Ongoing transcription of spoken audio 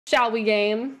Shall we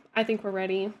game? I think we're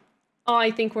ready.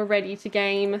 I think we're ready to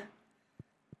game.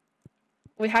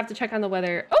 We have to check on the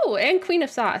weather. Oh, and Queen of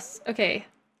Sauce. Okay.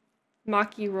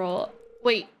 Maki roll.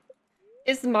 Wait.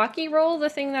 Is maki roll the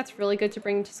thing that's really good to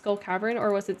bring to Skull Cavern,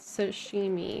 or was it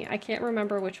sashimi? I can't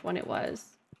remember which one it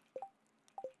was.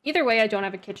 Either way, I don't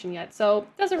have a kitchen yet, so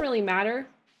it doesn't really matter.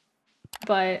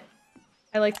 But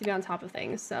I like to be on top of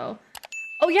things, so...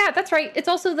 Oh yeah, that's right. It's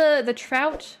also the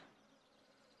trout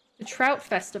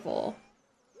festival.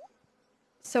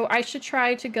 So I should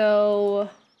try to go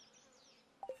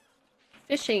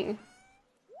fishing.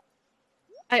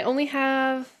 I only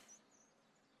have...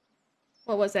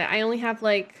 What was it? I only have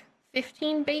like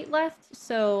 15 bait left,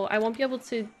 so I won't be able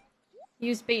to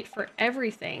use bait for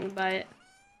everything, but...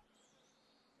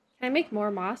 Can I make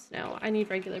more moss? No, I need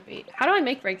regular bait. How do I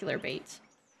make regular bait?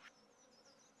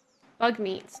 Bug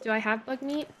meat. Do I have bug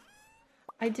meat?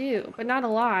 I do, but not a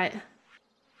lot.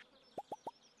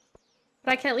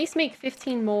 But I can at least make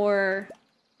 15 more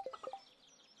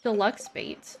deluxe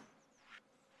bait.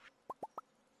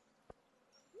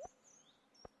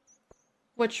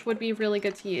 Which would be really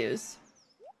good to use.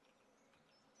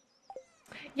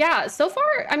 Yeah, so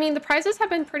far, I mean, the prizes have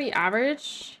been pretty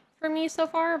average for me so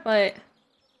far, but...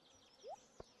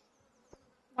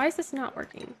 Why is this not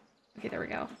working? Okay, there we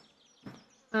go.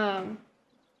 I'm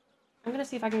gonna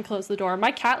see if I can close the door.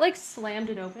 My cat, like,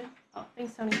 slammed it open. Oh,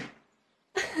 thanks, Tony.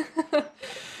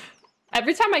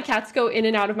 Every time my cats go in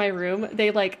and out of my room,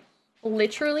 they, like,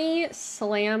 literally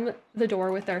slam the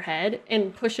door with their head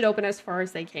and push it open as far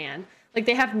as they can. Like,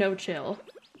 they have no chill.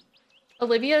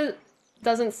 Olivia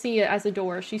doesn't see it as a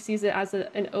door. She sees it as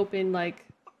an open, like,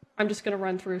 I'm just gonna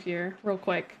run through here real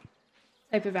quick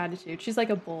type of attitude. She's like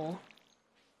a bull.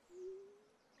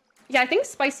 Yeah, I think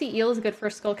spicy eel is good for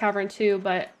Skull Cavern too,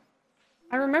 but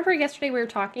I remember yesterday we were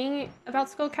talking about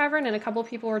Skull Cavern and a couple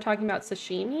people were talking about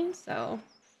sashimi, so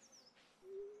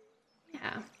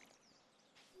yeah.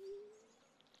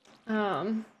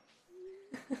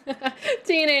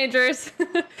 Teenagers.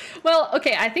 Well,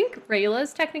 okay, I think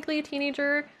Rayla's technically a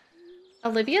teenager.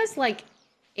 Olivia's like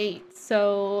 8,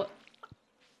 so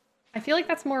I feel like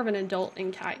that's more of an adult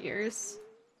in cat years.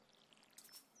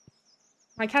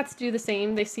 My cats do the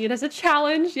same. They see it as a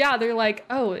challenge. Yeah, they're like,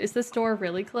 oh, is this door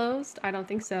really closed? I don't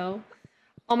think so.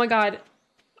 Oh my god.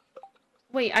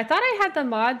 Wait, I thought I had the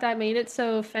mod that made it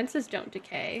so fences don't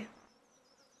decay.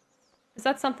 Is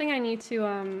that something I need to,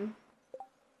 I'm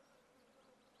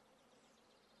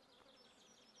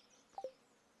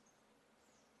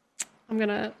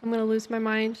gonna lose my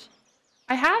mind.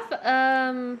 I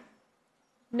have,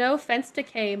 no fence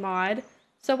decay mod.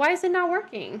 So why is it not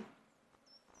working?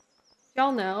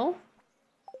 Y'all know?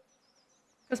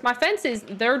 Because my fences,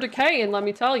 they're decaying, let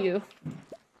me tell you.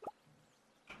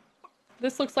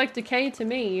 This looks like decay to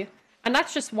me. And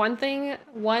that's just one thing,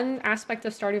 one aspect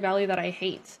of Stardew Valley that I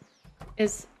hate.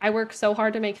 Is I work so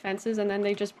hard to make fences and then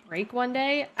they just break one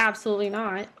day? Absolutely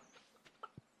not.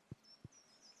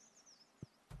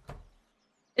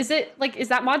 Is it, like, is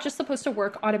that mod just supposed to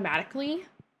work automatically?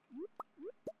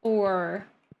 Or...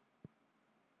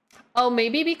 Oh,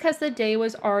 maybe because the day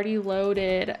was already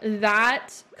loaded.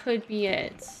 That could be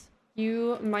it.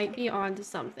 You might be onto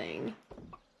something.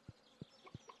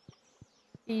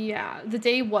 Yeah, the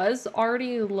day was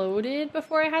already loaded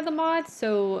before I had the mod,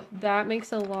 so that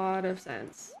makes a lot of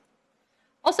sense.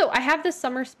 Also, I have the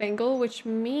summer spangle, which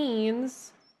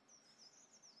means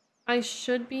I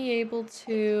should be able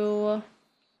to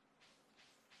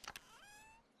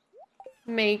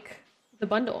make the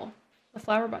bundle, the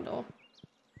flower bundle.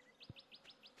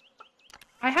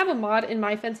 I have a mod in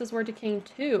my fences were decaying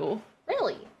too.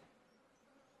 Really?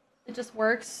 It just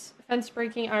works. Fence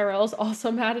breaking IRL is also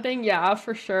maddening. Yeah,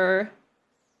 for sure.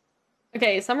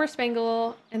 Okay, summer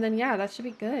spangle, and then yeah, that should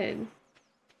be good.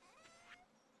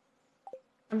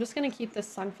 I'm just gonna keep this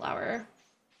sunflower.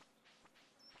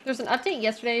 There's an update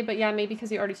yesterday, but yeah, maybe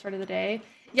because you already started the day.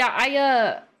 Yeah,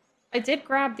 I did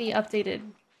grab the updated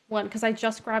one because I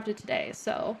just grabbed it today,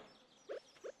 so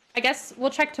I guess we'll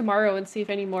check tomorrow and see if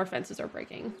any more fences are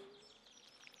breaking.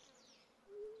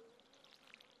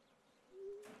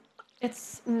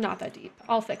 It's not that deep.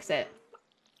 I'll fix it.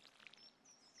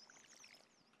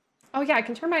 Oh yeah, I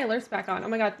can turn my alerts back on. Oh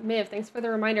my god, Miv, thanks for the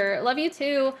reminder. Love you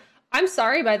too. I'm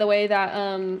sorry, by the way, that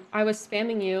I was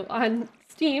spamming you on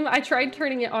Steam. I tried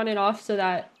turning it on and off so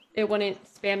that it wouldn't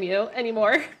spam you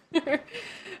anymore.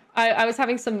 I was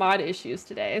having some mod issues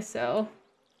today, so...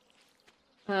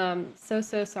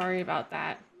 so sorry about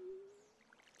that.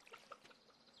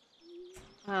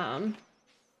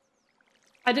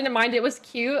 I didn't mind, it was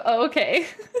cute. Oh, okay.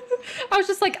 I was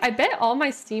just like, I bet all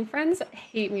my Steam friends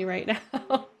hate me right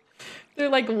now. They're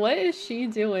like, what is she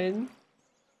doing?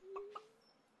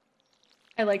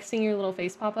 I like seeing your little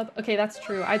face pop up. Okay, that's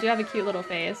true. I do have a cute little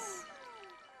face.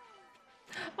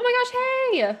 Oh my gosh,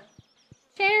 hey!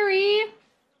 Cherry!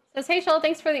 Says, hey Shella,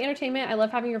 thanks for the entertainment. I love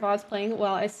having your VODs playing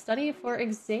while I study for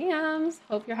exams.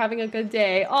 Hope you're having a good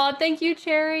day. Oh, thank you,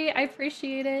 Cherry. I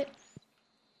appreciate it.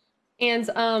 And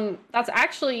that's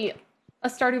actually a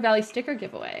Stardew Valley sticker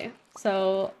giveaway.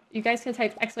 So you guys can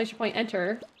type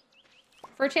 !enter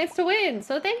for a chance to win.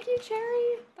 So thank you,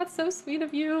 Cherry. That's so sweet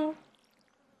of you.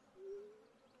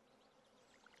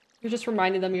 You're just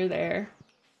reminding them you're there.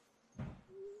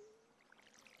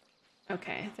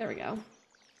 Okay, there we go.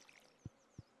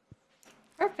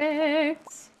 Perfect.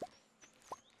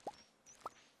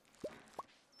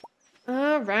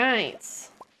 All right.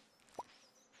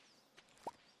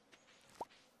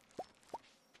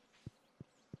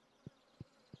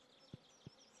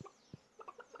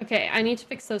 Okay, I need to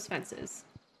fix those fences.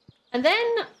 And then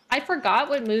I forgot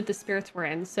what mood the spirits were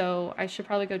in, so I should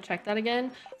probably go check that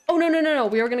again. Oh, no.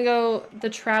 We were gonna go, the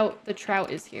trout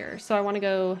is here. So I want to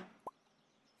go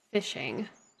fishing.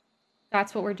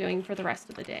 That's what we're doing for the rest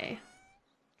of the day.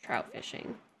 Trout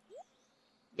fishing.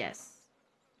 Yes.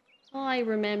 Oh, I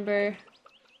remember.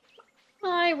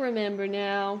 I remember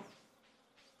now.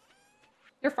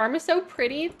 Your farm is so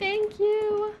pretty. Thank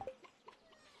you.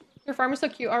 Your farm is so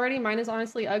cute already. Mine is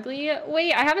honestly ugly.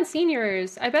 Wait, I haven't seen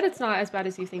yours. I bet it's not as bad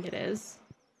as you think it is.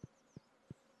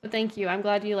 But thank you. I'm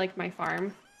glad you like my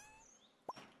farm.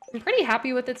 I'm pretty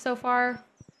happy with it so far.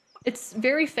 It's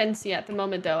very fencey at the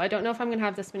moment, though. I don't know if I'm going to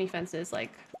have this many fences,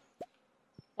 like,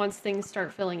 once things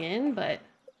start filling in, but...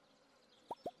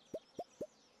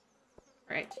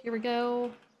 Alright, here we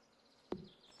go.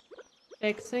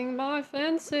 Fixing my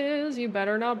fences. You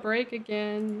better not break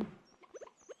again.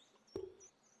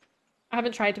 I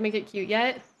haven't tried to make it cute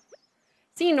yet.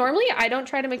 See, normally I don't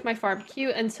try to make my farm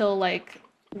cute until, like,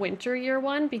 winter year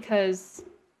one, because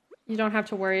you don't have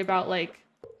to worry about, like,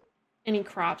 any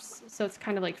crops, so it's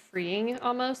kind of, like, freeing,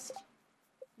 almost.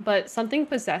 But something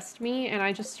possessed me, and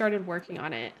I just started working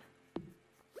on it.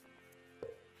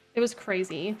 It was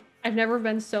crazy. I've never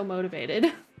been so motivated.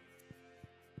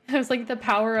 It was like the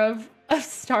power of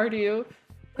Stardew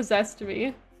possessed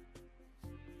me.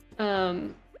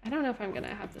 I don't know if I'm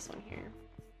gonna have this one here.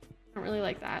 I don't really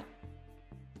like that.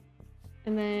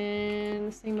 And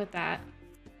then same with that.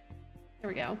 There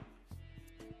we go.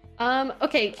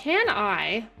 Okay,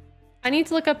 I need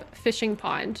to look up fishing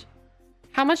pond.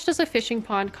 How much does a fishing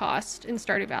pond cost in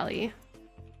Stardew Valley?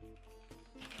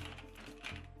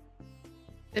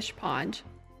 Fish pond.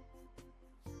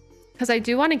 Because I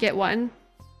do want to get one.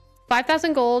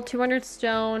 5,000 gold, 200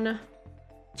 stone,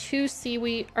 2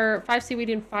 seaweed, or 5 seaweed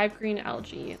and 5 green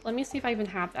algae. Let me see if I even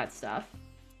have that stuff.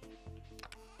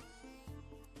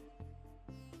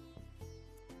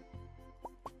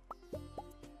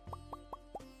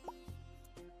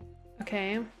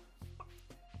 Okay.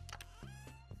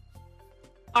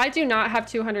 I do not have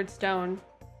 200 stone.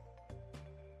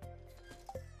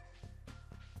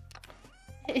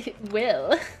 It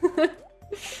will.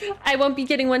 I won't be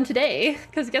getting one today,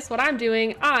 because guess what I'm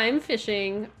doing? I'm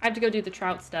fishing. I have to go do the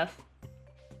trout stuff.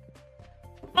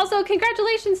 Also,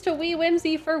 congratulations to Wee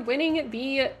Whimsy for winning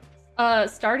the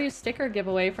Stardew sticker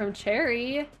giveaway from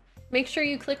Cherry. Make sure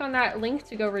you click on that link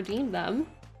to go redeem them.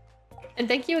 And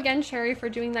thank you again, Cherry, for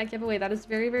doing that giveaway. That is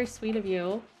very, very sweet of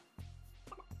you.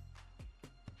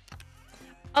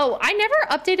 Oh, I never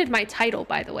updated my title,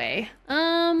 by the way.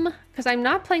 Because I'm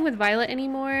not playing with Violet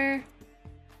anymore.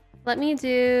 Let me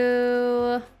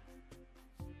do...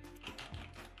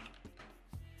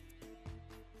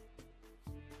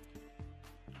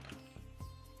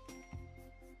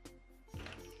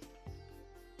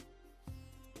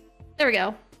 There we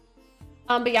go.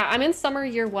 But yeah, I'm in summer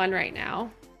year 1 right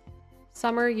now.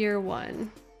 Summer year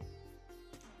 1.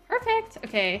 Perfect.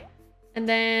 Okay. And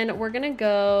then we're gonna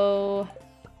go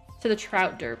to the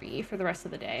trout derby for the rest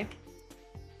of the day.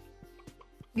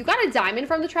 You got a diamond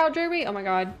from the trout derby? Oh my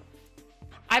god.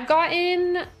 I've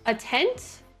gotten a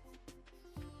tent.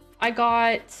 I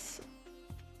got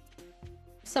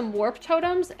some warp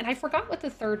totems, and I forgot what the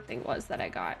third thing was that I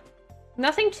got.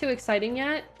 Nothing too exciting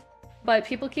yet, but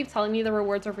people keep telling me the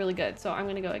rewards are really good, so I'm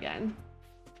gonna go again.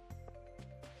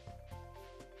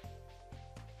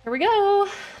 Here we go.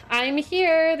 I'm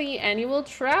here, the annual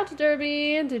trout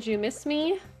derby. Did you miss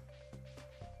me?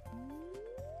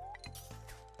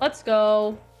 Let's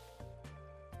go.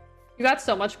 You got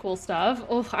so much cool stuff.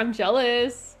 Oh, I'm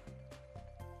jealous.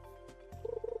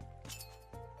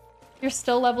 You're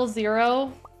still level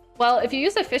 0? Well, if you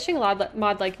use a fishing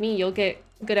mod like me, you'll get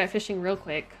good at fishing real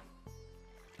quick.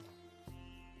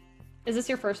 Is this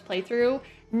your first playthrough?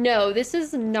 No, this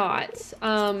is not.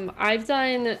 I've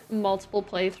done multiple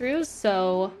playthroughs,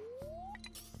 so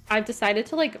I've decided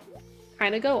to like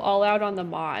kind of go all out on the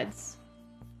mods.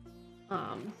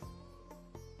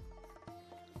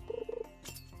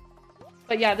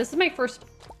 But yeah, this is my first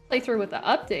playthrough with the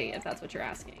update, if that's what you're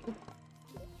asking.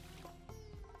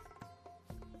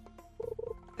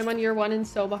 I'm on year 1 and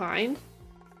so behind.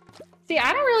 See,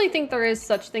 I don't really think there is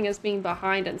such thing as being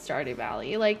behind in Stardew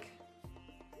Valley. Like,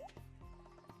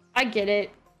 I get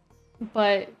it,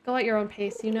 but go at your own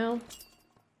pace, you know?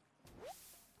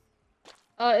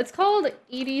 It's called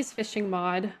Edie's Fishing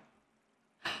Mod.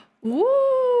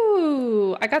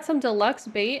 Ooh, I got some deluxe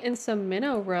bait and some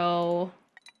minnow roe.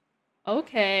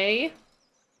 Okay.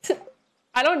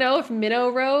 I don't know if minnow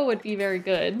roe would be very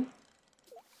good.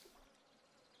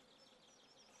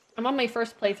 I'm on my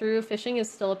first playthrough. Fishing is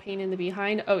still a pain in the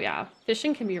behind. Oh yeah,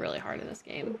 fishing can be really hard in this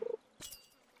game.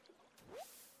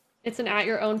 It's an at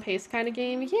your own pace kind of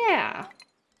game. Yeah.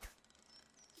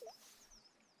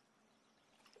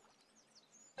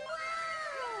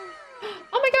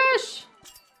 Oh my gosh!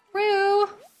 Rue!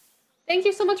 Thank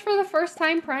you so much for the first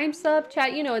time Prime sub.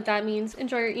 Chat, you know what that means.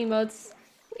 Enjoy your emotes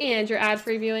and your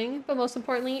ad-free viewing, but most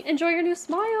importantly, enjoy your new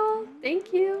smile.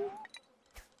 Thank you.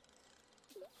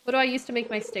 What do I use to make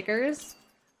my stickers?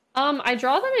 I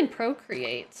draw them in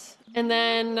Procreate, and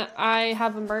then I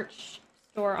have a merch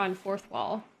store on Fourth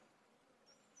Wall.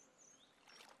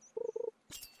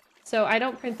 So I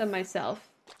don't print them myself.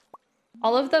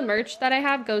 All of the merch that I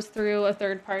have goes through a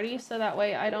third party, so that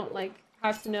way I don't like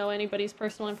have to know anybody's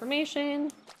personal information.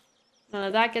 None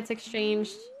of that gets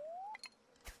exchanged.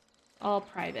 All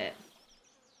private.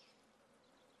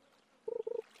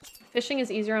 Fishing is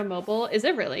easier on mobile. Is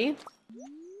it really?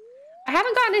 I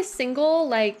haven't gotten a single,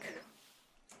 like,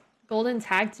 golden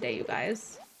tag today, you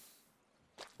guys.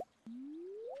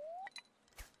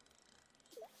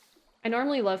 I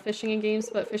normally love fishing in games,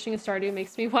 but fishing in Stardew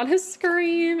makes me want to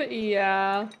scream.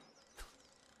 Yeah.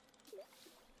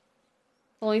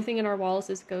 The only thing in our walls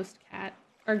is ghost cat.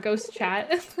 Or ghost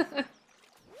chat.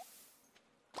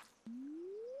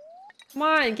 Come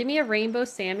on, give me a rainbow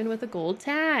salmon with a gold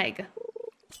tag.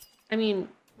 I mean,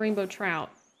 rainbow trout.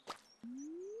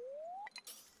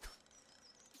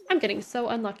 I'm getting so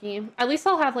unlucky. At least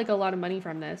I'll have like a lot of money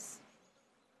from this.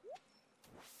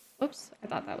 Oops, I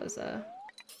thought that was a...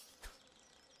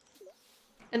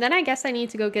 And then I guess I need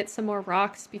to go get some more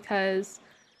rocks because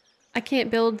I can't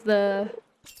build the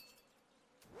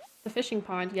fishing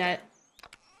pond yet.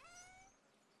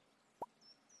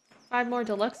 5 more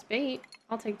deluxe bait.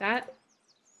 I'll take that.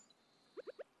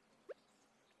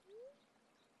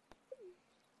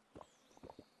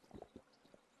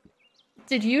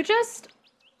 Did you just...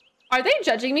 Are they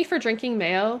judging me for drinking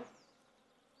mayo?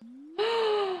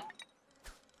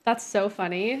 That's so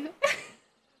funny.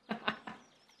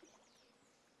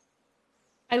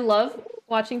 I love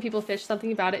watching people fish.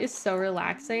 Something about it is so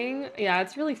relaxing. Yeah,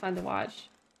 it's really fun to watch.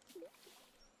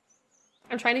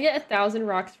 I'm trying to get 1,000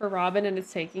 rocks for Robin and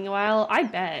it's taking a while. I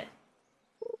bet.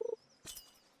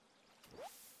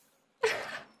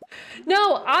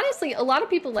 No, honestly, a lot of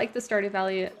people like the Stardew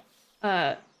Valley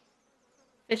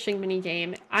fishing mini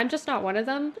game. I'm just not one of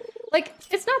them. Like,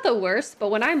 it's not the worst,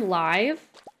 but when I'm live,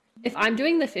 if I'm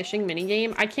doing the fishing mini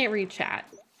game, I can't read chat.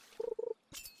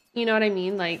 You know what I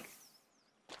mean? Like,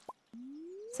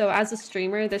 so as a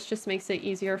streamer, this just makes it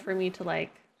easier for me to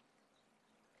like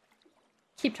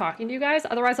keep talking to you guys.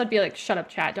 Otherwise, I'd be like, shut up,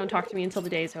 chat. Don't talk to me until the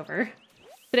day is over.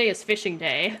 Today is fishing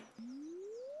day.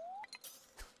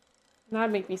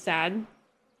 That'd make me sad.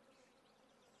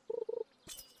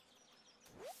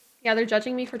 Yeah, they're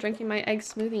judging me for drinking my egg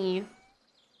smoothie.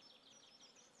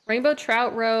 Rainbow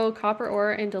trout roe, copper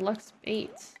ore, and deluxe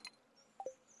bait.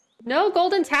 No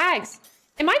golden tags.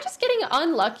 Am I just getting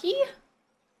unlucky?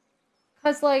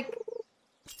 Because, like,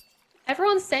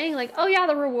 everyone's saying, like, oh yeah,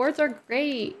 the rewards are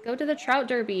great. Go to the trout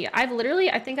derby. I've literally,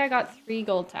 I think I got 3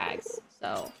 gold tags.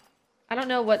 So, I don't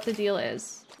know what the deal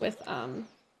is with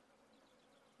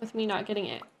me not getting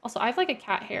it. Also, I have, like, a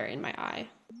cat hair in my eye.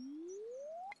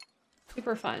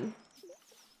 Super fun.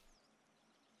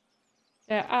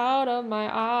 Get out of my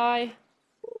eye.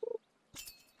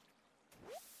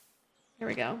 Here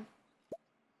we go.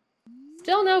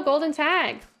 Still no golden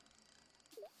tag.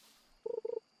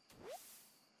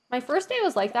 My first day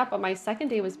was like that, but my second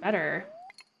day was better.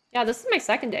 Yeah, this is my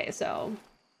second day, so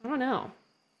I don't know.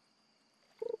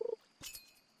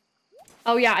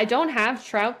 Oh yeah, I don't have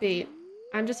trout bait.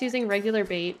 I'm just using regular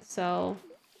bait, so...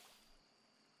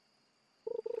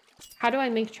 How do I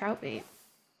make trout bait?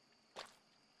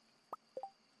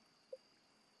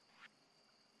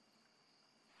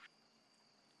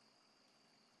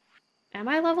 Am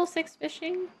I level 6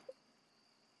 fishing?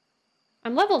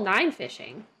 I'm level 9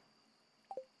 fishing.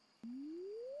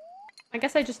 I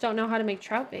guess I just don't know how to make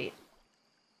trout bait.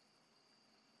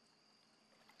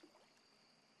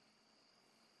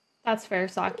 That's fair,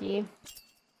 Saki.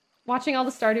 Watching all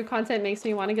the Stardew content makes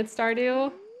me want to get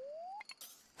Stardew.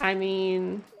 I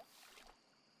mean...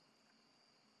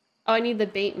 Oh, I need the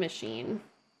bait machine.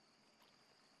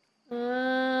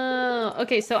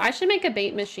 Okay, so I should make a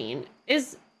bait machine.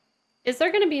 Is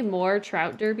there going to be more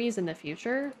trout derbies in the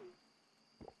future?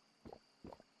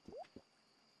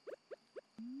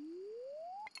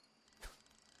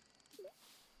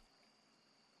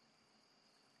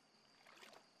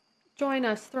 Join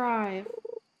us, thrive.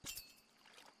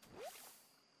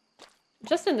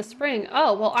 Just in the spring.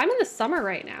 Oh, well, I'm in the summer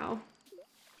right now.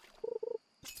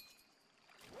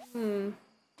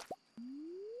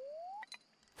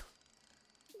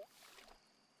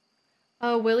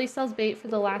 Oh, Willie sells bait for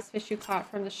the last fish you caught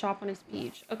from the shop on his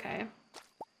beach. Okay.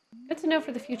 Good to know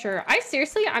for the future.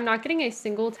 I'm not getting a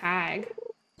single tag.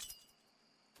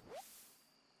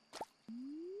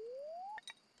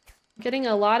 I'm getting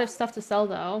a lot of stuff to sell,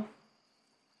 though.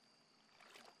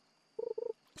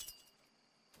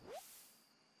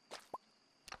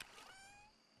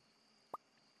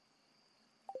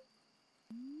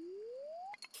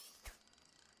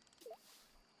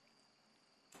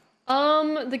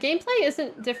 The gameplay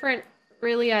isn't different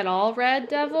really at all, Red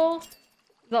Devil.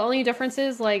 The only difference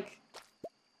is, like,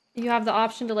 you have the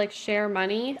option to, like, share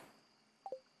money.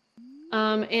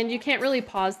 And you can't really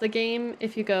pause the game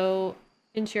if you go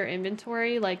into your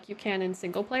inventory like you can in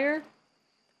single player.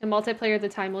 In multiplayer, the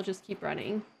time will just keep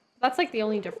running. That's, like, the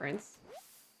only difference.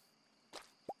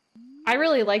 I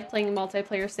really like playing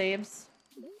multiplayer saves.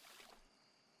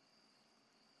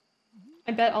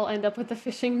 I bet I'll end up with the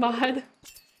fishing mod.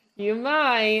 You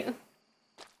might.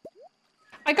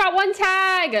 I got 1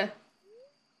 tag!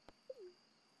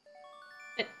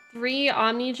 3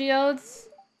 Omni Geodes.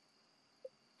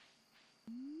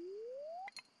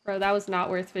 Bro, that was not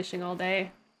worth fishing all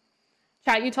day.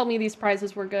 Chat, you told me these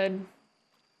prizes were good.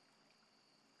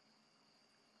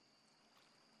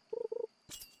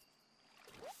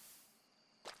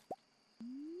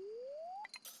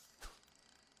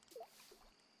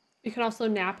 You can also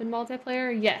nap in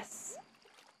multiplayer? Yes.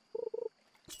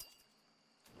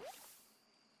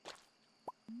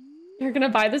 You're gonna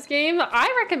buy this game?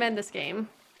 I recommend this game.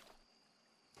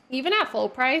 Even at full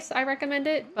price, I recommend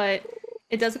it, but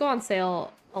it does go on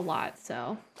sale a lot,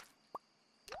 so.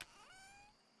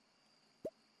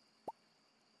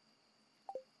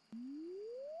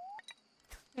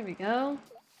 There we go.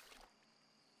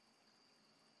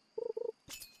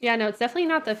 Yeah, no, it's definitely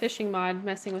not the fishing mod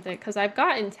messing with it, because I've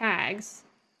gotten tags.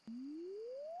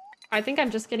 I think I'm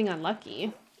just getting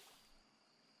unlucky.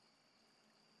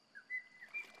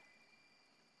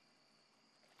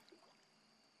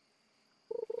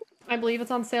 I believe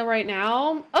it's on sale right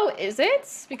now. Oh, is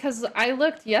it? Because I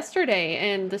looked yesterday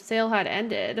and the sale had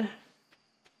ended.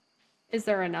 Is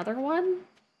there another one?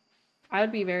 I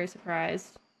would be very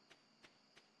surprised.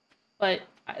 But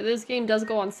this game does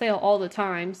go on sale all the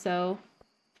time, so...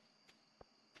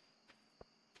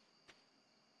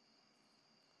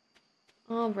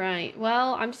 Alright,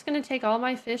 well, I'm just gonna take all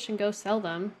my fish and go sell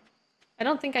them. I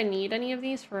don't think I need any of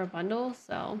these for a bundle,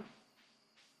 so...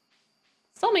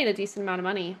 Still made a decent amount of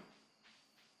money.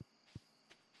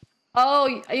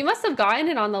 Oh, you must have gotten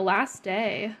it on the last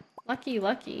day. Lucky,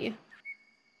 lucky.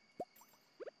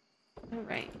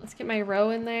 Alright, let's get my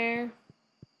row in there.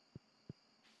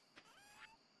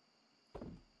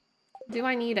 Do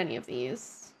I need any of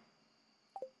these?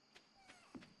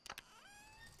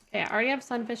 Okay, I already have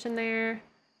sunfish in there.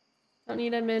 Don't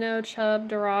need a minnow, chub,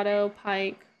 dorado,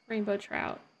 pike, rainbow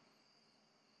trout.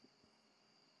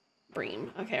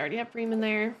 Bream. Okay, I already have bream in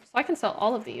there. So I can sell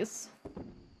all of these.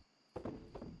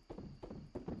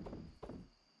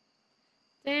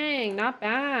 Dang, not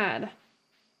bad.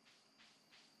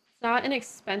 It's not an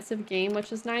expensive game,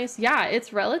 which is nice. Yeah,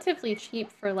 it's relatively cheap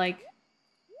for, like,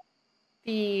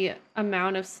 the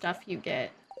amount of stuff you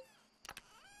get.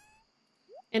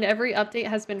 And every update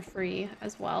has been free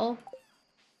as well,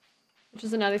 which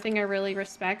is another thing I really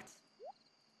respect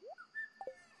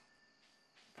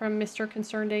from Mr.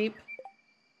 Concerned Ape.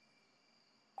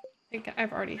 I think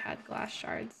I've already had glass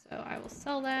shards, so I will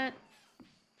sell that.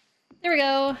 There we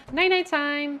go. Night-night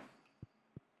time.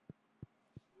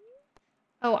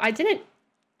 Oh, I didn't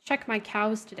check my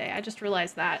cows today. I just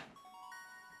realized that.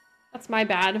 That's my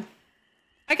bad.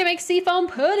 I can make seafoam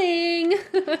pudding!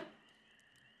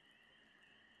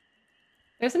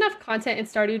 There's enough content in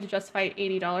Stardew to justify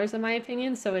 $80 in my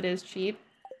opinion, so it is cheap.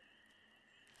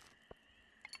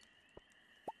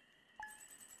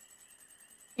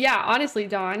 Yeah, honestly,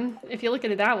 Dawn, if you look at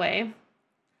it that way.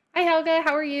 Hi, Helga.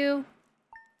 How are you?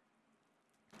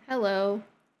 Hello.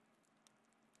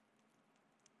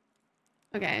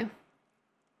 Okay.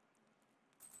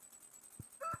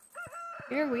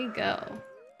 Here we go.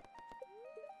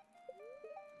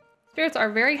 Spirits are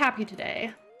very happy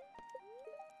today.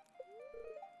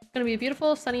 It's gonna be a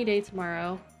beautiful sunny day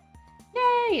tomorrow.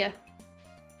 Yay!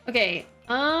 Okay,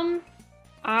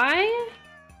 I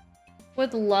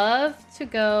would love to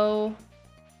go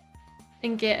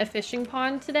and get a fishing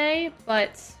pond today,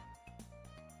 but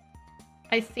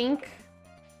I think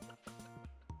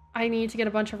I need to get a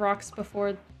bunch of rocks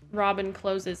before Robin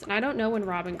closes, and I don't know when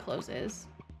Robin closes.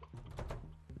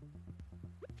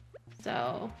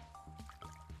 So,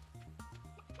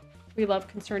 we love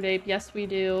Concerned Ape. Yes, we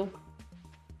do.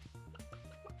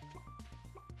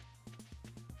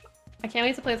 I can't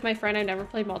wait to play with my friend. I've never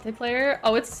played multiplayer.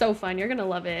 Oh, it's so fun. You're gonna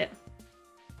love it.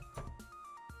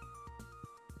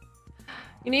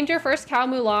 You named your first cow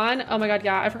Mulan? Oh my god,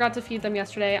 yeah. I forgot to feed them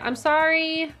yesterday. I'm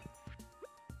sorry.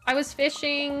 I was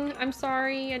fishing. I'm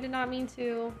sorry. I did not mean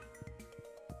to.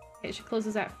 Okay, she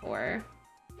closes at 4.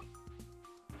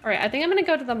 Alright, I think I'm gonna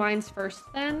go to the mines first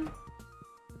then.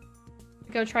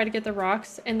 Go try to get the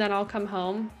rocks, and then I'll come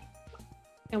home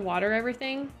and water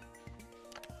everything.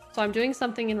 So I'm doing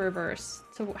something in reverse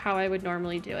to how I would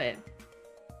normally do it.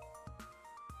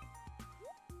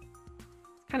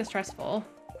 It's kind of stressful.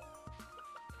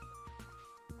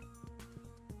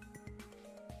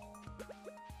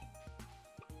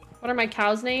 What are my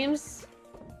cows' names?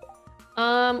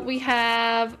 We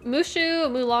have Mushu,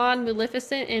 Mulan,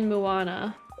 Maleficent, and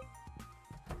Moana.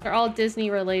 They're all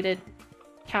Disney-related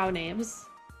cow names.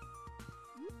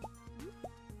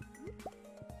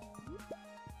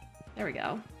 There we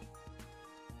go.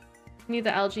 Need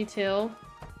the algae too.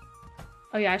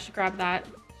 Oh yeah, I should grab that.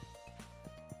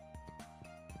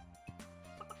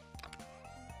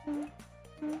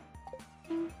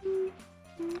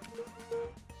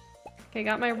 Okay,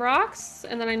 got my rocks,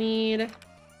 and then I need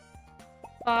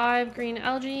 5 green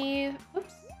algae.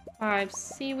 Oops. 5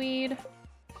 seaweed.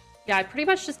 Yeah, I pretty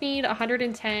much just need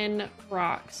 110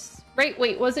 rocks. Right,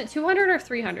 wait, was it 200 or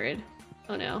 300?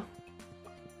 Oh no.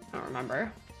 I don't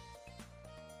remember.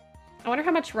 I wonder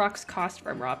how much rocks cost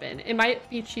from Robin. It might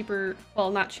be cheaper, well,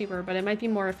 not cheaper, but it might be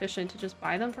more efficient to just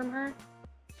buy them from her.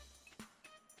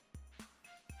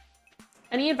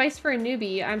 Any advice for a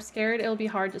newbie? I'm scared it'll be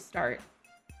hard to start.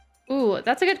 Ooh,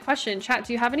 that's a good question. Chat,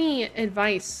 do you have any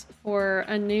advice for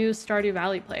a new Stardew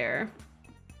Valley player?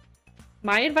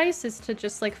 My advice is to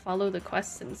just, like, follow the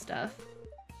quests and stuff.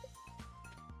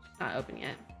 Not open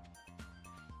yet.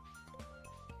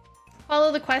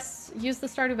 Follow the quests. Use the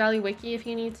Stardew Valley wiki if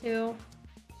you need to.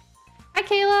 Hi,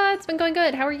 Kayla. It's been going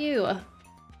good. How are you?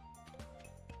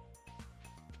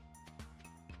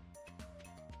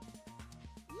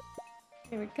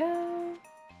 Here we go.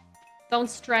 Don't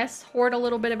stress. Hoard a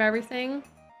little bit of everything.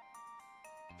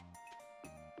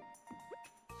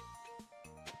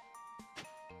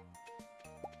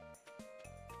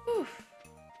 Oof.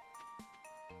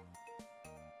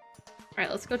 All right,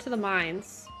 let's go to the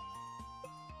mines.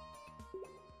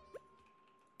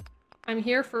 I'm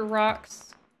here for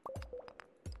rocks.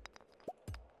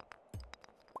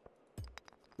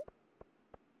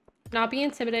 Not be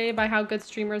intimidated by how good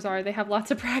streamers are. They have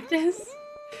lots of practice.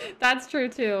 That's true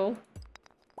too.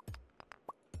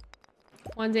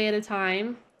 One day at a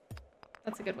time.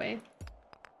 That's a good way.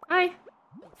 Hi.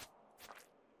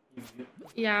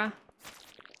 Yeah.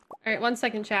 All right, 1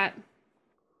 second, chat.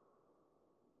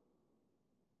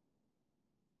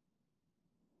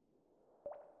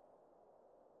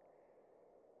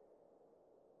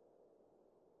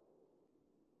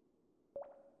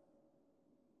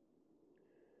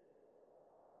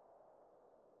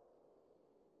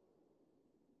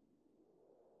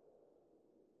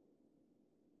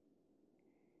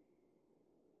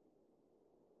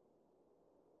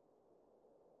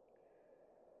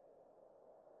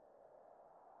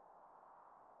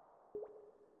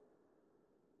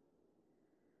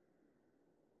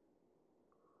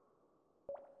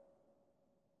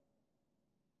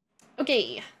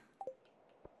 Okay.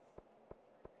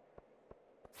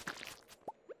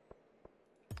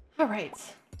 All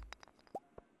right.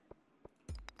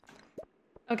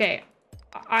 Okay.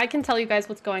 I can tell you guys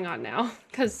what's going on now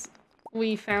because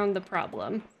we found the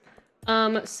problem.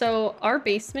 So our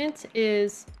basement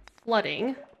is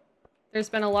flooding. There's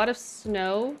been a lot of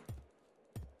snow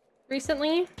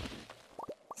recently.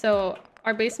 So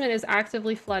our basement is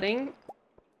actively flooding.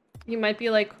 You might be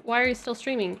like, why are you still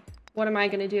streaming? What am I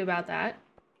gonna do about that?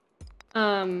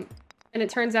 And it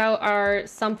turns out our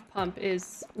sump pump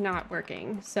is not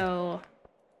working. So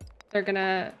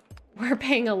we're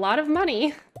paying a lot of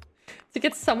money to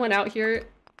get someone out here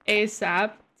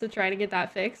ASAP to try to get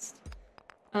that fixed.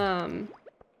 If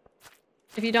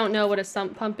you don't know what a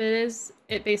sump pump is,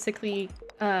 it basically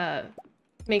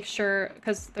makes sure,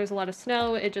 because there's a lot of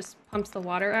snow, it just pumps the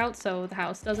water out so the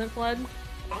house doesn't flood.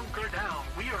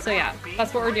 So yeah,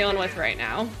 that's what we're dealing with right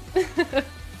now.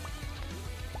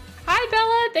 Hi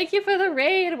Bella, thank you for the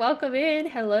raid. Welcome in.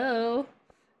 Hello.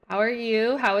 How are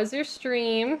you? How is your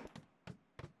stream?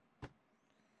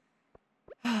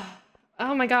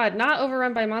 Oh my god, not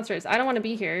overrun by monsters. I don't want to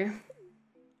be here.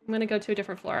 I'm gonna go to a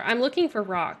different floor. I'm looking for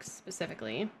rocks,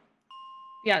 specifically.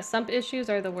 Yeah, sump issues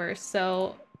are the worst,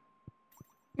 so...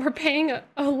 We're paying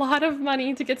a lot of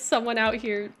money to get someone out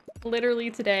here, literally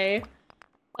today.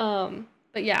 But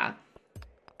yeah.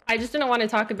 I just didn't want to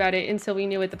talk about it until we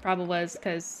knew what the problem was,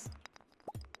 because...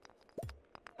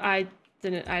 I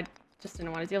just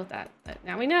didn't want to deal with that. But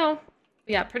now we know.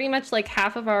 But yeah, pretty much like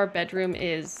half of our bedroom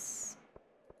is...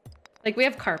 Like, we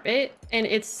have carpet, and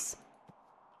it's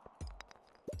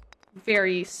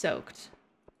very soaked.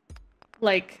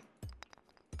 Like,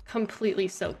 completely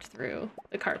soaked through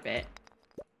the carpet.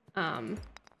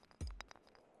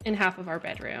 In half of our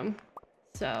bedroom.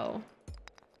 So,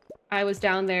 I was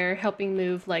down there helping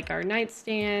move, like, our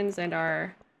nightstands and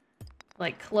our,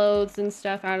 like, clothes and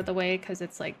stuff out of the way, because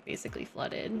it's, like, basically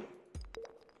flooded.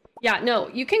 Yeah, no,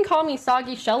 you can call me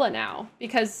Soggy Shella now,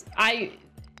 because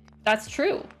that's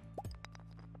true.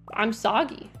 I'm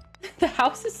soggy. The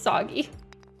house is soggy.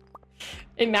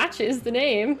 It matches the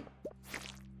name.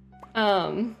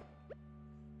 Oh,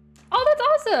 that's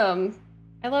awesome.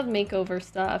 I love makeover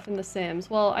stuff in The Sims.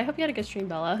 Well, I hope you had a good stream,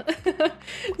 Bella.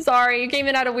 Sorry, you came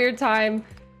in at a weird time.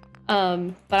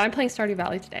 But I'm playing Stardew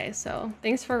Valley today, so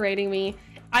thanks for raiding me.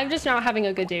 I'm just not having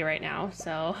a good day right now,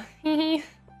 so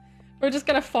we're just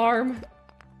gonna farm.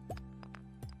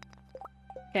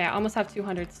 Okay, I almost have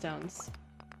 200 stones.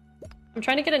 I'm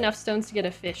trying to get enough stones to get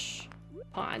a fish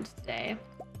pond today.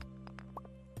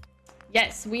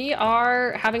 Yes, we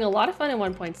are having a lot of fun in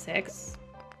 1.6.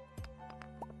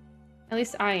 At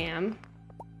least I am.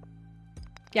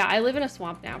 Yeah, I live in a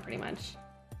swamp now, pretty much.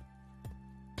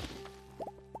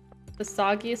 The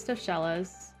soggiest of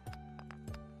shellas.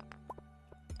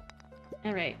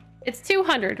 Alright. It's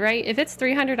 200, right? If it's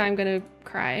 300, I'm gonna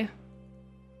cry.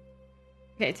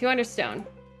 Okay, 200 stone.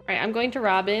 Alright, I'm going to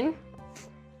Robin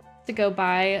to go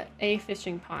buy a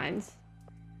fishing pond.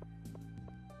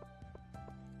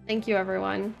 Thank you,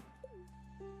 everyone.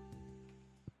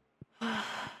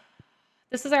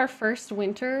 This is our first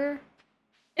winter.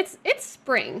 It's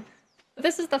spring. But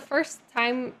this is the first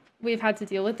time we've had to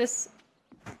deal with this.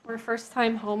 We're first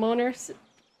time homeowners,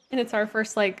 and it's our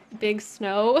first like big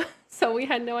snow, so we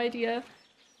had no idea.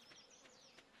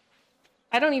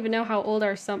 I don't even know how old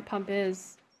our sump pump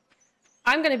is.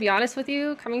 I'm gonna be honest with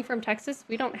you, coming from Texas,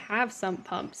 we don't have sump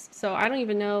pumps, so I don't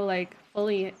even know like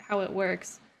fully how it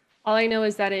works. All I know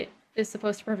is that it is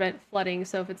supposed to prevent flooding,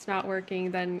 so if it's not working,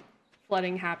 then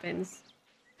flooding happens.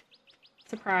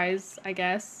 Surprise, I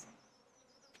guess.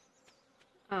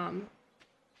 Yeah,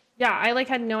 I like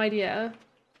had no idea.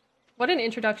 What an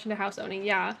introduction to house owning.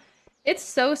 Yeah, it's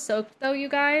so soaked though, you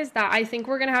guys, that I think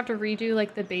we're gonna have to redo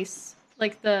like the base,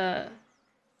 like the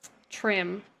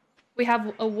trim. We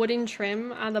have a wooden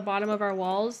trim on the bottom of our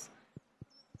walls.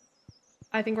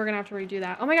 I think we're gonna have to redo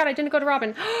that. Oh my god, I didn't go to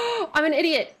Robin. I'm an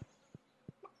idiot.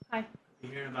 Hi. I'll be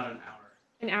here in about an hour.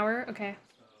 An hour? Okay.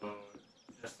 So,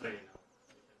 just so you know,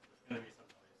 there's gonna be some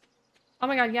noise. Oh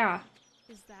my god, yeah.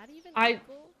 Is that even I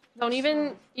legal? don't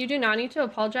even, you do not need to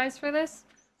apologize for this.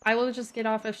 I will just get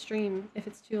off of stream if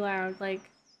it's too loud. Like,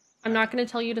 I'm not gonna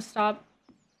tell you to stop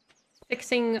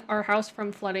fixing our house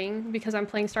from flooding because I'm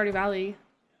playing Stardew Valley.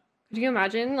 Could you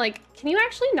imagine? Like, can you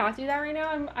actually not do that right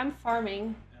now? I'm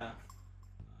farming. Yeah.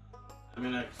 I'm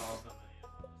gonna call somebody as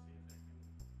well to see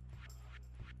if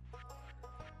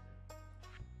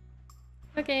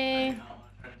they can. Okay. I do not want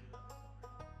to try to do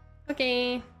that.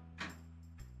 Okay.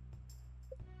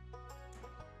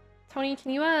 Tony,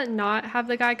 can you not have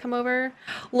the guy come over?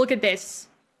 Look at this.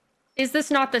 Is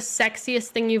this not the sexiest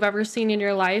thing you've ever seen in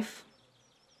your life?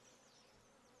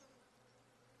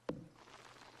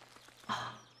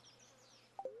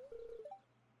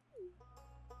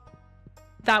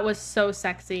 That was so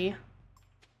sexy.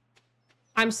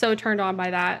 I'm so turned on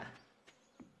by that.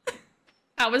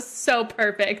 That was so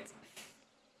perfect.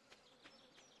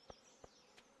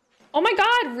 Oh my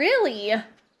god, really?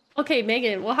 Okay,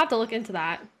 Megan, we'll have to look into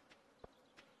that.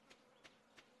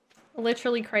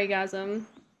 Literally Craigasm.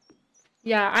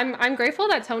 Yeah, I'm grateful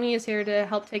that Tony is here to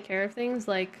help take care of things.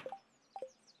 Like,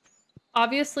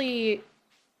 obviously,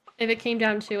 if it came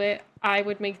down to it, I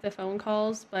would make the phone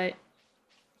calls, but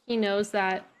he knows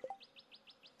that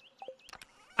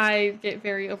I get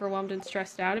very overwhelmed and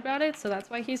stressed out about it, so that's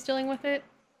why he's dealing with it.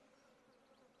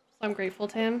 So I'm grateful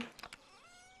to him.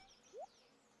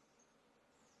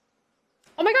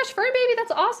 Oh my gosh, furry baby,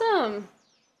 that's awesome!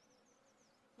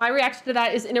 My reaction to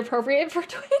that is inappropriate for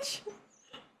Twitch.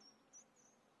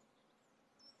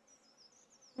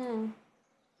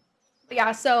 But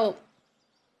yeah, so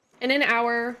in an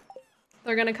hour,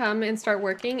 they're gonna come and start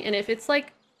working, and if it's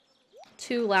like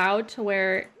too loud to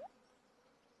where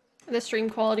the stream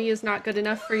quality is not good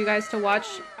enough for you guys to watch,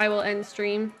 I will end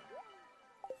stream.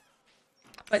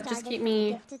 But just keep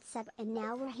me... And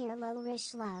now we're here, little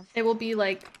Rish love. It will be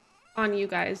like on you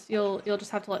guys. You'll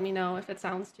just have to let me know if it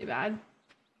sounds too bad.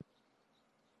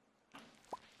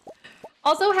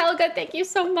 Also, Helga, thank you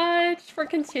so much for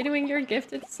continuing your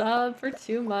gifted sub for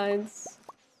 2 months.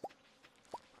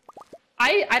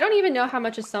 I don't even know how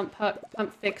much a sump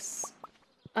pump fix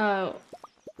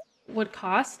would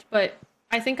cost, but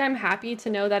I think I'm happy to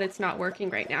know that it's not working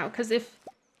right now. Because if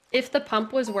the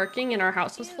pump was working and our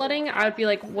house was flooding, I would be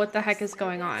like, what the heck is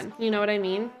going on? You know what I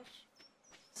mean?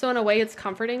 So in a way, it's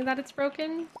comforting that it's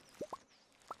broken.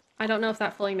 I don't know if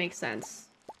that fully makes sense.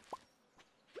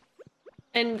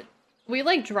 And we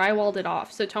like drywalled it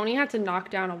off, so Tony had to knock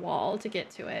down a wall to get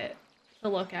to it, to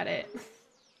look at it.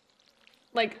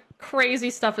 Like, crazy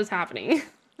stuff is happening.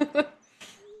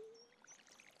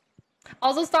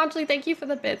 Also, Staunchly, thank you for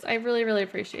the bits. I really, really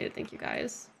appreciate it. Thank you,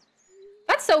 guys.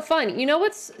 That's so fun. You know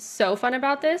what's so fun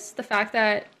about this? The fact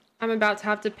that I'm about to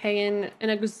have to pay in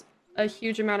a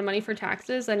huge amount of money for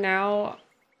taxes, and now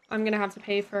I'm gonna have to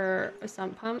pay for a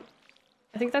sump pump.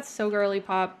 I think that's so girly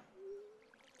pop.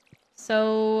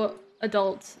 So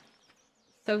adult.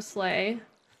 So slay.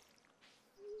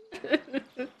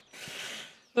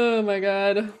 Oh my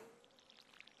god.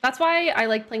 That's why I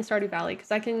like playing Stardew Valley, because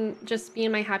I can just be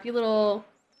in my happy little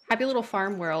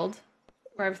farm world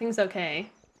where everything's okay.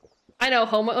 I know,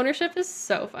 home ownership is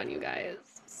so fun, you guys.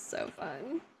 So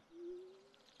fun.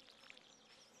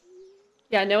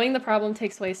 Yeah, knowing the problem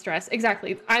takes away stress.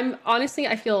 Exactly. Honestly,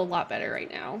 I feel a lot better right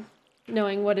now.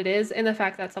 Knowing what it is and the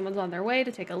fact that someone's on their way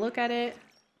to take a look at it.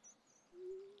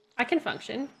 I can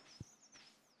function.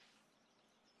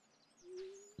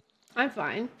 I'm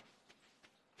fine.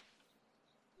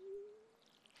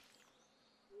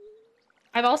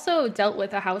 I've also dealt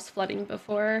with a house flooding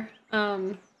before.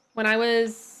 When I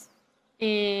was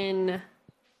in...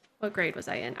 What grade was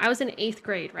I in? I was in 8th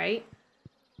grade, right?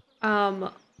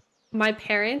 My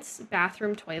parents'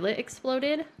 bathroom toilet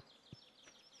exploded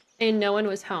and no one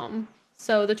was home.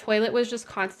 So the toilet was just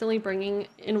constantly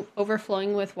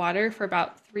overflowing with water for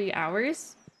about 3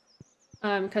 hours.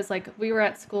 Because like we were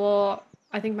at school,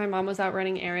 I think my mom was out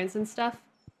running errands and stuff.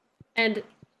 And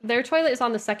their toilet is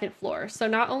on the 2nd floor. So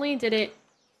not only did it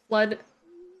flood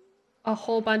a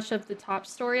whole bunch of the top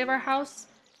story of our house,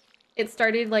 it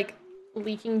started like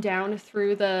leaking down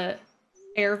through the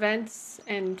air vents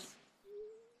and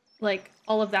like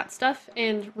all of that stuff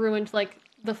and ruined like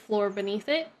the floor beneath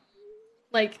it.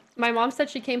 Like my mom said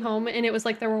she came home and it was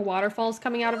like there were waterfalls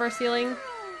coming out of our ceiling.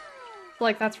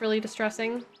 Like that's really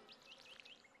distressing.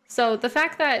 So the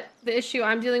fact that the issue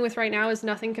I'm dealing with right now is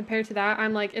nothing compared to that,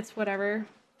 I'm like, it's whatever,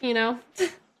 you know?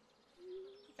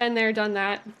 Been there, done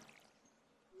that.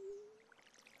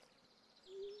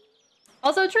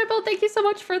 Also, Triple, thank you so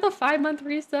much for the 5-month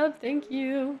resub. Thank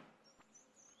you.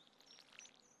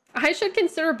 I should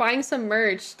consider buying some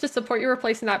merch to support you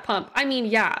replacing that pump. I mean,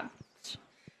 yeah.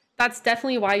 That's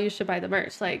definitely why you should buy the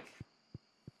merch. Like,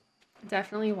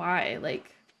 definitely why.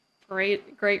 Like, great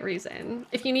reason.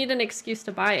 If you need an excuse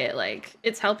to buy it, like,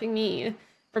 it's helping me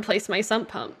replace my sump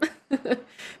pump.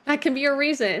 That can be a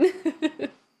reason.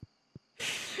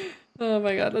 Oh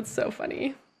my god, that's so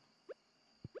funny.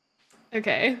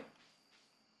 Okay.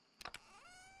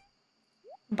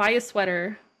 Buy a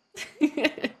sweater.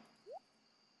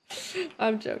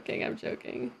 I'm joking, I'm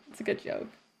joking. It's a good joke.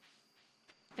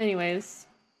 Anyways.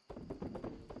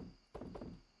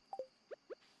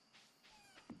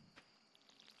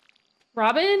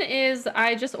 Robin is...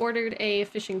 I just ordered a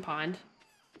fishing pond.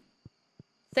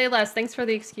 Say less, thanks for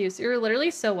the excuse. You're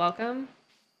literally so welcome.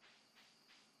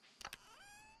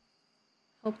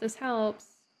 Hope this helps.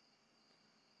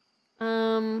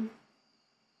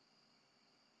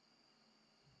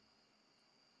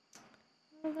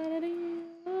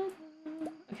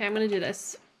 Okay, I'm gonna do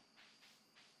this.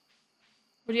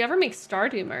 Would you ever make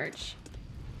Stardew merch?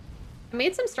 I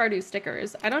made some Stardew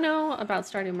stickers. I don't know about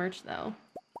Stardew merch though.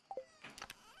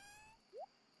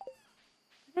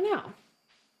 I don't know.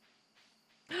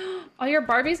 Oh, your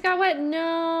Barbies got wet?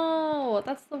 No,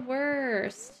 that's the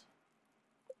worst.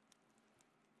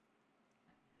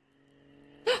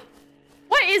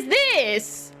 What is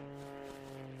this?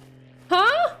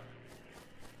 Huh?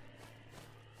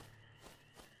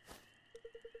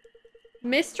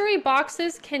 Mystery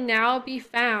boxes can now be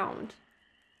found.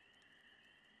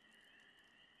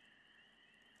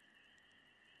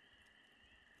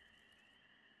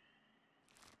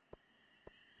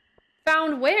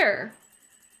 Found where?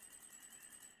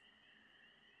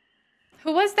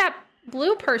 Who was that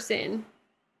blue person?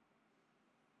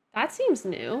 That seems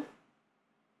new.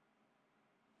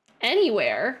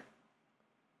 Anywhere.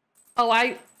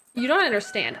 Oh, you don't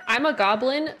understand. I'm a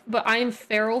goblin, but I'm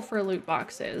feral for loot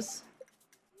boxes.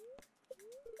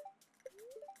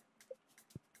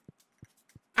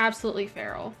 Absolutely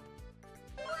feral.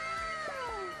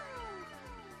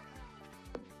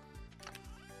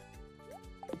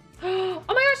 Oh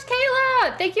my gosh,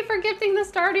 Kayla! Thank you for gifting the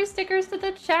Stardew stickers to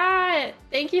the chat.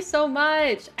 Thank you so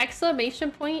much.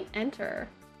 Exclamation point, enter.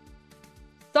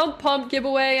 Stump pump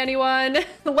giveaway, anyone?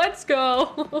 Let's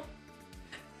go.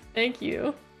 Thank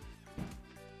you.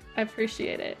 I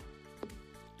appreciate it.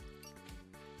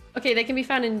 Okay, they can be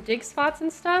found in dig spots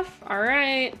and stuff. All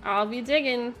right, I'll be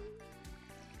digging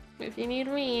if you need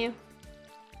me.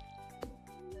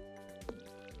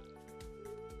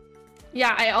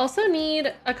 Yeah, I also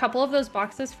need a couple of those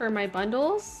boxes for my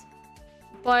bundles,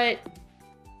 but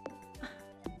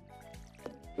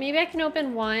maybe I can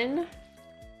open one.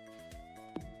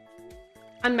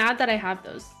 I'm mad that I have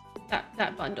those,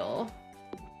 that bundle.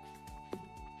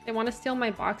 They want to steal my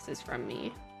boxes from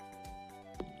me.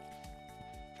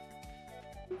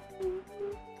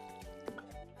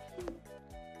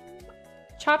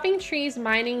 Chopping trees,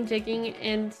 mining, digging,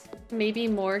 and maybe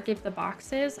more give the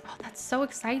boxes. Oh, that's so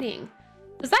exciting.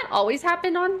 Does that always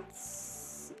happen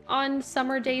on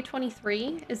summer day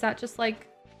 23? Is that just like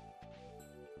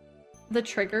the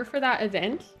trigger for that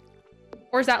event?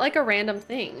 Or is that like a random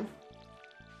thing?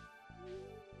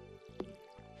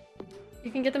 You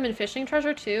can get them in fishing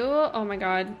treasure too? Oh my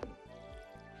god.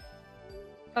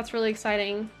 That's really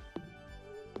exciting.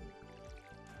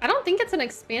 I don't think it's an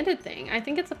expanded thing. I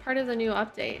think it's a part of the new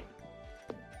update.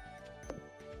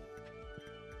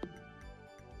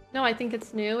 No, I think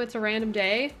it's new. It's a random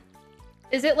day.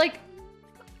 Is it like...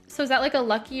 So is that like a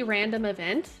lucky random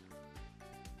event?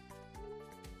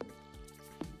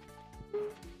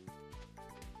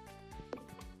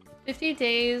 $50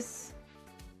 days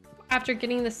after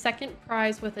getting the second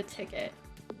prize with a ticket.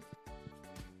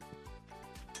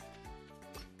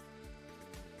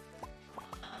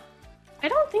 I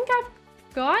don't think I've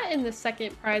gotten the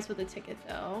second prize with a ticket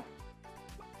though.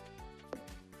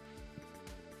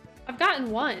 I've gotten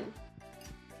one.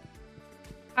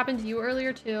 Happened to you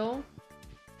earlier too?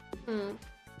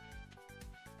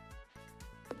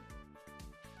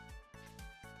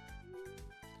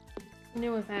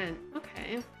 New event.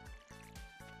 Okay.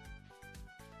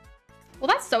 Well,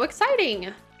 that's so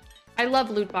exciting. I love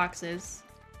loot boxes.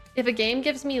 If a game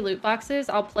gives me loot boxes,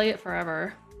 I'll play it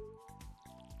forever.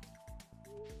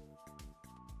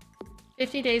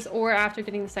 50 days or after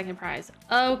getting the second prize.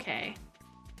 Okay.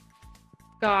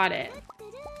 Got it.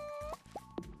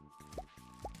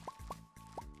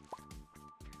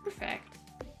 Perfect.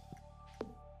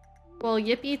 Well,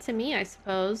 yippee to me, I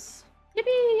suppose.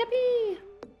 Yippee, yippee!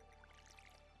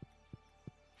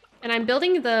 And I'm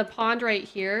building the pond right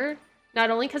here, not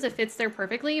only because it fits there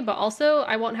perfectly, but also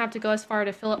I won't have to go as far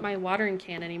to fill up my watering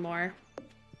can anymore.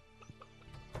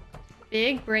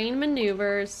 Big brain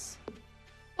maneuvers.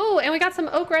 Oh, and we got some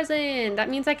oak resin. That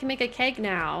means I can make a keg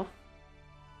now.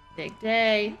 Big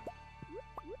day.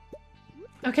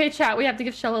 Okay, chat, we have to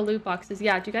give Shella loot boxes.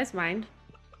 Yeah, do you guys mind?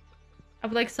 I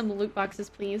would like some loot boxes,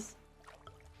 please.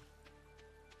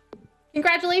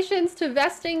 Congratulations to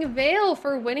Vesting Veil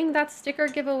for winning that sticker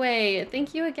giveaway.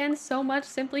 Thank you again so much,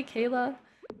 Simply Kayla,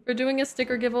 for doing a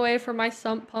sticker giveaway for my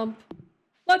sump pump.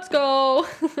 Let's go!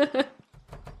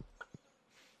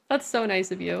 That's so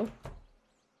nice of you.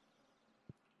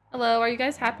 Hello, are you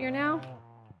guys happier now?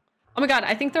 Oh my god,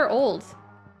 I think they're old.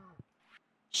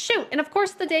 Shoot, and of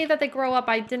course the day that they grow up,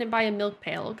 I didn't buy a milk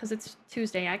pail because it's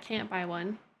Tuesday. I can't buy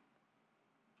one.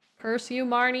 Curse you,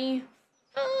 Marnie.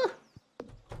 Ugh.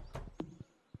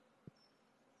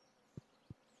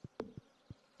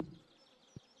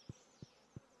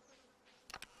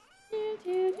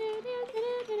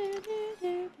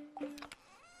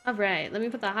 All right, let me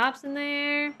put the hops in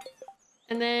there.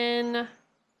 And then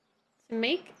to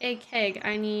make a keg,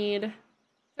 I need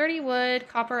 30 wood,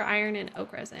 copper, iron, and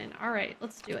oak resin. All right,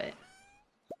 let's do it.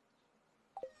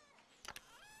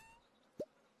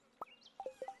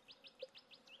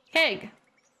 Keg.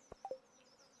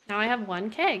 Now I have one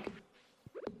keg.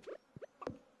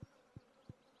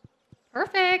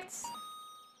 Perfect.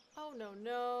 Oh, Oh, no,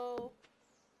 no.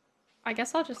 I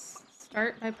guess I'll just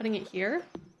start by putting it here.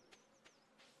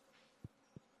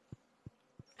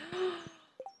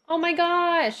 Oh my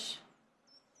gosh.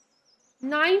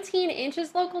 19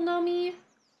 inches, local Nomi.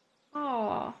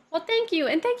 Oh, well, thank you.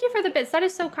 And thank you for the bits. That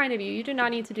is so kind of you. You do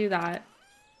not need to do that.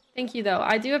 Thank you, though.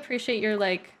 I do appreciate your,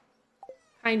 like,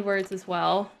 kind words as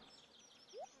well.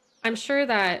 I'm sure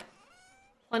that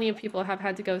plenty of people have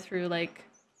had to go through, like,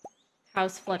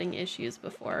 house flooding issues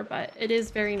before, but it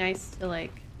is very nice to,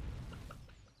 like,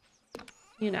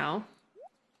 you know,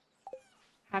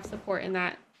 have support in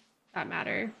that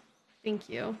matter. Thank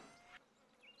you.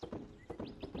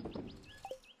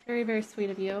 Very, very sweet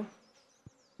of you.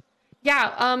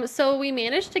 Yeah, so we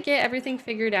managed to get everything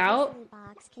figured out. This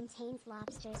box contains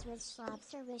lobsters, wish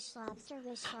lobster.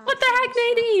 What the heck,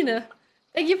 Nadine?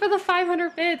 Thank you for the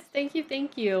 500 bits. Thank you,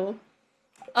 thank you.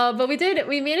 But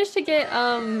we managed to get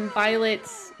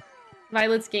Violet's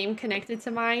game connected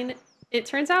to mine. It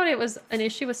turns out it was an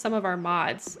issue with some of our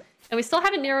mods, and we still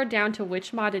haven't narrowed down to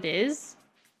which mod it is.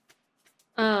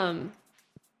 But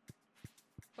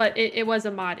it was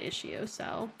a mod issue,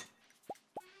 so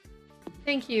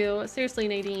thank you. Seriously,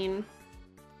 Nadine.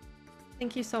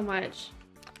 Thank you so much.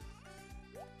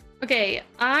 Okay,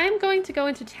 I'm going to go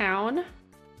into town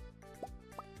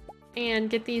and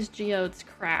get these geodes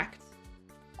cracked.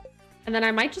 And then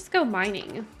I might just go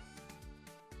mining.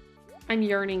 I'm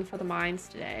yearning for the mines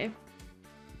today.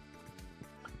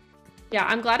 Yeah,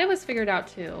 I'm glad it was figured out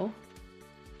too.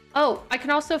 Oh, I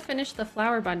can also finish the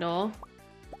flower bundle.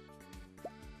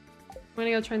 I'm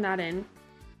gonna go turn that in.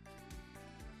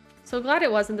 So glad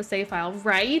it wasn't the save file,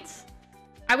 right?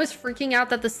 I was freaking out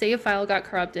that the save file got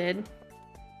corrupted.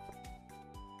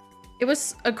 It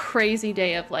was a crazy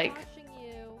day of like...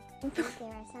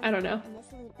 I don't know.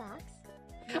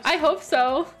 I hope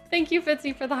so. Thank you,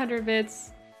 Fitzy, for the 100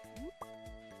 bits.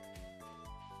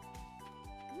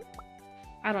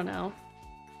 I don't know.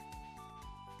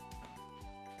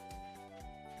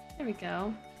 There we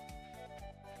go.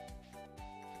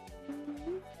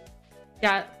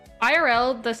 Yeah,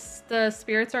 IRL, the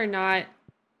spirits are not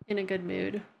in a good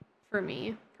mood for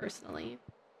me, personally.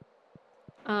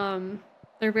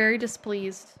 They're very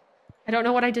displeased. I don't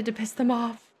know what I did to piss them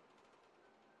off.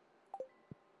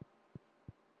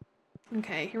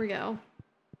 Okay, here we go.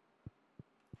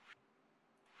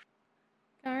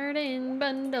 Garden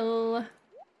bundle.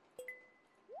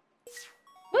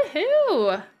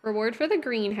 Woohoo! Reward for the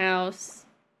greenhouse.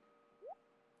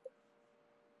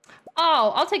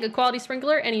 Oh, I'll take a quality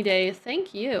sprinkler any day.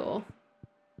 Thank you.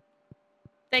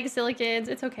 Thanks, Silicons.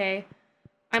 It's okay.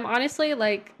 I'm honestly,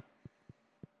 like...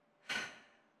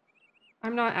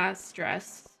 I'm not as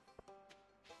stressed.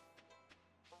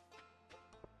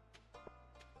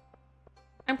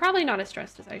 I'm probably not as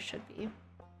stressed as I should be.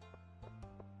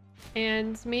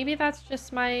 And maybe that's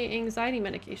just my anxiety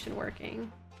medication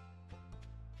working.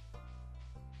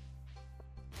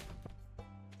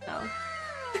 So,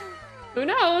 who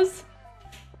knows?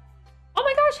 Oh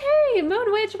my gosh, hey,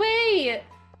 Moonwitch, wait!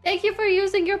 Thank you for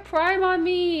using your Prime on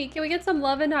me! Can we get some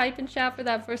love and hype and chat for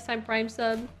that first time Prime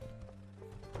sub?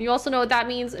 You also know what that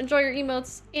means. Enjoy your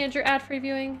emotes and your ad-free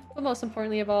viewing, but most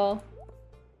importantly of all,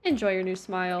 enjoy your new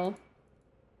smile.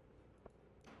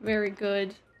 Very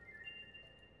good.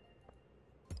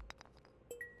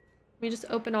 Let me just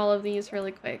open all of these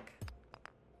really quick.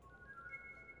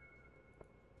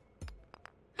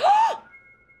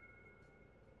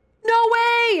 No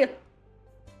way!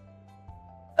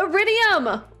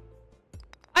 Iridium!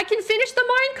 I can finish the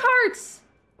mine carts!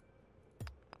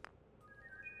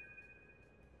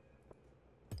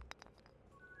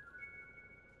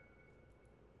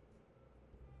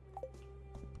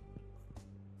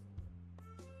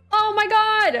 Oh my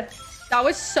god! That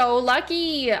was so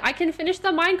lucky! I can finish the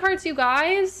minecarts, you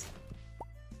guys!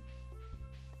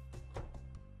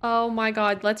 Oh my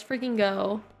god, let's freaking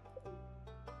go.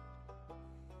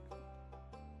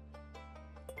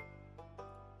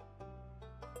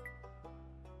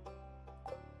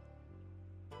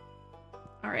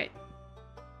 Alright.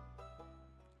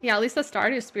 Yeah, at least the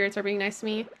Stardew spirits are being nice to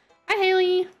me. Hi,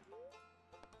 Haley!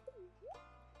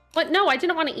 What? No, I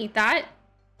didn't want to eat that.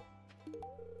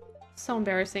 So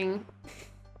embarrassing.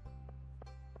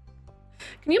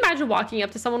 Can you imagine walking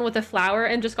up to someone with a flower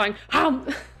and just going,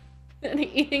 and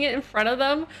eating it in front of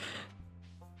them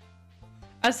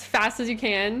as fast as you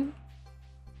can?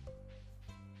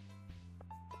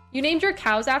 You named your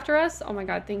cows after us? Oh my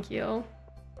god, thank you.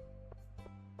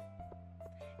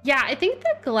 Yeah, I think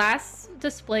the glass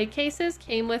display cases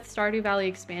came with Stardew Valley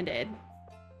Expanded.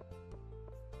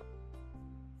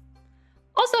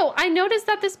 Also, Oh, I noticed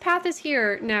that this path is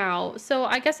here now. So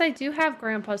I guess I do have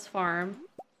Grandpa's farm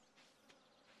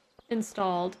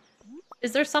installed.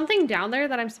 Is there something down there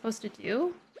that I'm supposed to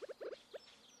do?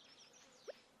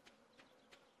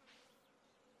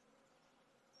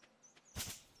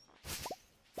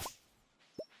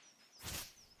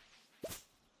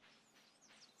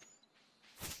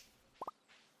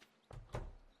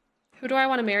 Who do I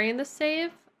want to marry in this save?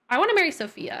 I want to marry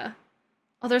Sophia.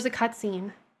 Oh, there's a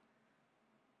cutscene.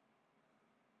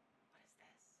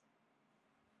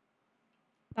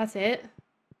 What is this? That's it?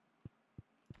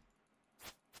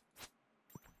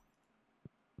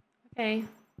 Okay.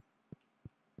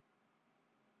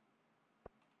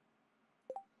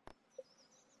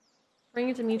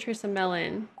 Bring Demetrius a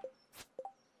melon.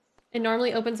 It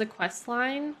normally opens a quest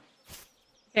line.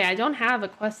 Okay, I don't have a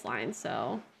quest line,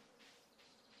 so...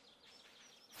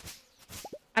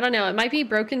 I don't know, it might be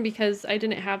broken because I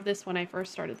didn't have this when I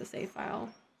first started the save file.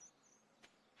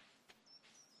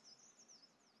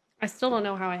 I still don't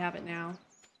know how I have it now.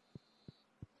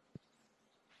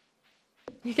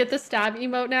 You get the stab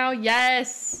emote now?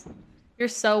 Yes! You're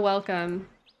so welcome.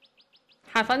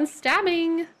 Have fun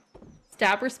stabbing!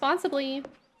 Stab responsibly.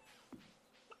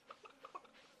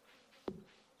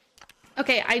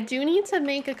 Okay, I do need to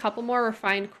make a couple more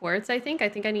refined quartz, I think. I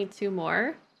think I need 2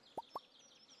 more.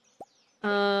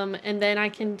 And then I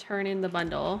can turn in the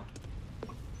bundle.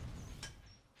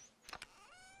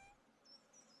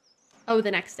 Oh,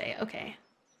 the next day. Okay.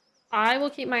 I will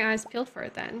keep my eyes peeled for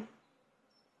it then.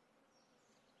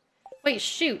 Wait,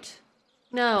 shoot.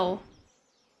 No.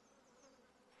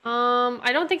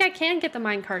 I don't think I can get the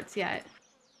minecarts yet.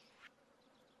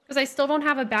 Because I still don't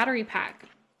have a battery pack.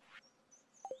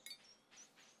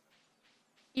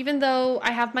 Even though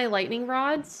I have my lightning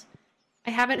rods, I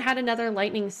haven't had another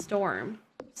lightning storm.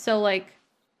 So, like,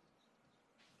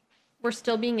 we're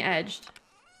still being edged.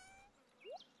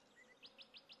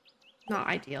 Not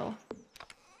ideal.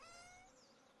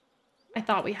 I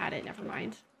thought we had it, never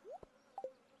mind.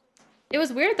 It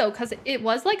was weird though, because it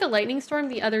was like a lightning storm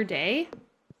the other day.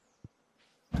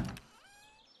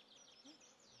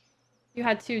 You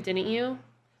had 2, didn't you?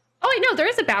 Oh wait, no, there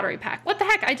is a battery pack. What the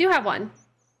heck? I do have one.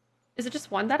 Is it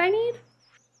just one that I need?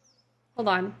 Hold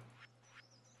on.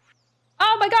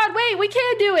 Oh my god, wait, we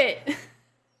can do it!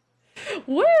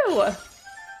 Woo!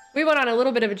 We went on a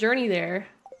little bit of a journey there.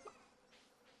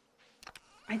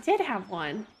 I did have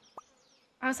one.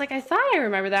 I was like, I thought I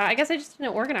remember that. I guess I just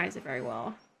didn't organize it very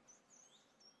well.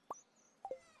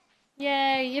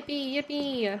 Yay, yippee,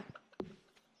 yippee.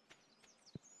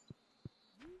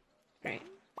 Great.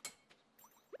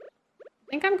 I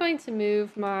think I'm going to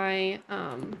move my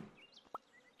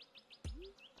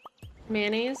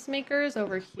mayonnaise makers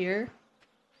over here.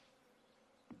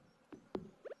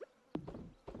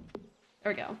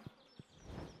 There we go.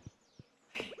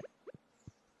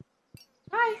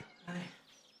 Hi. Hi.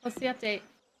 What's the update?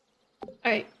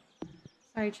 Alright.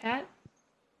 Sorry, chat.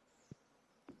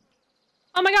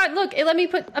 Oh my god, look! It let me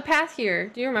put a path here.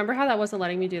 Do you remember how that wasn't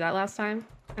letting me do that last time?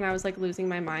 And I was like losing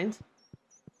my mind.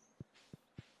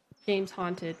 Game's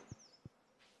haunted.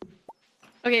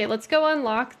 Okay, let's go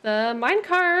unlock the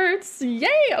minecarts!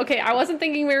 Yay! Okay, I wasn't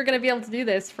thinking we were gonna be able to do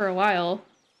this for a while.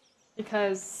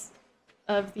 Because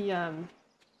of the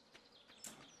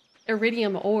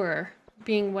iridium ore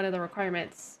being one of the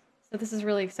requirements. So this is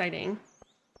really exciting.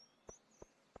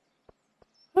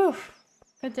 Whew.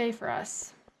 Good day for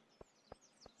us.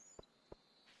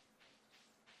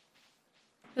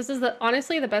 This is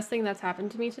honestly the best thing that's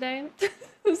happened to me today.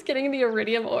 Was getting the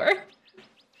iridium ore.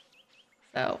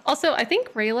 So, also, I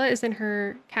think Rayla is in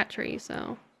her cat tree,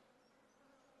 so.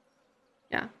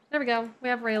 Yeah, there we go. We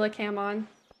have Rayla cam on.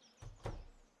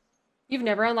 You've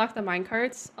never unlocked the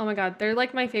minecarts? Oh my god, they're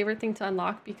like my favorite thing to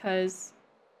unlock because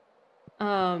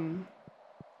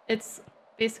it's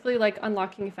basically like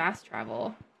unlocking fast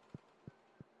travel.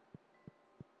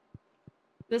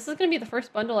 This is gonna be the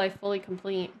first bundle I fully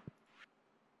complete.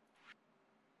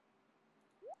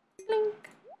 Blink,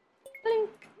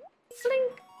 blink,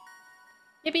 blink.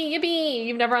 Yippee, yippee!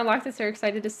 You've never unlocked this, you're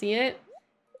excited to see it?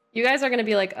 You guys are gonna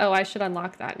be like, oh, I should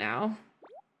unlock that now.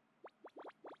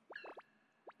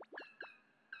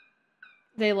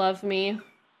 They love me.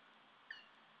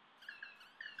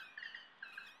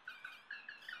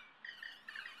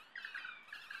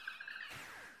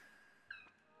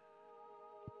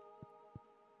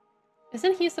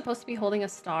 Isn't he supposed to be holding a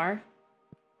star?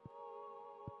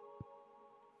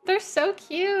 They're so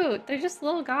cute! They're just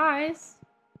little guys.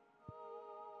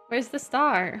 Where's the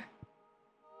star?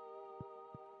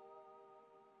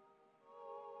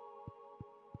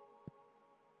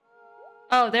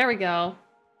 Oh, there we go.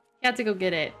 He had to go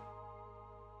get it.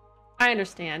 I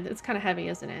understand. It's kind of heavy,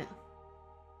 isn't it?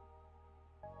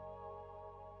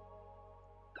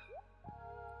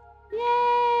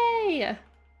 Yay!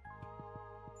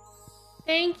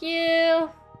 Thank you!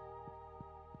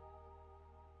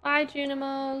 Bye,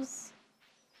 Junimos.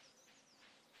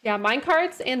 Yeah,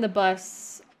 minecarts and the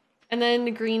bus. And then the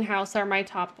greenhouse are my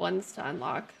top ones to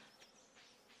unlock.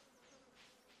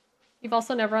 You've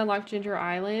also never unlocked Ginger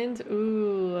Island?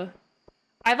 Ooh.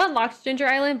 I've unlocked Ginger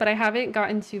Island, but I haven't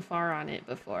gotten too far on it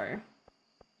before.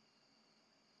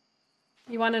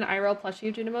 You want an IRL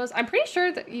plushie, Junimos? I'm pretty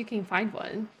sure that you can find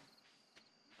one.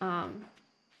 I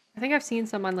think I've seen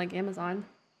some on like Amazon.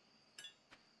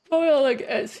 Oh yeah, like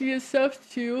Etsy and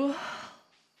stuff too.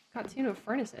 Got two no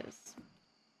furnaces.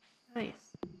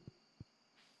 Nice.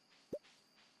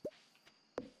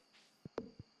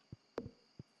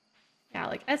 Yeah,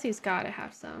 like Etsy's gotta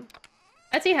have some.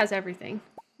 Etsy has everything.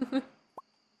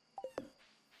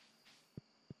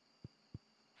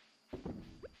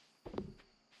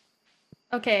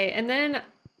 Okay, and then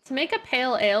to make a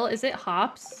pale ale, is it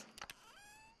hops?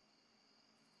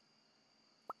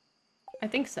 I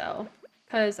think so,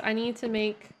 because I need to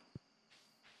make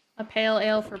a pale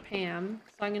ale for Pam.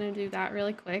 So I'm gonna do that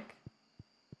really quick.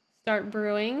 Start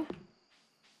brewing.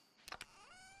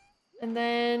 And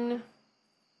then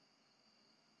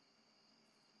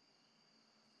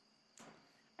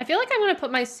I feel like I'm gonna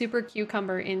put my super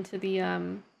cucumber into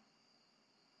the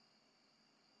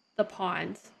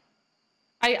pond.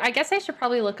 I guess I should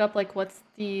probably look up like what's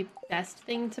the best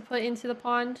thing to put into the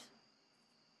pond.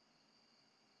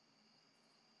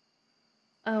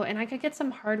 Oh, and I could get some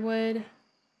hardwood to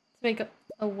make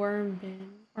a worm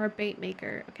bin or a bait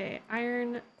maker. Okay,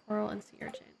 iron, coral, and sea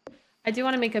urchin. I do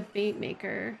want to make a bait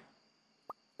maker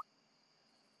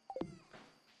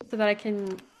so that I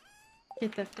can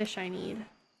get the fish I need.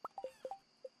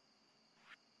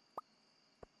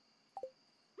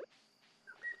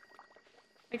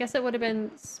 I guess it would have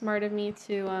been smart of me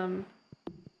to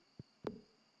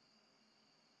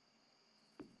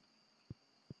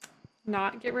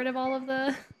not get rid of all of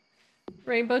the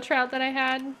rainbow trout that I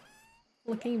had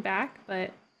looking back,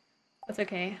 but that's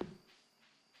okay.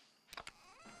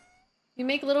 You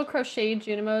make little crocheted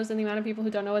Junimos, and the amount of people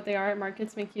who don't know what they are at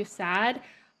markets make you sad.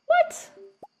 What?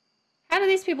 How do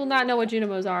these people not know what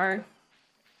Junimos are?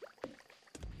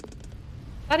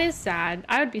 That is sad.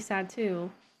 I would be sad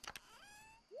too.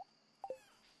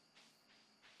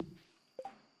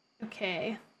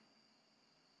 Okay.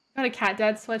 Got a cat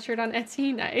dad sweatshirt on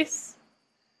Etsy. Nice.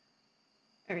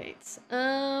 All right.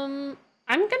 I'm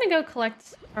gonna go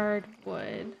collect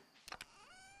hardwood.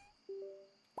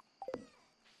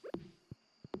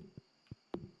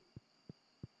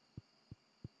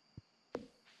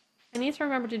 I need to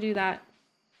remember to do that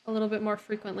a little bit more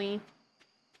frequently.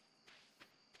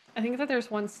 I think that there's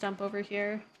one stump over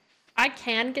here. I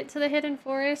can get to the hidden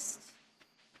forest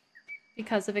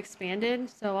because of expanded,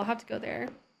 so I'll have to go there.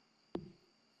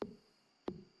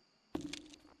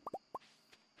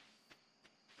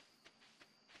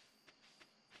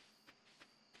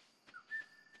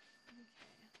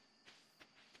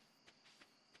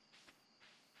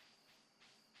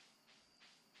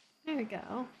 There we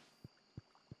go.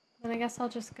 Then I guess I'll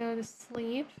just go to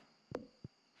sleep.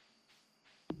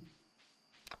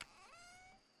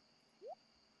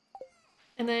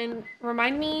 And then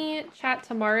remind me, chat,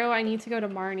 tomorrow I need to go to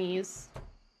Marnie's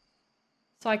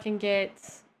so I can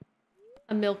get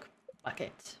a milk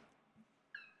bucket.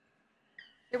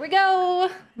 Here we go!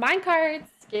 Minecarts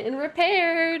getting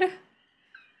repaired.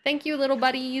 Thank you, little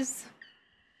buddies.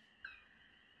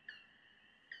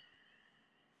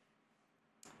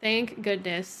 Thank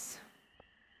goodness.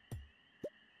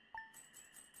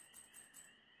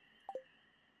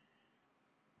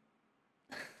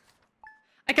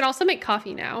 I can also make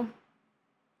coffee now.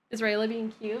 Is Rayla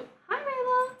being cute? Hi,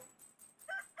 Rayla.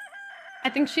 I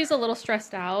think she's a little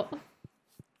stressed out.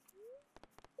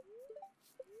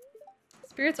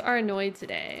 Spirits are annoyed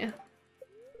today.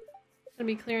 It's gonna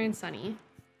be clear and sunny.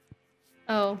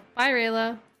 Oh, bye,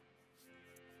 Rayla.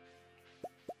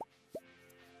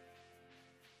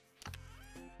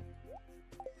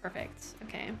 Perfect.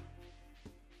 Okay.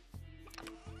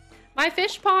 My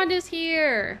fish pond is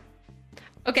here.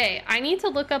 Okay, I need to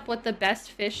look up what the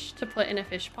best fish to put in a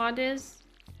fish pond is.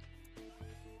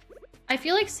 I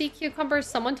feel like sea cucumbers,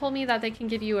 someone told me that they can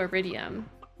give you iridium.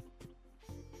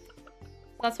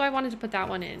 That's why I wanted to put that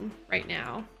one in right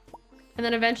now. And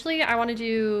then eventually I want to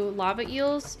do lava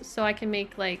eels so I can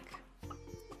make like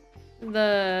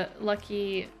the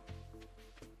lucky,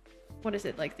 what is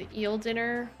it, like the eel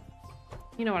dinner?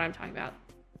 You know what I'm talking about.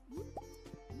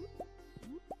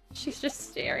 She's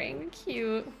just staring.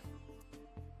 Cute.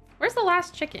 Where's the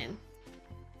last chicken?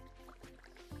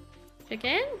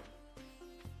 Chicken?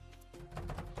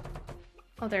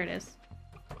 Oh, there it is.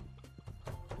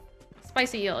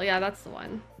 Spicy eel. Yeah, that's the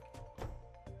one.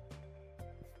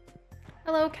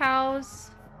 Hello, cows.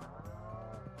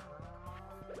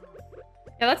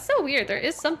 Yeah, that's so weird. There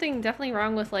is something definitely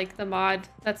wrong with, like, the mod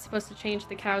that's supposed to change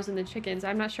the cows and the chickens.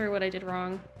 I'm not sure what I did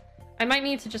wrong. I might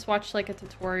need to just watch, like, a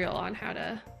tutorial on how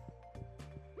to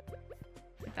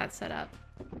get that set up.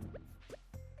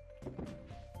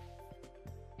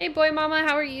 Hey, boy mama,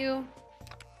 how are you?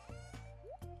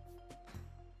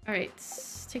 Alright,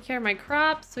 take care of my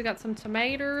crops. We got some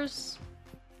tomatoes.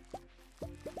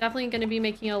 Definitely gonna be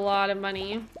making a lot of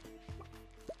money.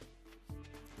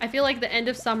 I feel like the end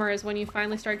of summer is when you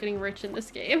finally start getting rich in this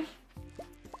game.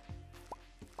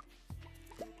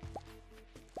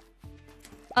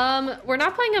 We're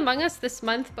not playing Among Us this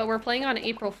month, but we're playing on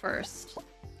April 1st.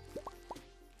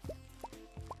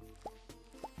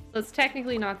 So it's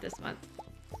technically not this month.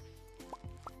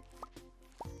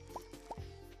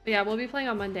 But yeah, we'll be playing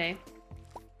on Monday.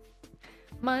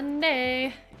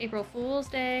 Monday, April Fool's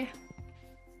Day.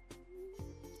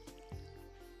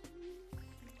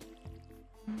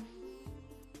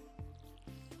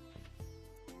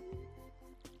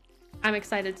 I'm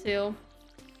excited too.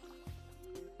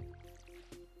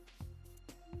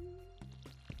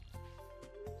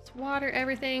 Just water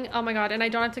everything. Oh my god, and I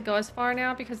don't have to go as far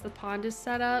now because the pond is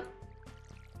set up.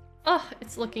 Oh,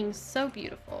 it's looking so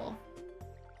beautiful.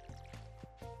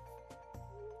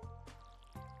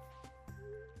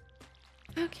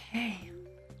 Okay.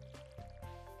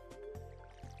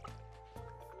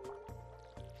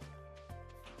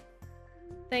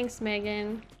 Thanks,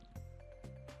 Megan.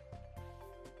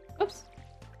 Oops.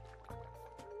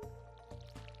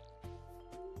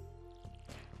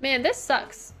 Man, this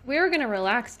sucks. We were gonna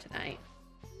relax tonight.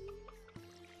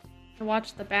 And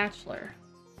watch The Bachelor.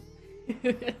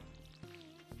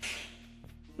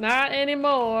 Not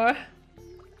anymore.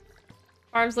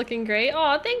 Farm's looking great.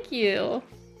 Oh, thank you.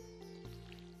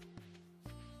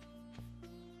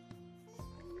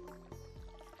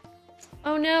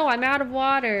 Oh no, I'm out of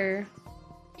water.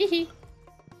 Hee.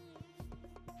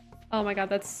 Oh my god,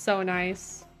 that's so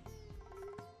nice.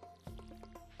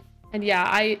 And yeah,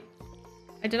 I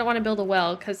didn't want to build a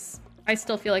well because I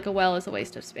still feel like a well is a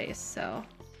waste of space, so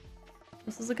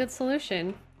this is a good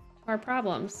solution to our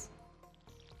problems.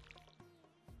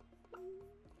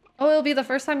 Oh, it'll be the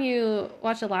first time you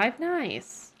watch it live?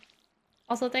 Nice.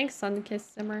 Also, thanks,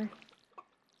 Sunkissed Simmer.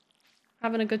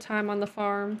 Having a good time on the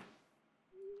farm.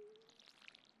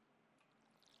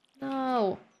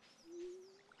 No.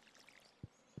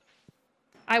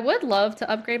 I would love to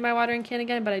upgrade my watering can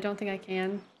again, but I don't think I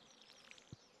can.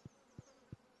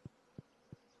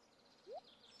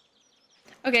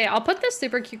 Okay, I'll put this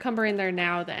super cucumber in there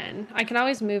now then. I can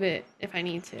always move it if I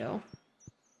need to.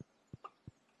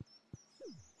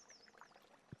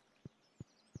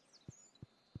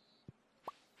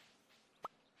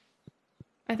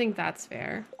 I think that's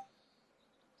fair.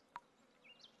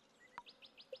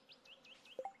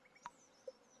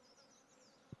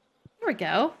 There we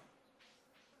go.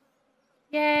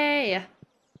 Yay!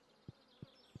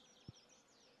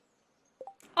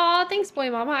 Aw, thanks, boy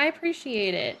mama. I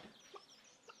appreciate it.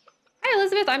 Hi,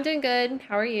 Elizabeth. I'm doing good.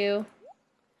 How are you?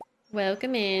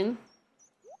 Welcome in.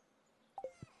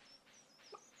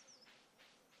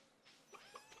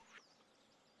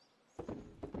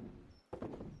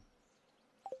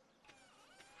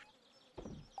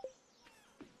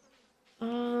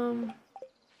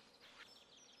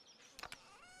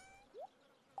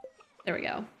 There we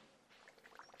go.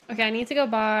 Okay, I need to go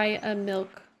buy a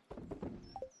milk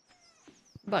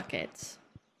bucket.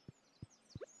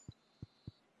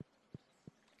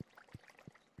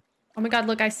 Oh my god,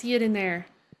 look, I see it in there.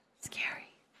 Scary.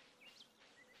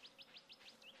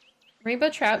 Rainbow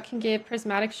trout can give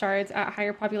prismatic shards at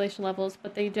higher population levels,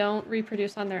 but they don't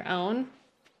reproduce on their own.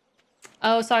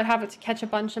 Oh, so I'd have to catch a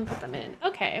bunch and put them in.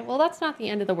 Okay, well, that's not the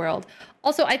end of the world.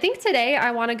 Also, I think today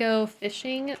I want to go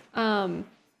fishing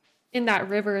in that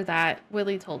river that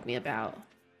Willie told me about.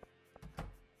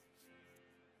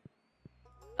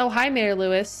 Oh, hi, Mayor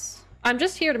Lewis. I'm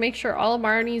just here to make sure all of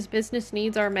Marnie's business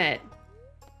needs are met.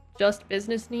 Just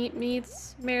business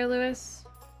needs, Mayor Lewis?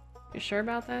 You sure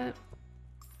about that?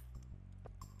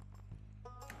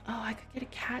 Oh, I could get a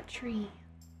cat tree.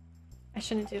 I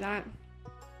shouldn't do that.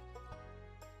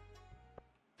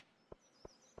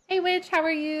 Hey, Witch, how are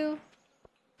you?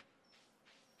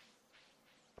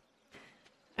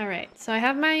 Alright, so I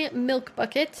have my milk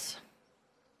bucket.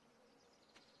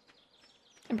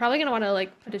 I'm probably gonna want to,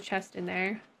 like, put a chest in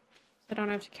there so I don't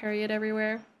have to carry it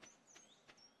everywhere.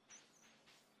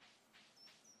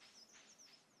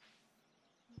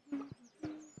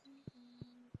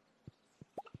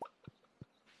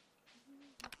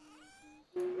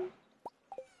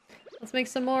 Let's make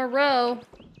some more roe.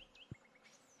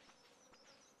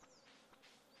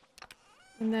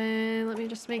 And then let me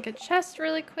just make a chest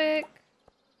really quick.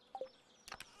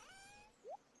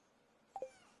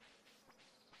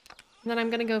 And then I'm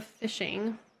gonna go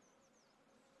fishing.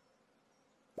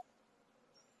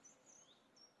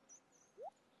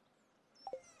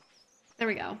 There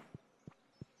we go.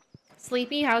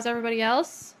 Sleepy, how's everybody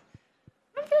else?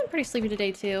 I'm feeling pretty sleepy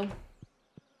today too.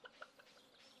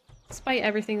 Despite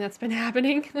everything that's been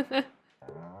happening.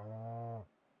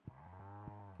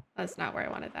 That's not where I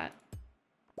wanted that.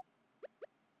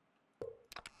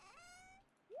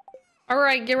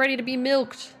 Alright, get ready to be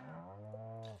milked.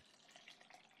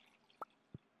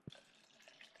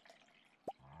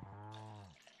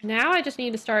 Now I just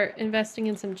need to start investing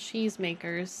in some cheese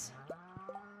makers.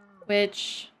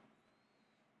 Which...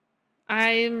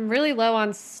 I'm really low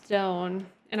on stone,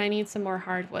 and I need some more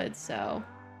hardwood, so...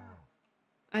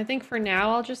 I think for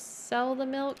now I'll just sell the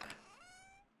milk.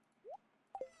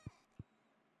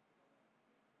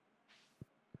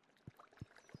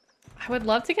 I would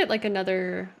love to get like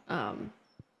another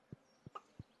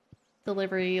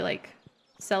delivery, like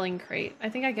selling crate. I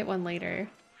think I get one later.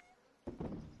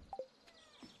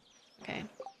 Okay.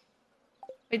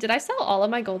 Wait, did I sell all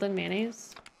of my golden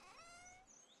mayonnaise?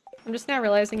 I'm just now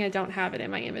realizing I don't have it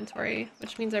in my inventory,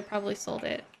 which means I probably sold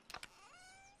it.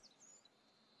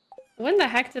 When the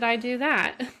heck did I do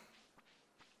that?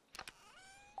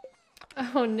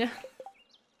 Oh no.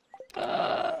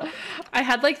 I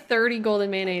had like 30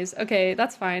 golden mayonnaise. Okay,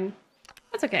 that's fine.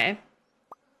 That's okay.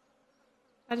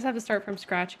 I just have to start from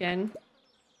scratch again.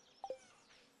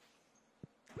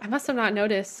 I must have not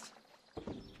noticed.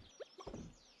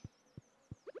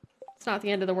 It's not the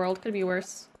end of the world. Could be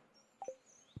worse.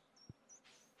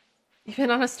 You've been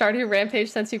on a Stardew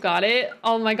rampage since you got it?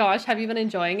 Oh my gosh, have you been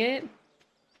enjoying it?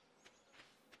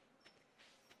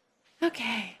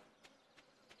 Okay.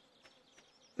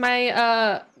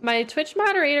 My Twitch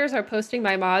moderators are posting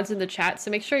my mods in the chat,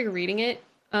 so make sure you're reading it.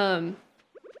 Because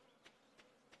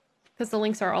the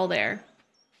links are all there.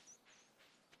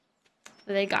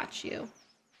 They got you.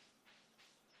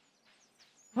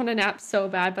 I want a nap so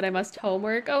bad, but I must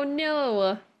homework. Oh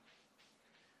no!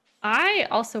 I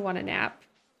also want a nap.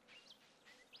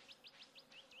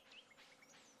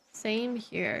 Same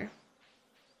here.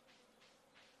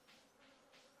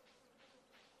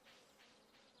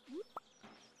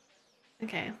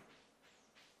 Okay.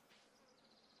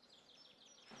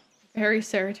 Very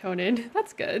serotonin.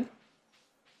 That's good.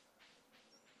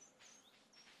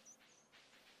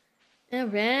 All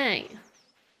right. I'm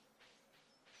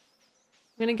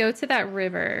gonna go to that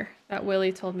river that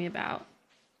Willie told me about.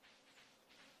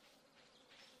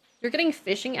 You're getting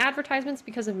fishing advertisements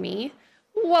because of me?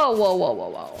 Whoa, whoa, whoa, whoa,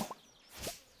 whoa.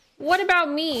 What about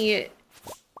me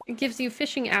gives you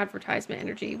fishing advertisement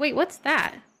energy? Wait, what's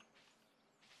that?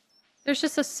 There's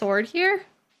just a sword here?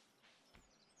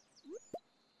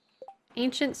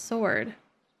 Ancient sword.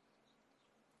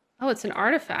 Oh, it's an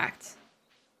artifact.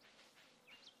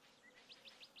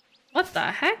 What the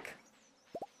heck?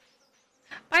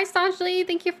 Bye, Staunchly.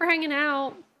 Thank you for hanging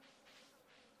out.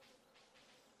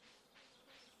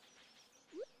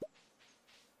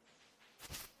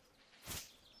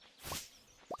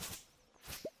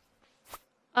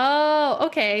 Oh,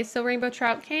 okay. So rainbow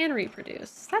trout can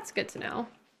reproduce. That's good to know.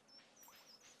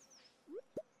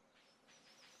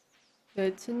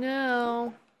 Good to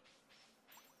know.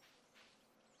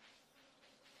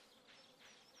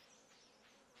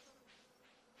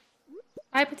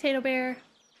 Hi, Potato Bear.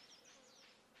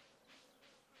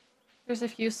 There's a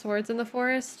few swords in the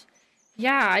forest.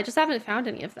 Yeah, I just haven't found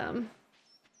any of them.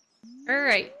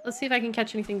 Alright, let's see if I can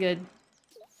catch anything good.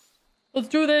 Let's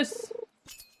do this!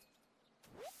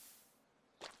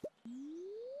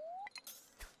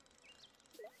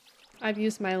 I've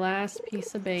used my last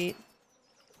piece of bait.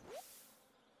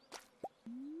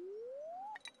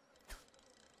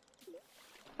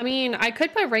 I mean, I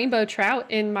could put rainbow trout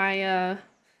in my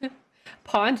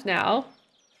pond now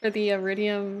for the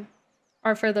iridium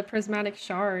or for the prismatic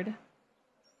shard.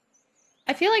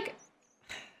 I feel like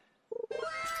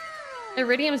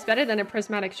iridium is better than a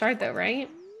prismatic shard though, right?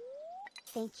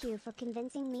 Thank you for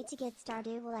convincing me to get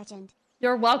Stardew Legend.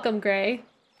 You're welcome, Gray.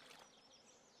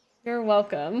 You're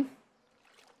welcome.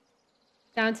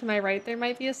 Down to my right there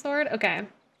might be a sword? Okay.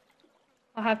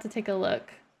 I'll have to take a look.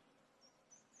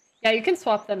 Yeah, you can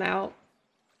swap them out.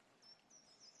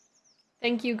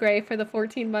 Thank you, Gray, for the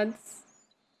 14 months.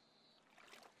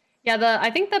 Yeah,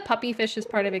 I think the puppy fish is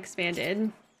part of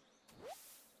expanded.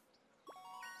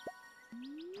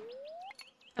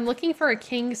 I'm looking for a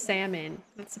king salmon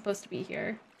that's supposed to be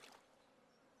here.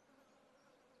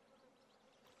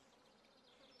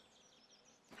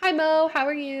 Hi Mo, how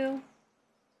are you?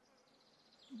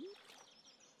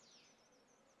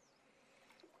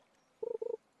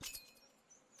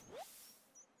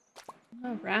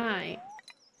 All right.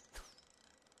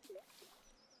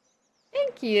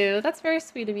 Thank you. That's very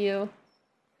sweet of you.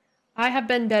 I have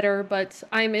been better, but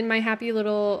I'm in my happy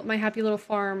little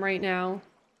farm right now.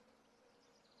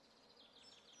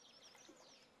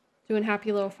 Doing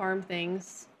happy little farm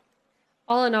things.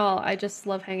 All in all, I just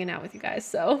love hanging out with you guys,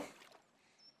 so.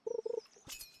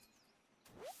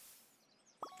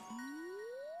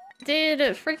 Did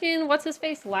freaking what's his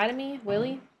face lie to me,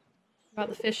 Willie? About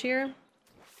the fish here?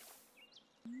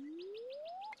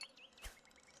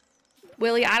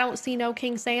 Willie, I don't see no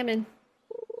king salmon.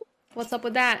 What's up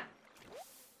with that?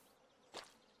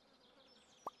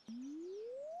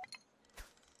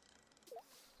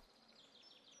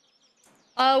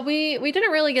 We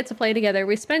didn't really get to play together.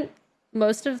 We spent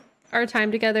most of our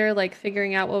time together, like,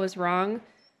 figuring out what was wrong.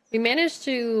 We managed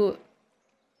to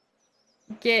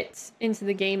get into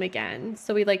the game again.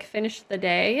 So we, like, finished the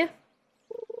day.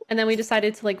 And then we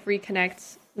decided to, like,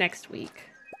 reconnect next week.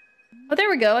 Oh, there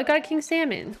we go. I got a king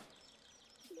salmon.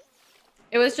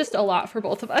 It was just a lot for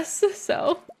both of us,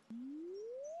 so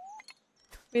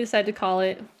we decided to call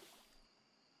it.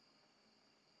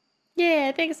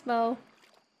 Yeah, thanks, Mo.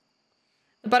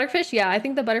 The butterfish, yeah, I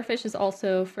think the butterfish is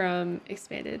also from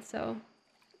Expanded, so.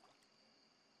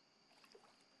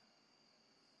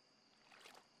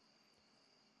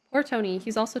 Poor Tony,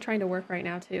 he's also trying to work right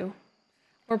now, too.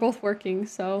 We're both working,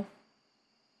 so.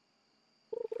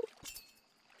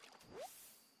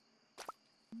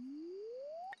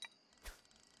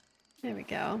 There we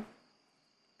go.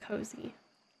 Cozy.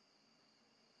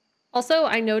 Also,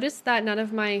 I noticed that none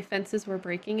of my fences were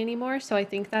breaking anymore, so I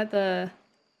think that the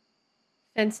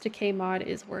fence decay mod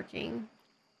is working.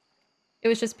 It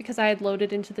was just because I had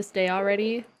loaded into this day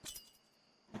already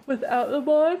without the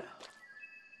mod.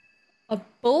 A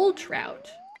bull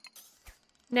trout.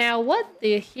 Now, what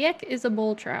the heck is a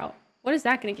bull trout? What is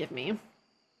that going to give me?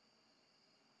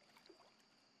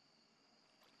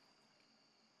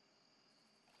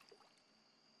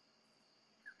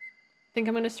 I think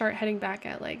I'm going to start heading back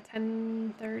at like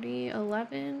 10:30,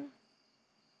 11.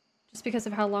 Just because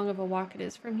of how long of a walk it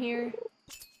is from here.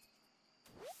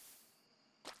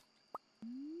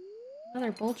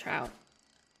 Another bull trout.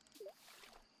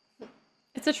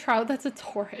 It's a trout that's a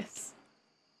Taurus.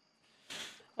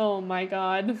 Oh my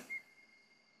god.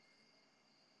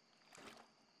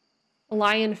 A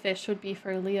lionfish would be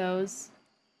for Leos.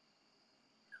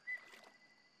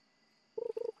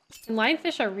 And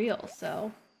lionfish are real,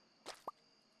 so.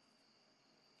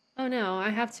 Oh no, I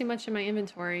have too much in my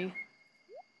inventory.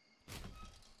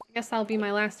 I guess that'll be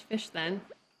my last fish then.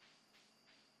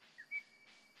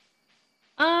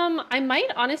 I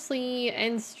might honestly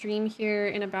end stream here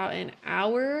in about an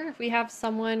hour. If we have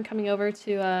someone coming over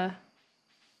to,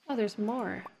 oh, there's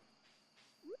more.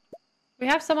 We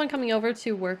have someone coming over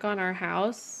to work on our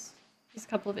house. There's a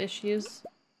couple of issues.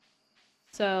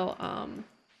 So,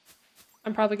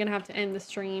 I'm probably gonna have to end the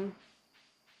stream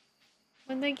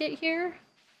when they get here.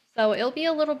 So it'll be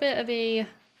a little bit of a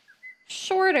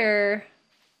shorter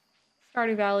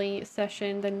Stardew Valley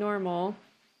session than normal.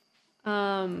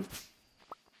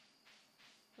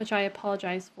 Which I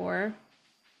apologize for.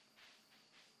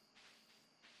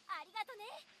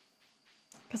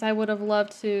 Because I would have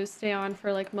loved to stay on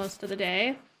for like most of the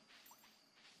day.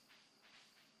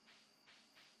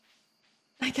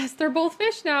 I guess they're both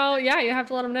fish now. Yeah, you have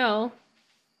to let them know.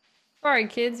 Sorry,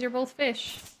 kids, you're both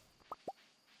fish.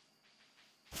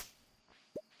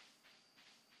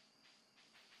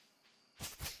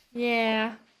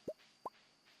 Yeah.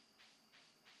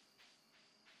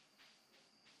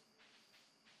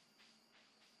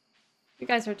 You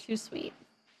guys are too sweet.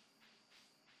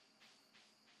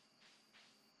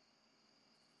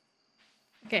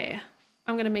 Okay,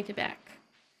 I'm gonna make it back.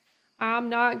 I'm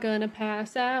not gonna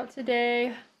pass out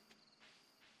today.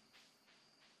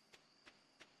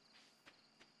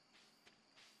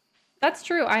 That's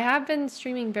true. I have been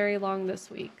streaming very long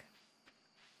this week.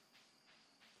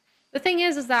 The thing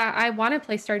is that I want to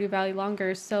play Stardew Valley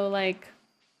longer, so like,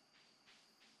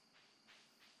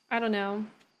 I don't know.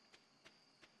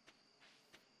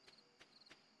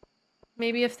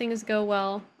 Maybe if things go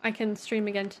well, I can stream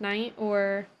again tonight,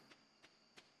 or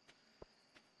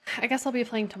I guess I'll be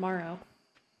playing tomorrow.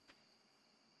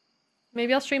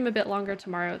 Maybe I'll stream a bit longer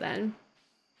tomorrow then.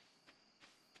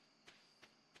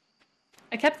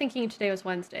 I kept thinking today was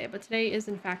Wednesday, but today is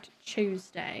in fact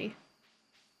Tuesday.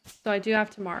 So I do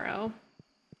have tomorrow.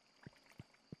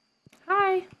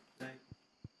 Hi! Hey.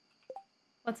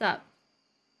 What's up?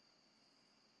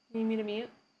 You need me to mute?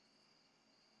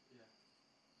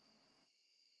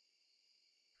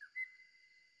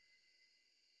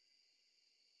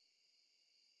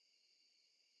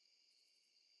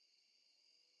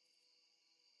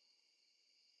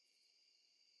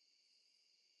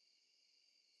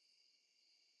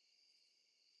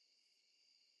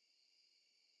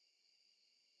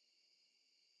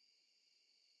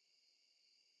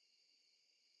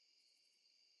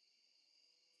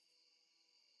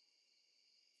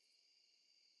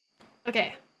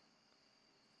 Okay.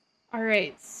 All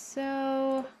right,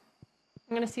 so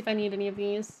I'm gonna see if I need any of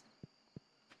these.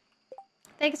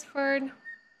 Thanks, Ford.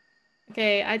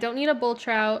 Okay, I don't need a bull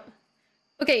trout.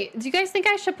 Okay, do you guys think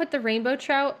I should put the rainbow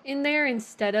trout in there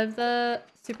instead of the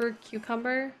super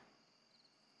cucumber?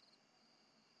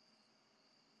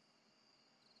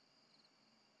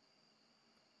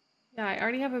 Yeah, I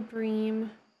already have a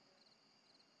bream.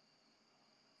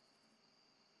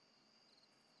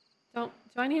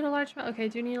 Do I need a largemouth? Okay, I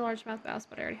do need a largemouth bass,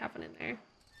 but I already have one in there.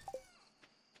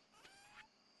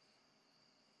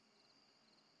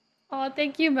 Oh,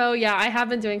 thank you, Mo. Yeah, I have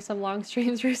been doing some long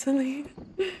streams recently.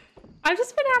 I've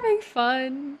just been having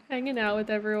fun hanging out with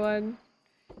everyone.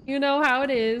 You know how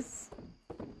it is.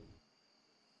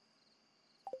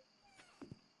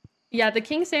 Yeah, the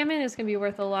king salmon is gonna be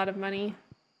worth a lot of money.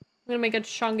 I'm gonna make a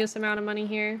chungus amount of money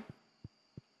here.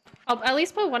 I'll at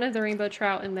least put one of the rainbow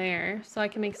trout in there so I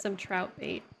can make some trout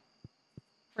bait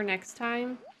for next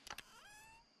time.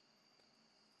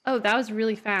 Oh, that was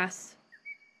really fast.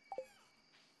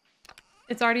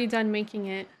 It's already done making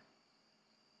it.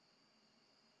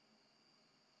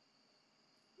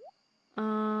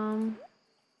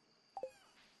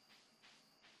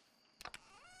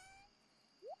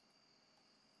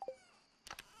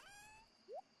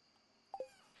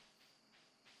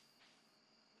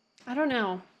 I don't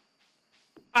know.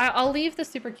 I'll leave the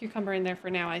super cucumber in there for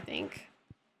now, I think.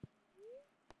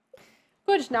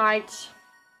 Good night.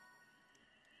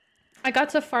 I got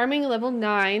to farming level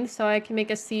 9, so I can make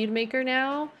a seed maker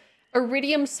now.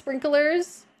 Iridium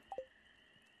sprinklers.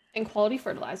 And quality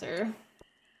fertilizer.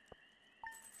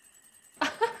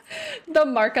 The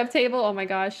markup table, oh my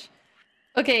gosh.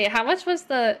 Okay, how much was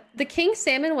the king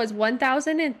salmon was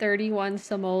 1,031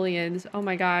 simoleons. Oh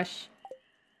my gosh.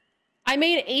 I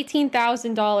made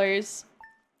 $18,000.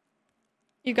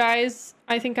 You guys,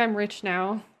 I think I'm rich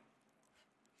now.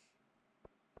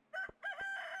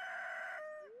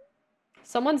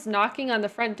 Someone's knocking on the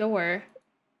front door.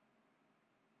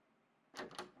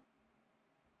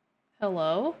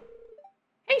 Hello?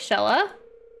 Hey, Shella.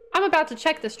 I'm about to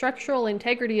check the structural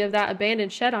integrity of that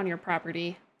abandoned shed on your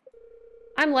property.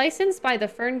 I'm licensed by the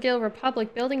Ferngill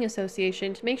Republic Building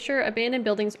Association to make sure abandoned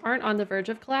buildings aren't on the verge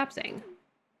of collapsing.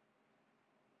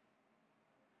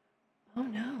 Oh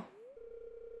no.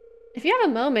 If you have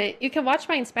a moment, you can watch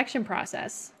my inspection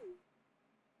process.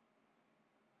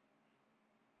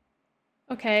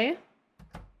 Okay.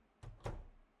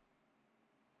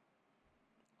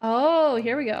 Oh,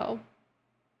 here we go.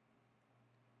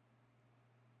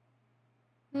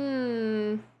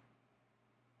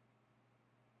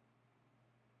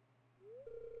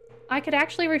 I could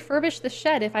actually refurbish the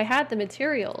shed if I had the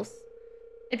materials.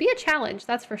 It'd be a challenge,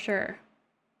 that's for sure.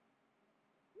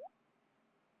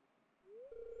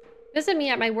 Visit me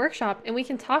at my workshop and we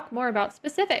can talk more about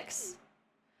specifics.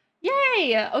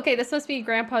 Yay! Okay, this must be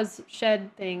Grandpa's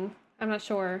shed thing. I'm not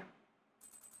sure.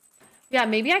 Yeah,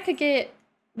 maybe I could get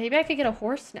a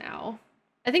horse now.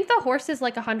 I think the horse is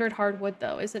like 100 hardwood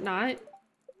though, is it not?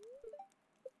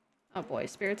 Oh boy,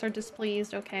 spirits are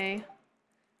displeased, okay.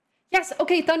 Yes,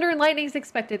 okay, thunder and lightning is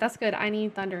expected. That's good. I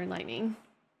need thunder and lightning.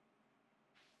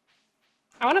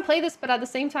 I want to play this, but at the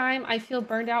same time, I feel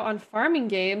burned out on farming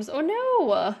games. Oh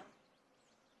no!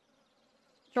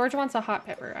 George wants a hot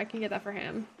pepper. I can get that for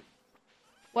him.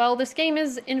 Well, this game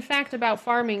is in fact about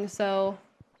farming, so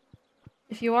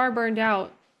if you are burned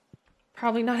out,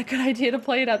 probably not a good idea to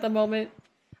play it at the moment.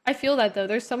 I feel that though.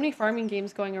 There's so many farming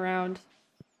games going around.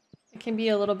 It can be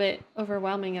a little bit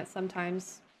overwhelming at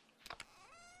sometimes.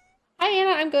 Hi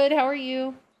Anna, I'm good. How are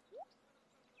you?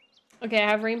 Okay, I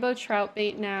have rainbow trout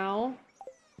bait now.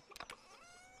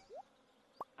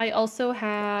 I also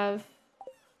have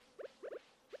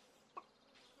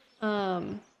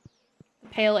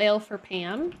pale ale for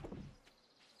Pam.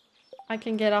 I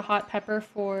can get a hot pepper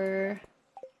for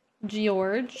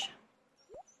George.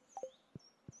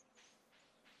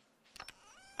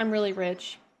 I'm really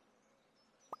rich.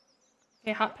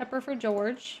 Okay, hot pepper for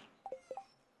George.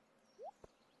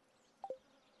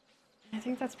 I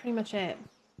think that's pretty much it.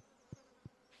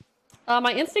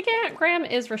 My Instagram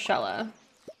is Risshella.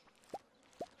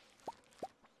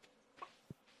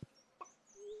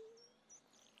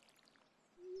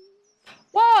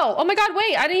 Whoa! Oh my god,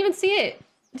 wait! I didn't even see it!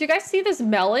 Do you guys see this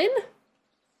melon?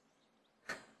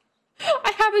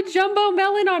 I have a jumbo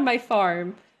melon on my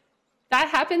farm. That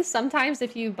happens sometimes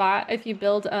if you plant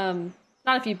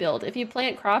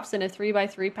crops in a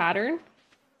 3x3 pattern.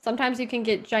 Sometimes you can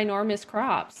get ginormous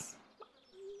crops.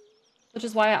 Which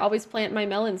is why I always plant my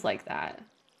melons like that.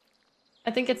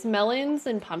 I think it's melons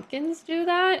and pumpkins do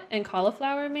that, and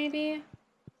cauliflower maybe.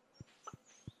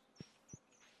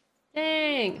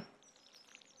 Dang.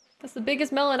 That's the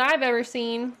biggest melon I've ever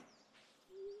seen.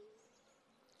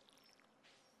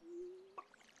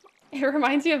 It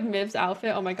reminds me of Miv's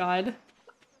outfit. Oh my god.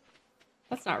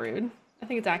 That's not rude. I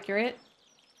think it's accurate.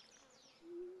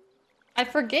 I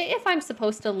forget if I'm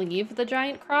supposed to leave the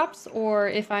giant crops or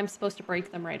if I'm supposed to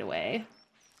break them right away.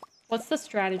 What's the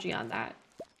strategy on that?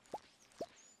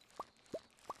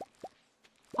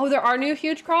 Oh, there are new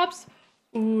huge crops?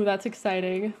 Ooh, that's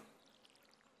exciting.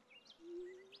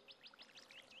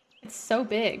 It's so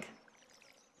big.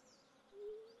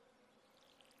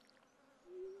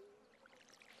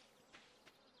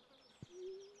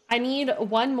 I need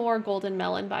one more golden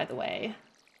melon, by the way,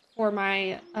 for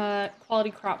my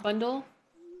quality crop bundle.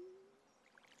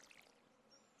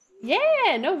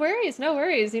 Yeah, no worries, no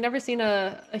worries. You've never seen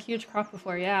a huge crop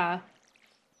before, yeah.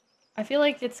 I feel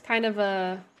like it's kind of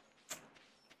a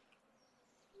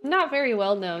not very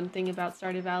well-known thing about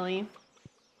Stardew Valley.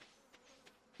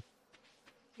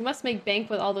 You must make bank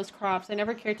with all those crops. I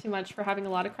never care too much for having a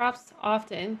lot of crops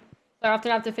often. So I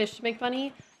often have to fish to make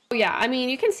money. Oh yeah, I mean,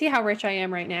 you can see how rich I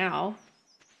am right now.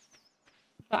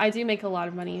 But I do make a lot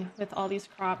of money with all these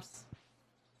crops.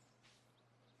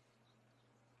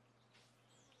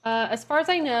 As far as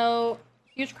I know,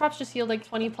 huge crops just yield like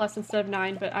 20 plus instead of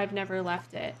 9, but I've never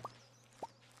left it.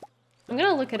 I'm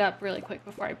gonna look it up really quick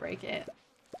before I break it.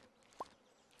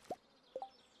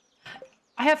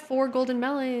 I have 4 golden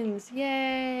melons.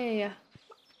 Yay. Yeah,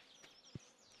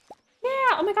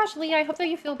 oh my gosh, Lee, I hope that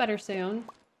you feel better soon.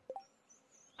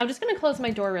 I'm just gonna close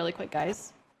my door really quick,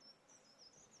 guys.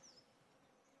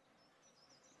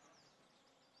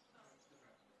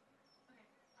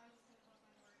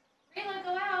 Rayla,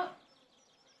 go out.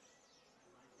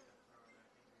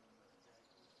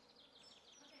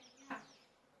 Okay, yeah.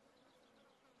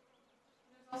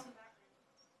 There's also that.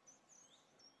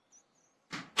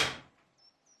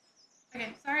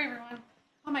 Okay, sorry everyone.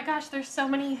 Oh my gosh, there's so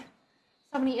many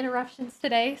interruptions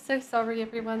today. So sorry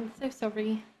everyone, so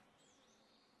sorry.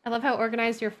 I love how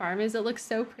organized your farm is. It looks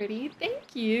so pretty.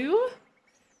 Thank you.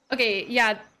 Okay,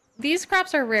 yeah, these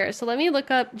crops are rare. So let me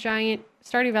look up giant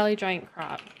Stardew Valley giant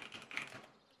crop.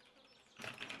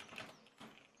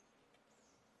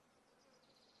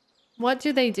 What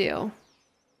do they do?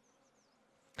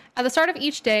 At the start of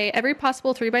each day, every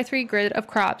possible 3x3 grid of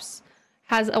crops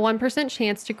has a 1%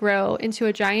 chance to grow into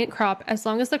a giant crop as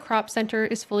long as the crop center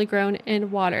is fully grown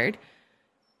and watered,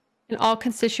 and all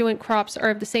constituent crops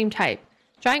are of the same type.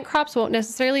 Giant crops won't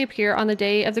necessarily appear on the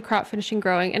day of the crop finishing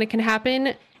growing, and it can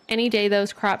happen any day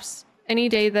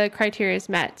the criteria is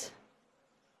met.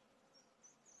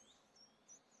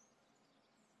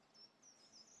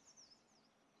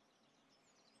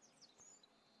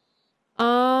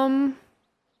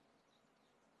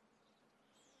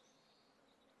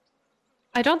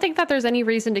 I don't think that there's any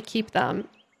reason to keep them.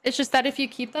 It's just that if you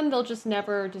keep them, they'll just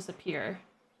never disappear,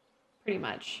 pretty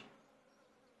much.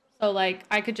 So, like,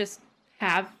 I could just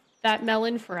have that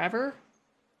melon forever,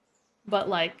 but,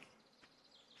 like,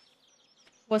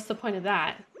 what's the point of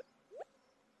that?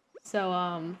 So,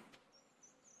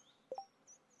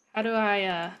 how do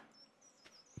I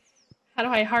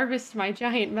harvest my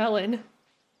giant melon?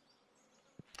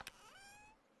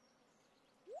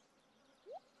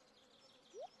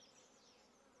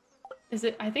 Is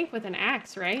it, I think with an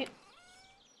axe, right?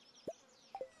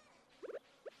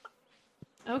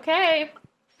 Okay.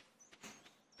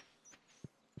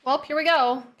 Well, here we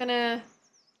go. Gonna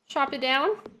chop it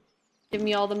down. Give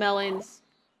me all the melons.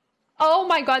 Oh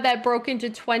my god, that broke into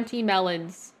 20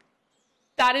 melons.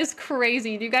 That is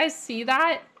crazy. Do you guys see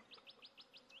that?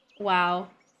 Wow.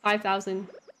 5,000.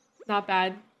 Not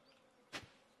bad.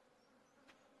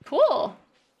 Cool.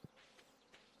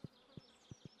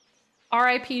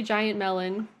 RIP giant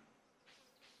melon.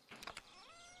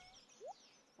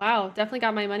 Wow, definitely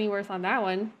got my money worth on that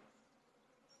one.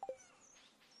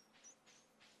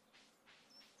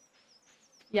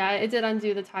 Yeah, it did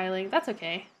undo the tiling. That's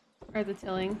okay. Or the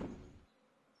tilling.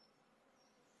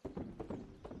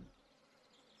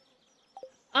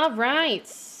 All right.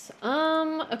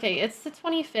 Okay, it's the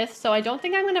 25th, so I don't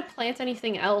think I'm gonna plant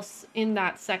anything else in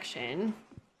that section.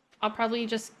 I'll probably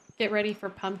just get ready for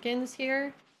pumpkins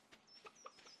here,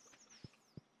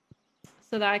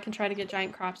 so that I can try to get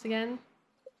giant crops again.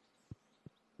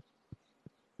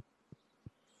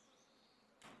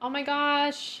 Oh my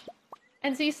gosh.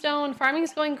 And Z-Stone, farming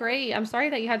is going great. I'm sorry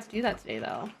that you had to do that today,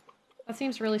 though. That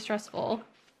seems really stressful.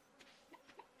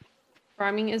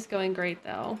 Farming is going great,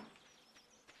 though.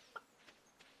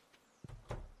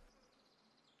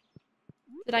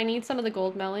 Did I need some of the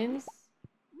gold melons?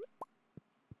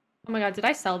 Oh my god, did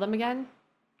I sell them again?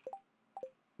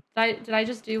 Did I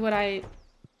just do what I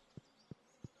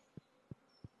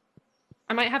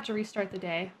I might have to restart the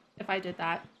day if I did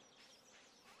that.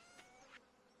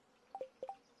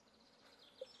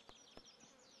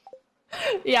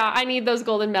 Yeah, I need those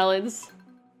golden melons.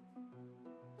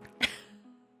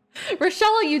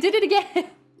 Risshella, you did it again!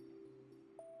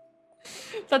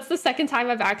 That's the second time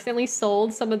I've accidentally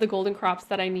sold some of the golden crops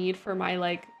that I need for my,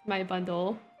 like, my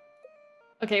bundle.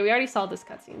 Okay, we already saw this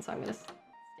cutscene, so I'm gonna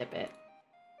skip it.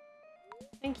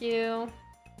 Thank you.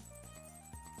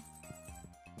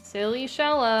 Silly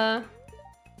Shella.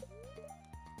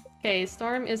 Okay,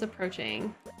 storm is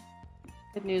approaching.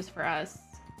 Good news for us.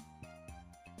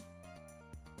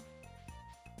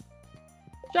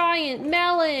 Giant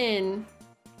melon!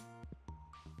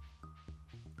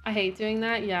 I hate doing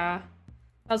that, yeah.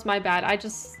 That was my bad. I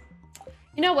just...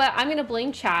 You know what? I'm gonna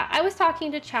blame chat. I was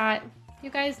talking to chat. You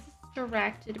guys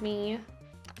distracted me.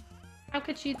 How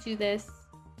could you do this?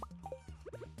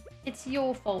 It's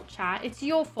your fault, chat. It's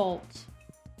your fault.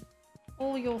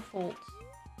 All your fault.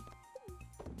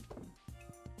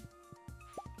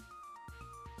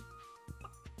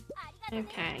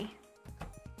 Okay.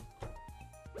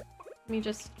 Let me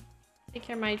just take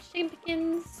care of my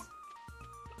chickens.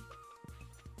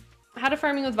 How did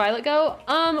farming with Violet go?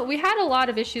 We had a lot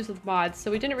of issues with mods, so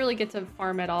we didn't really get to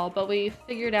farm at all, but we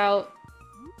figured out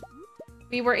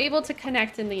we were able to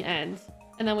connect in the end,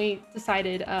 and then we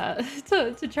decided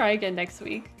to try again next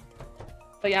week.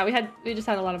 But yeah, we just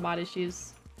had a lot of mod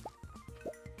issues.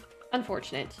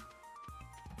 Unfortunate.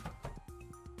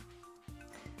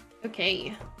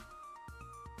 Okay.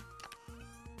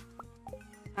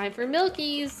 Time for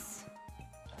milkies.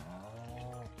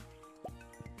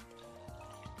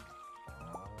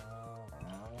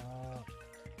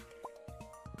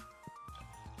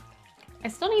 I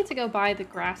still need to go buy the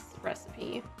grass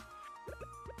recipe.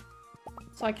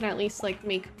 So I can at least, like,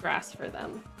 make grass for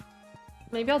them.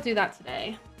 Maybe I'll do that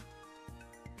today.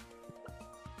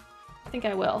 I think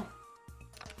I will.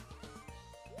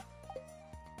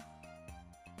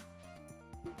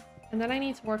 And then I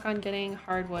need to work on getting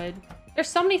hardwood. There's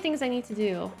so many things I need to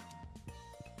do.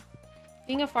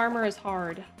 Being a farmer is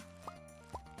hard.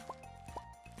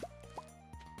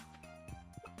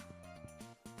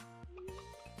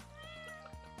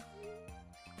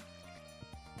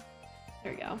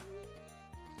 There we go.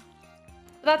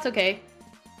 But that's okay.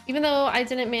 Even though I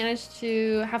didn't manage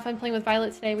to have fun playing with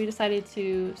Violet today, we decided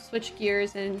to switch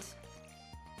gears and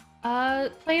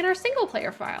play in our single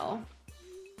player file.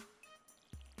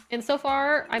 And so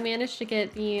far, I managed to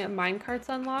get the minecarts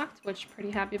unlocked, which I'm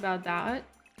pretty happy about that.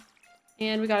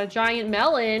 And we got a giant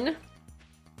melon.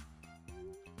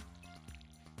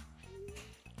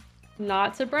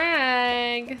 Not to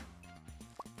brag.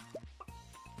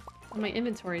 Oh, my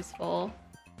inventory's full.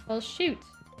 Well, shoot.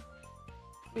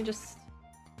 Let me just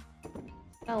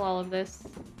sell all of this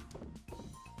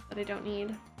that I don't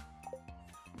need.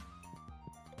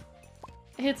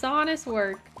 It's honest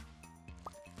work.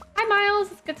 Hi,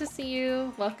 Miles. It's good to see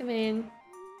you. Welcome in.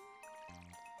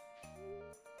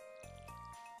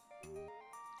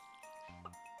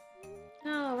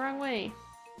 No, wrong way.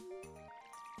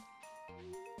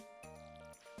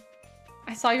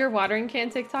 I saw your watering can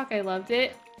TikTok. I loved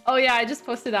it. Oh yeah, I just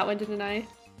posted that one, didn't I?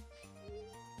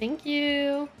 Thank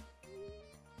you.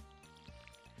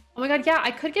 Oh my god, yeah, I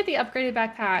could get the upgraded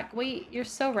backpack. Wait, you're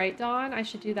so right, Dawn. I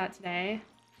should do that today.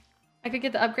 I could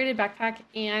get the upgraded backpack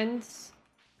and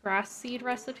grass seed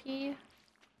recipe.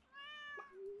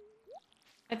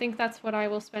 I think that's what I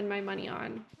will spend my money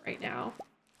on right now.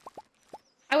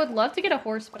 I would love to get a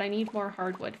horse, but I need more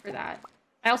hardwood for that.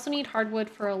 I also need hardwood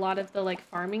for a lot of the, like,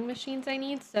 farming machines I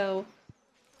need, so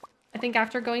I think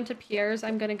after going to Pierre's,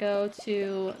 I'm gonna go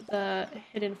to the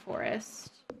Hidden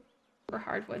Forest for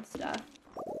hardwood stuff.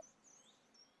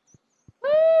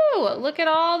 Woo! Look at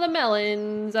all the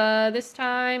melons. This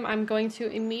time I'm going to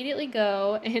immediately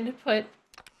go and put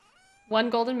one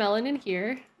golden melon in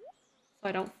here so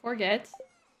I don't forget.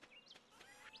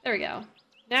 There we go.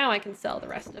 Now I can sell the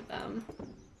rest of them.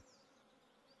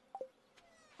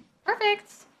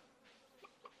 Perfect!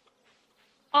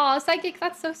 Aw, Psychic,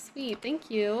 that's so sweet. Thank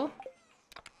you.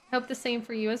 Hope the same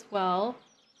for you as well.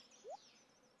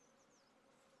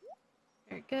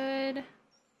 Very good.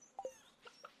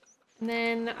 And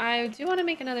then I do want to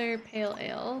make another pale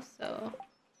ale, so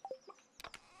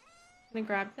I'm gonna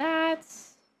grab that.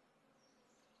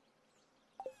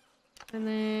 And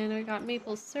then I got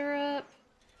maple syrup.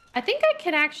 I think I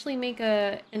can actually make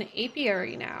an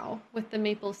apiary now with the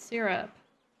maple syrup.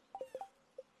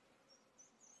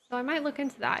 So I might look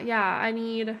into that. Yeah, I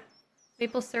need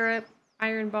maple syrup,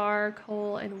 iron bar,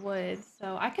 coal, and wood.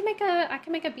 So I can make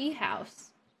a bee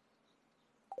house.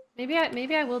 Maybe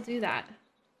I will do that.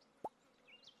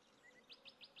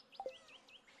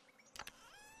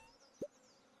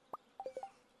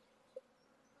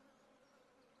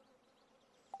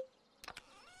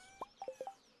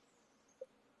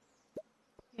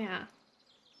 Yeah.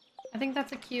 I think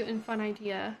that's a cute and fun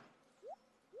idea.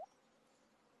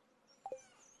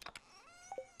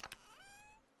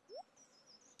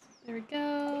 There we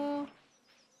go.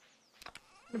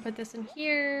 I'm gonna put this in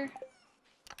here.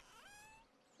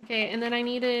 Okay, and then I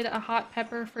needed a hot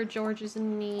pepper for George's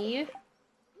knee.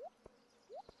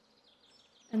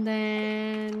 And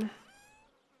then...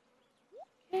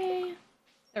 Okay.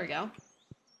 There we go.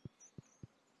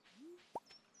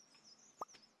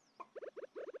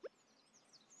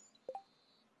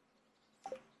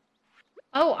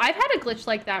 Oh, I've had a glitch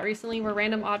like that recently where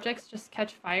random objects just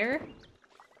catch fire.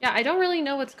 Yeah, I don't really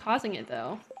know what's causing it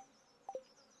though.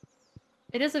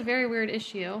 It is a very weird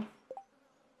issue,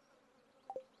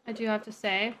 I do have to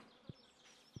say.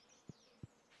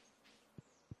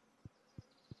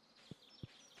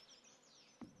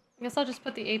 I guess I'll just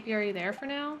put the apiary there for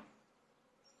now.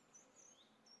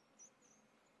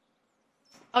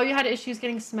 Oh, you had issues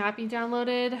getting Smappy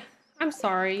downloaded? I'm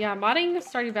sorry. Yeah, modding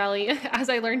Stardew Valley, as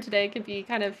I learned today, can be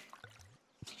kind of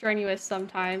strenuous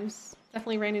sometimes.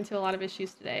 Definitely ran into a lot of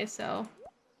issues today, so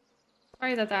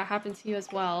sorry that that happened to you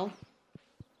as well.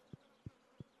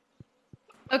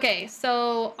 Okay,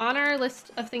 so on our list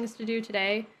of things to do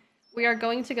today, we are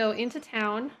going to go into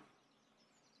town.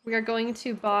 We are going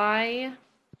to buy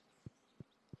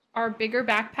our bigger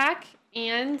backpack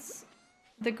and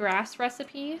the grass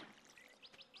recipe.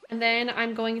 And then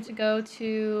I'm going to go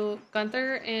to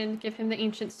Gunther and give him the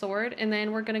ancient sword. And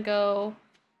then we're going to go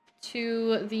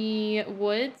to the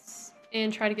woods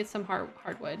and try to get some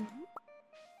hardwood.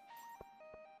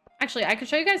 Actually, I could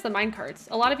show you guys the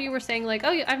minecarts. A lot of you were saying like,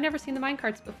 oh, I've never seen the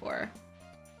minecarts before.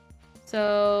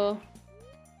 So,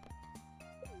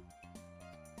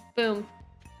 boom.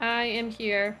 I am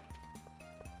here.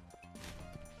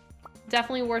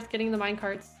 Definitely worth getting the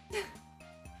minecarts.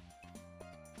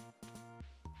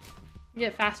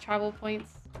 Get fast travel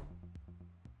points.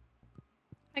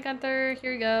 Hi Gunther,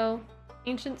 here you go.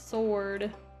 Ancient sword.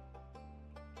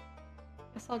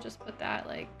 Guess I'll just put that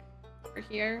like over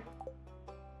here.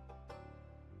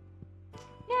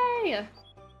 Yay!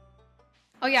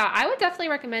 Oh yeah, I would definitely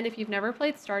recommend if you've never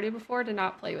played Stardew before to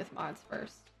not play with mods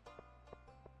first.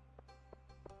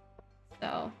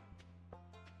 So.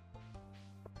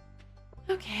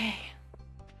 Okay.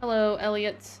 Hello,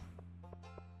 Elliot.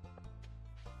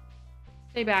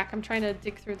 Stay back, I'm trying to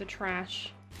dig through the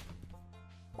trash.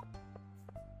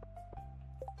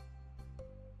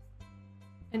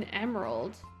 An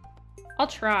emerald. I'll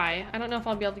try. I don't know if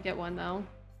I'll be able to get one though.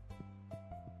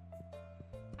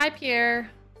 Hi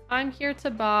Pierre. I'm here to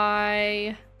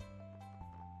buy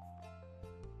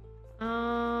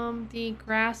the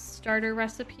grass starter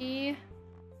recipe.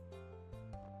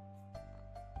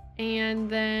 And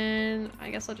then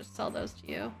I guess I'll just sell those to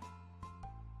you.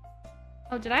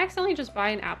 Oh, did I accidentally just buy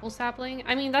an apple sapling?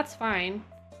 I mean, that's fine.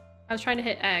 I was trying to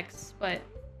hit X, but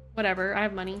whatever. I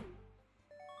have money.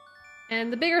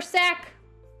 And the bigger sack!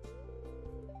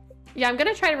 Yeah, I'm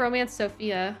gonna try to romance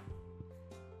Sophia.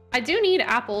 I do need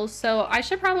apples, so I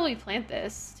should probably plant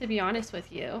this, to be honest with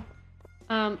you.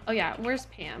 Oh yeah, where's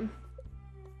Pam?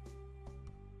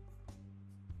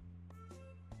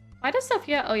 Why does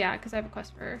Sophia? Oh yeah, because I have a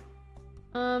quest for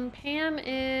her. Pam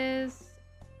is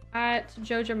at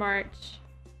Joja March.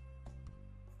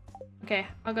 Okay,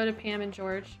 I'll go to Pam and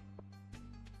George.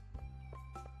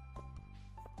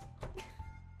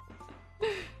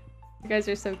 You guys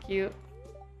are so cute.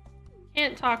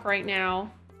 Can't talk right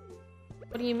now.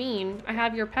 What do you mean? I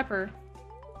have your pepper.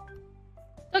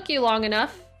 Took you long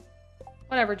enough.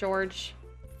 Whatever, George.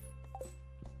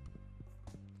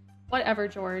 Whatever,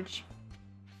 George.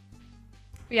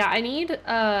 But yeah, I need,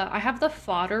 I have the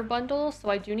fodder bundle, so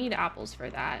I do need apples for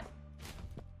that.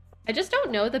 I just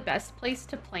don't know the best place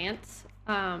to plant,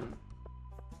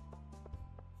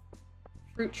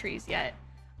 fruit trees yet.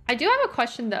 I do have a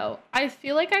question though. I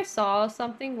feel like I saw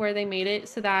something where they made it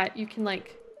so that you can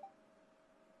like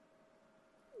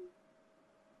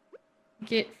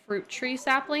get fruit tree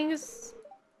saplings.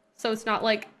 So it's not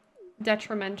like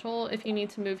detrimental if you need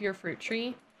to move your fruit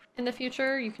tree in the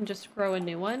future. You can just grow a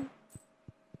new one.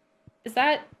 Is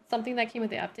that something that came with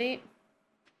the update?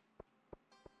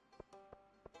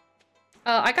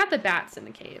 I got the bats in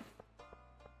the cave.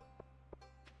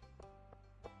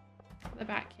 The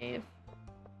bat cave.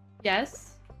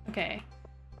 Yes? Okay.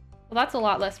 Well, that's a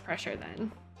lot less pressure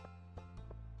then.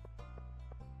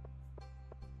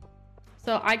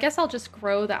 So I guess I'll just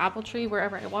grow the apple tree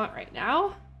wherever I want right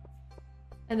now.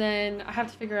 And then I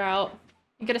have to figure out,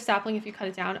 you get a sapling if you cut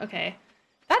it down. Okay.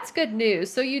 That's good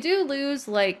news. So you do lose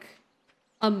like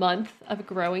a month of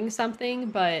growing something,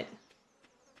 but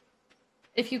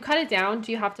if you cut it down,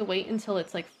 do you have to wait until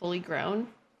it's like fully grown?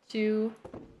 to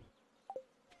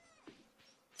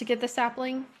get the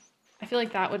sapling. I feel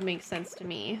like that would make sense to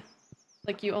me.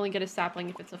 Like you only get a sapling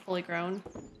if it's a fully grown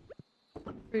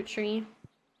fruit tree.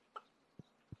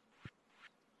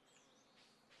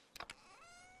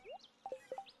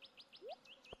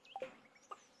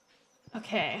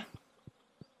 Okay.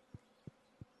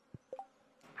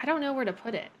 I don't know where to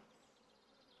put it.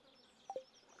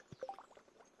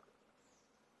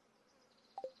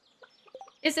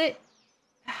 Is it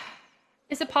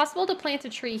possible to plant a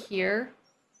tree here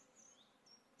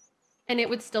and it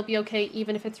would still be okay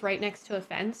even if it's right next to a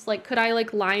fence? Like, could I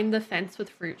like line the fence with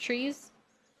fruit trees?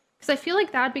 Because I feel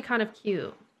like that'd be kind of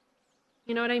cute.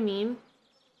 You know what I mean?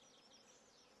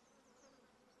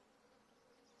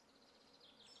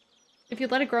 If you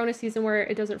let it grow in a season where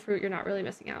it doesn't fruit, you're not really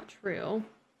missing out. True.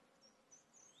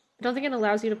 I don't think it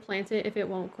allows you to plant it if it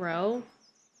won't grow.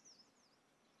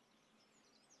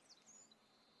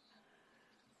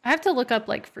 I have to look up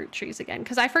like fruit trees again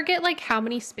because I forget like how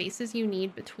many spaces you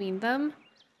need between them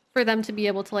for them to be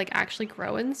able to like actually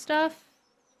grow and stuff.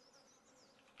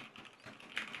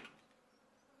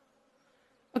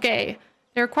 Okay,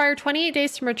 they require 28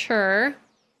 days to mature.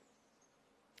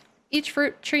 Each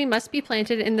fruit tree must be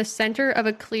planted in the center of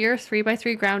a clear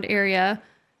 3x3 ground area,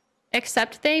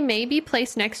 except they may be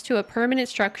placed next to a permanent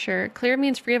structure. Clear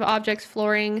means free of objects,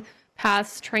 flooring,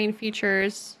 paths, terrain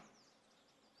features.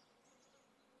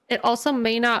 It also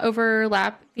may not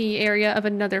overlap the area of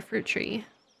another fruit tree.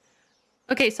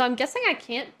 Okay, so I'm guessing I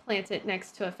can't plant it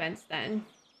next to a fence then,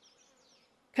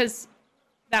 because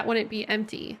that wouldn't be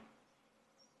empty.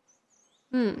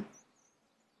 So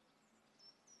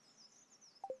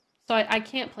I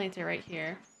can't plant it right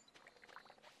here.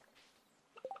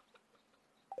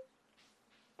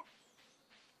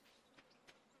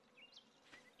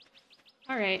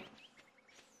 All right.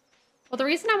 Well, the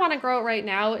reason I want to grow it right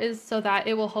now is so that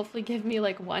it will hopefully give me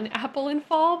like 1 apple in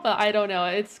fall, but I don't know.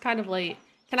 It's kind of late.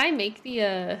 Can I make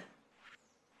the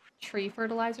tree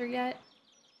fertilizer yet?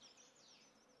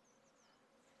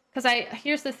 Because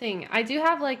here's the thing. I do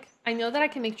have like, I know that I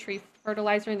can make tree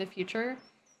fertilizer in the future.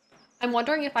 I'm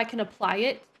wondering if I can apply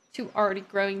it to already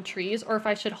growing trees or if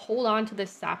I should hold on to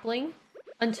this sapling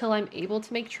until I'm able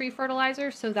to make tree fertilizer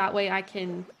so that way I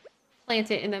can plant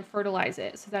it and then fertilize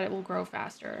it so that it will grow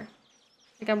faster.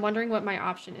 Like, I'm wondering what my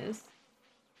option is.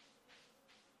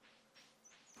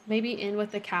 Maybe in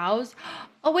with the cows.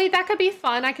 Oh wait, that could be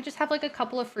fun. I could just have like a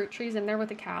couple of fruit trees in there with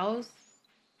the cows.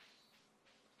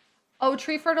 Oh,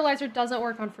 tree fertilizer doesn't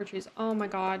work on fruit trees. Oh my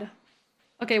god.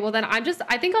 Okay, well then I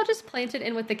think I'll just plant it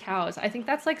in with the cows. I think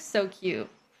that's like so cute.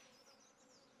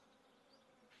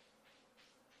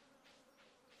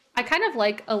 I kind of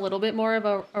like a little bit more of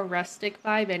a rustic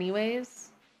vibe anyways.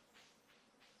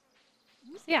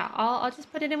 So yeah, I'll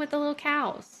just put it in with the little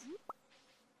cows.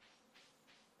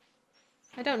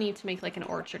 I don't need to make like an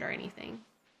orchard or anything.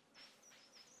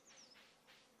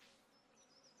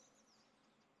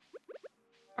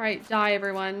 All right, die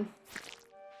everyone.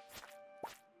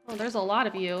 Oh, there's a lot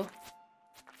of you.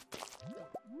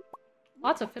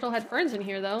 Lots of fiddlehead ferns in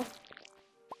here though.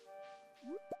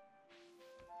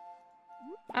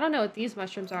 I don't know what these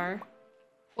mushrooms are.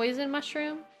 Poison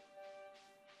mushroom?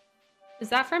 Is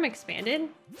that from Expanded?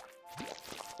 I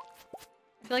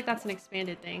feel like that's an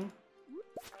Expanded thing.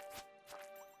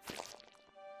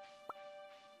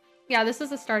 Yeah, this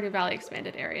is the Stardew Valley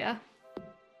Expanded area.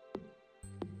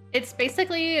 It's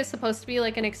basically supposed to be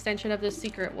like an extension of the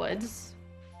Secret Woods.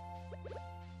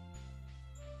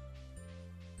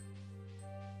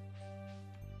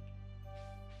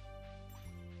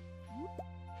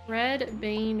 Red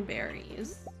bane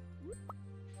berries.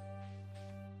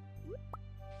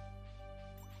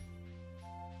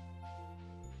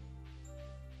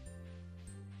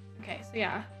 Okay, so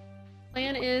yeah.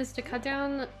 Plan is to cut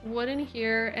down wood in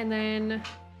here and then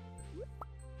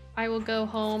I will go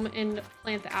home and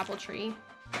plant the apple tree.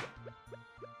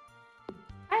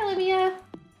 Hi, Olivia!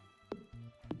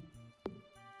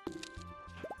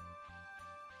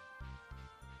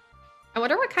 I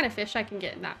wonder what kind of fish I can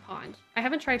get in that pond. I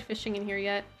haven't tried fishing in here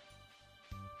yet.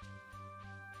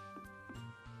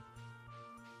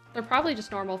 They're probably just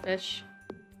normal fish.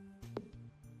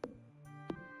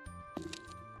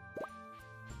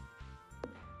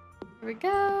 There we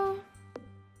go.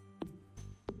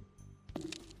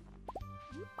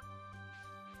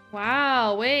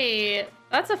 Wow, wait.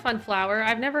 That's a fun flower.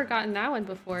 I've never gotten that one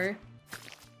before.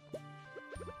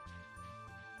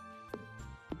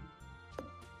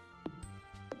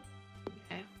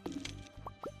 Okay.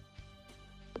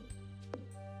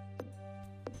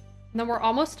 And then we're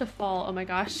almost to fall. Oh my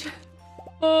gosh.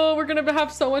 Oh, we're gonna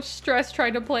have so much stress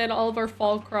trying to plant all of our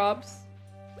fall crops.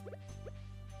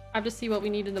 I have to see what we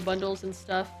need in the bundles and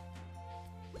stuff.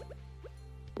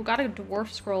 We got a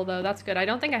dwarf scroll though. That's good. I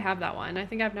don't think I have that one. I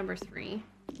think I have number 3.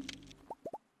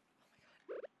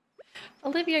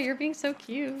 Olivia, you're being so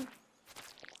cute.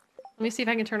 Let me see if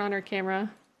I can turn on her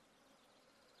camera.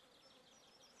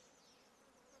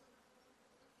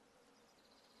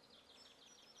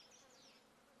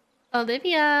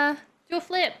 Olivia, do a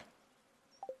flip.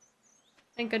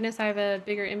 Thank goodness I have a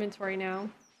bigger inventory now.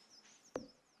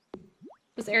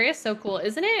 This area is so cool,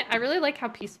 isn't it? I really like how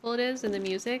peaceful it is and the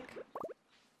music.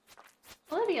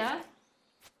 Olivia.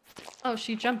 Oh,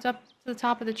 she jumped up to the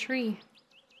top of the tree.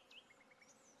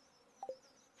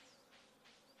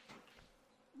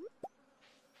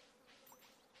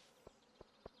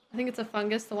 I think it's a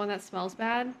fungus, the one that smells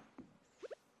bad.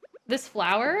 This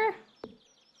flower?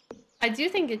 I do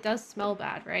think it does smell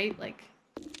bad, right? Like,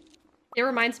 it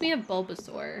reminds me of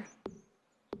Bulbasaur.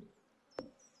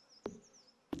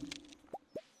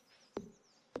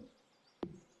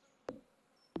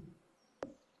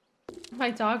 My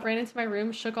dog ran into my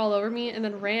room, shook all over me, and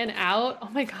then ran out. Oh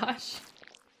my gosh.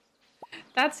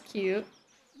 That's cute.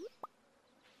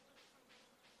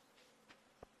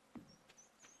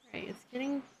 Alright, it's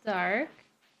getting dark.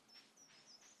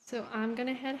 So I'm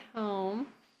gonna head home.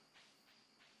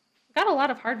 I got a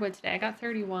lot of hardwood today. I got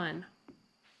 31.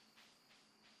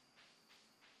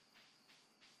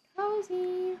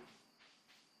 Cozy.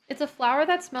 It's a flower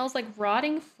that smells like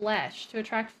rotting flesh to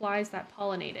attract flies that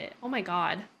pollinate it. Oh my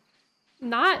god.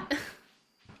 Not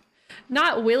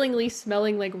willingly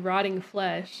smelling like rotting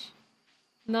flesh.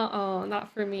 No,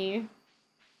 not for me.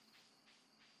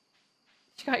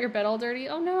 You got your bed all dirty?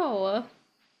 Oh no.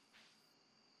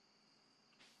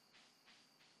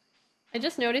 I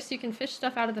just noticed you can fish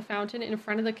stuff out of the fountain in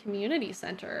front of the community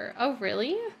center. Oh,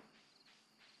 really?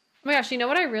 Oh my gosh, you know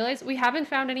what I realized? We haven't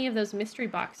found any of those mystery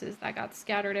boxes that got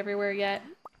scattered everywhere yet.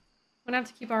 I'm gonna have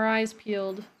to keep our eyes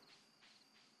peeled.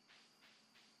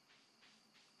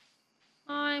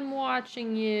 I'm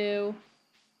watching you.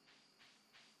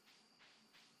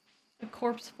 A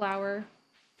corpse flower.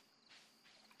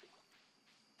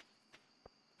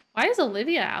 Why is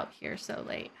Olivia out here so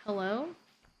late? Hello?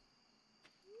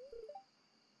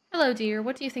 Hello, dear.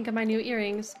 What do you think of my new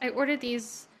earrings? I ordered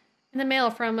these in the mail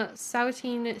from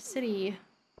Southern City.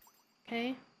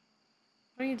 Okay.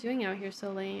 What are you doing out here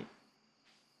so late?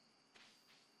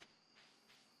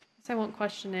 Guess I won't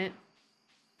question it.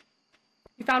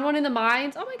 You found one in the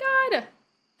mines? Oh my god!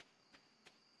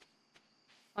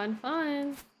 Fun,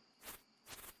 fun.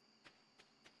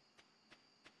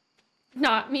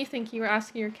 Not me thinking you were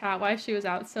asking your cat why she was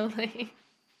out so late.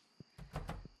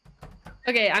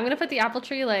 Okay, I'm gonna put the apple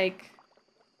tree, like,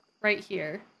 right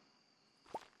here.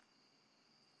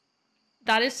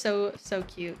 That is so, so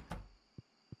cute.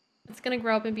 It's gonna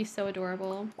grow up and be so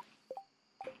adorable.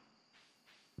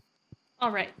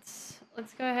 Alright,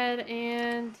 let's go ahead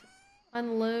and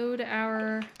unload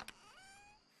our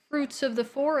fruits of the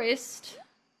forest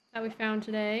that we found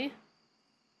today.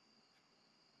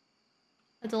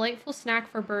 A delightful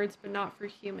snack for birds, but not for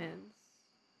humans.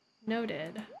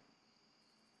 Noted.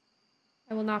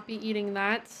 I will not be eating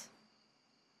that.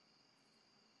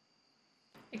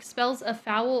 Expels a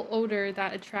foul odor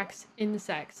that attracts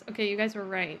insects. Okay, you guys were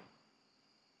right.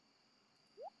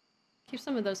 Keep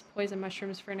some of those poison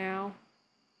mushrooms for now.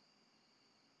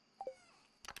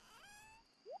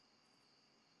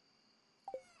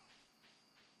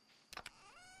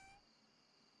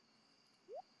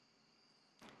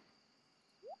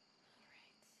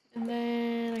 And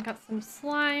then I got some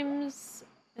slimes,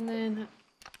 and then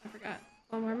I forgot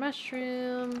one more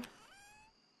mushroom,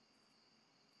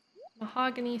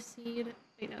 mahogany seed.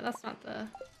 Wait, no, that's not the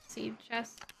seed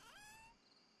chest.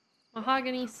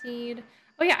 Mahogany seed.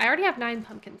 Oh yeah, I already have 9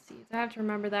 pumpkin seeds. I have to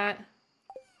remember that.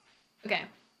 Okay.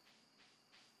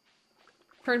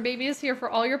 Fern Baby is here for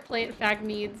all your plant fact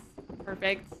needs.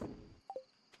 Perfect.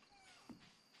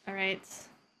 Alright.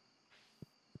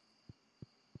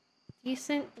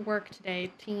 Decent work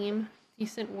today, team.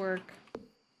 Decent work.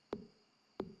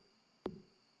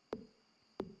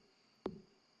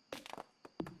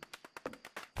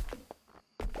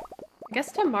 I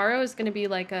guess tomorrow is gonna be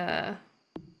like a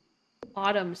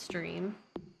autumn stream.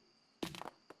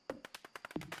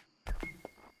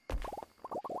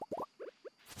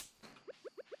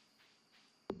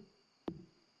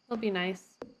 It'll be nice.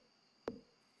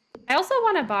 I also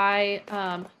want to buy,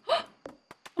 oh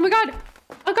my god!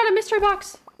 I got a mystery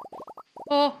box!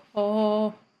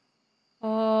 Oh,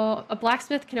 a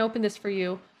blacksmith can open this for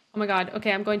you. Oh my god,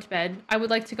 okay, I'm going to bed. I would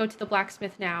like to go to the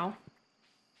blacksmith now.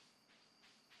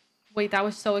 Wait, that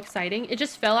was so exciting. It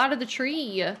just fell out of the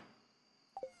tree.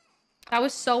 That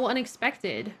was so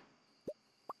unexpected.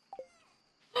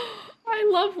 I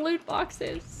love loot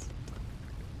boxes.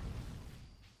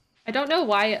 I don't know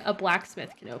why a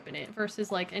blacksmith can open it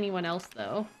versus like anyone else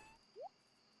though.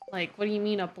 Like, what do you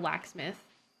mean a blacksmith?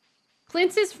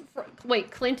 Clint's is wait,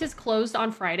 Clint is closed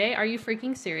on Friday? Are you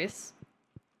freaking serious?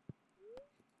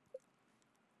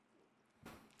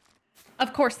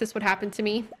 Of course this would happen to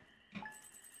me.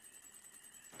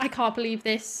 I can't believe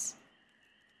this.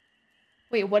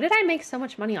 Wait, what did I make so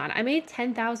much money on? I made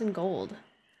 10,000 gold.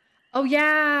 Oh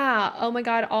yeah! Oh my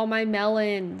god, all my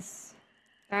melons.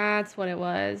 That's what it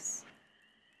was.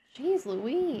 Jeez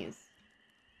Louise.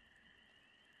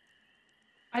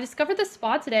 I discovered this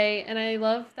spa today, and I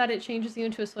love that it changes you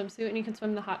into a swimsuit and you can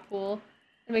swim in the hot pool.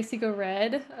 It makes you go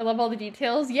red. I love all the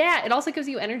details. Yeah, it also gives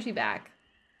you energy back.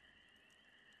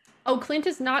 Oh, Clint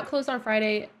is not closed on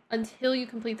Friday until you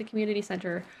complete the community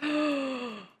center.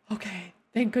 Okay,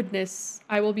 thank goodness.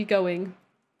 I will be going.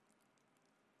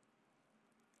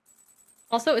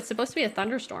 Also, it's supposed to be a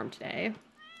thunderstorm today.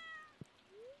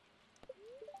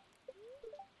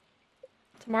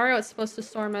 Tomorrow it's supposed to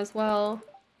storm as well.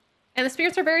 And the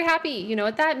spirits are very happy. You know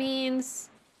what that means.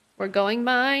 We're going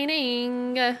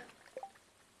mining.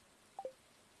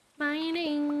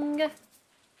 Mining.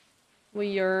 We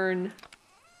yearn.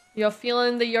 You're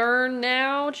feeling the yearn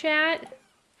now, chat?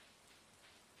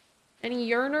 Any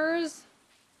yearners?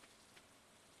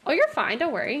 Oh, you're fine.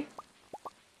 Don't worry.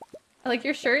 I like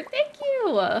your shirt. Thank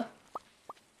you.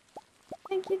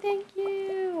 Thank you, thank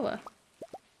you.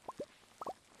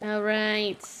 All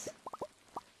right.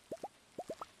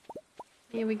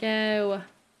 Here we go.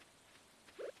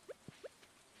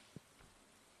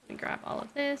 Let me grab all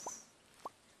of this.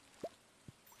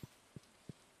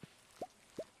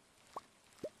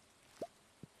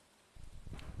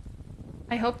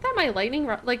 I hope that my lightning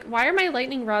rod, like, why are my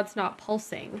lightning rods not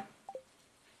pulsing?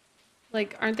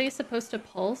 Like, aren't they supposed to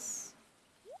pulse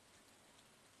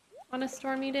on a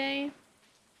stormy day?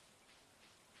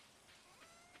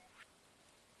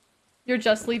 You're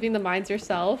just leaving the mines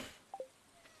yourself.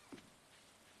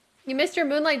 You missed your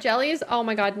moonlight jellies? Oh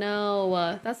my god,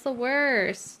 no. That's the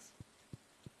worst.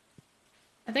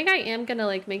 I think I am gonna,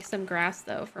 like, make some grass,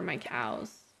 though, for my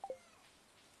cows.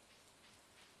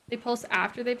 They pulse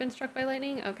after they've been struck by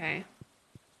lightning? Okay.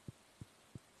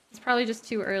 It's probably just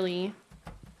too early.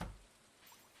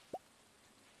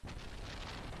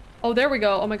 Oh, there we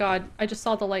go. Oh my god. I just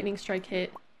saw the lightning strike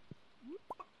hit.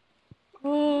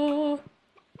 Oh.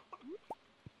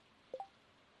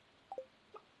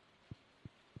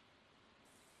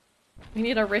 We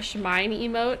need a Rish Mine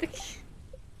emote.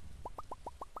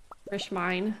 Rish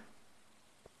Mine.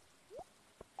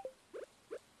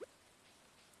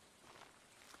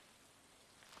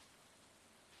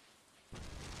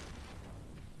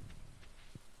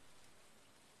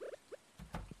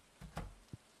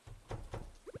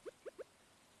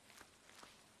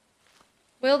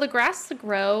 Will the grass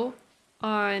grow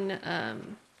on,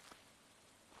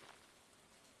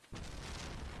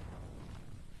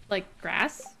 like,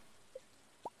 grass?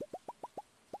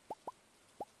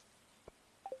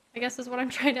 I guess is what I'm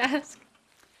trying to ask.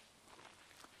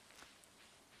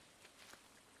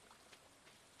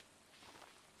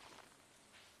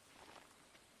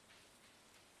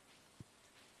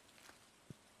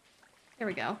 There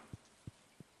we go.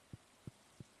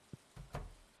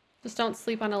 Just don't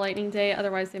sleep on a lightning day,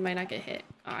 otherwise they might not get hit.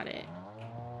 Got it.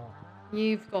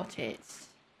 You've got it.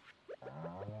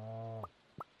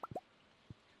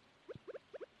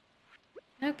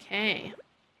 Okay.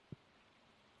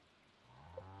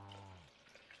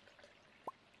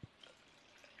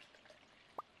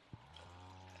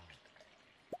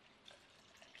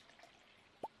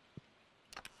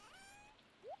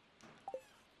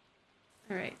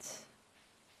 All right.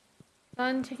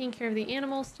 Done taking care of the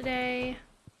animals today.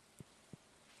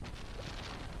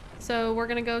 So we're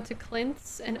gonna go to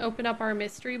Clint's and open up our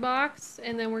mystery box,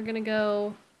 and then we're gonna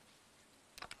go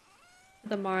to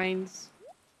the mines.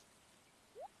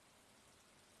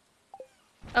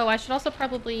 Oh, I should also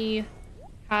probably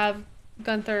have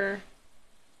Gunther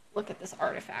look at this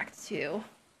artifact too.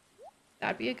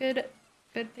 That'd be a good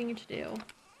thing to do.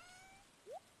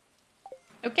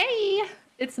 Okay,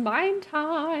 it's mine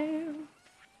time.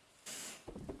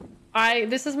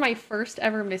 This is my first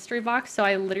ever mystery box, so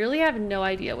I literally have no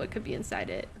idea what could be inside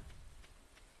it.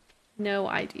 No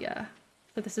idea.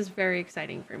 So this is very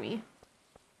exciting for me.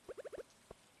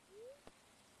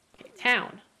 Okay,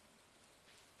 town.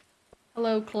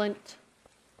 Hello, Clint.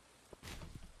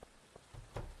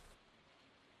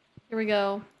 Here we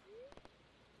go.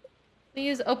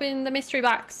 Please open the mystery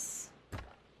box.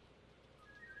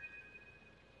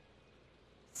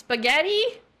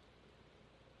 Spaghetti?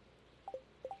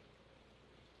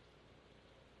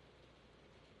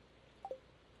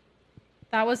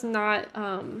 That was not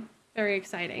very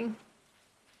exciting.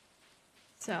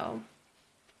 So.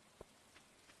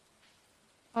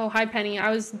 Oh, hi Penny.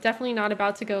 I was definitely not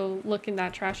about to go look in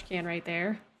that trash can right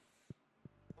there.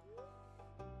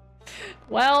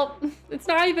 Well, it's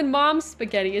not even mom's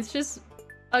spaghetti. It's just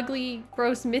ugly,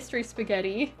 gross mystery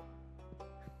spaghetti.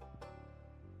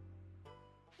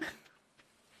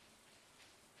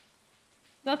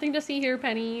 Nothing to see here,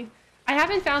 Penny. I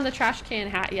haven't found the trash can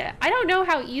hat yet. I don't know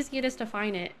how easy it is to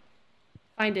find it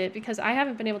because I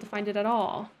haven't been able to find it at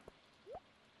all.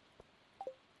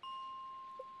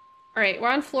 All right, we're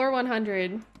on floor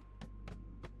 100.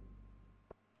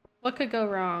 What could go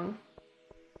wrong?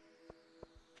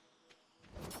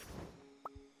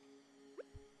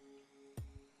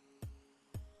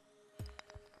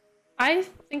 I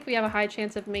think we have a high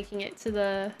chance of making it to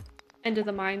the end of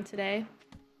the mine today.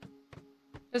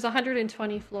 There's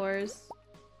 120 floors.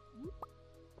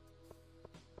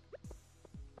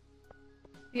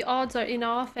 The odds are in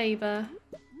our favor.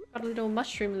 Got a little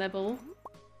mushroom level.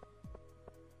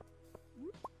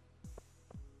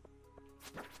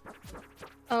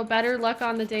 Oh, better luck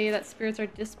on the day that spirits are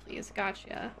displeased.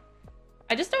 Gotcha.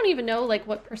 I just don't even know like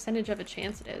what percentage of a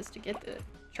chance it is to get the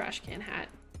trash can hat.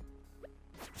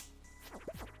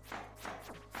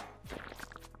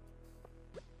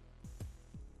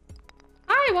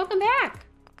 Hi, welcome back.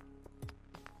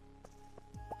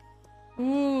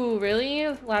 Ooh, really?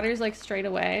 Ladder's like straight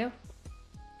away.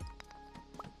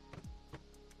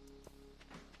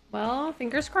 Well,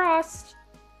 fingers crossed.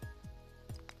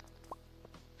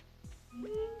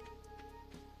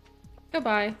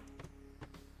 Goodbye.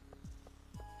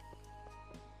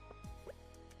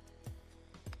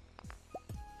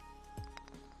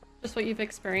 Just what you've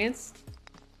experienced.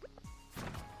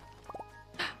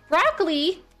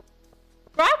 Broccoli!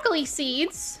 Broccoli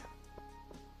seeds!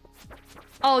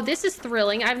 Oh, this is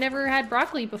thrilling. I've never had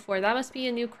broccoli before. That must be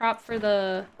a new crop for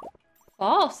the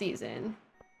fall season.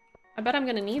 I bet I'm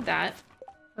gonna need that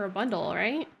for a bundle,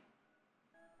 right?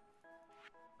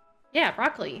 Yeah,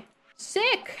 broccoli.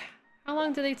 Sick! How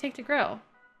long do they take to grow?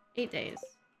 8 days.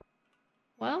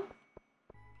 Well,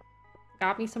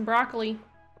 got me some broccoli.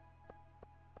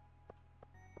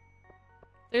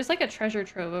 There's like a treasure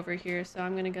trove over here, so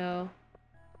I'm gonna go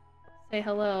say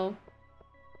hello.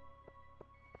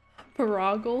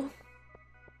 Paroggle.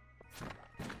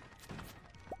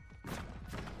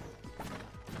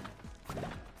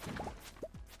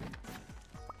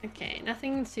 Okay,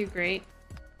 nothing too great.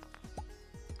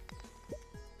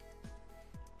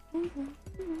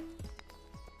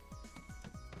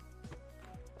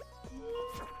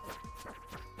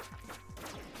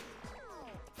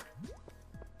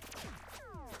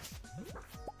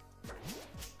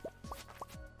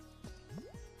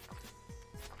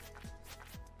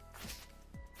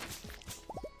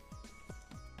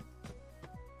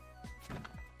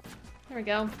 There we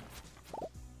go.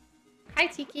 Hi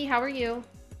Tiki, how are you?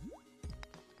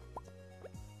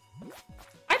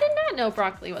 I did not know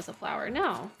broccoli was a flower,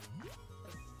 no.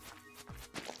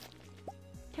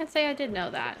 Can't say I did know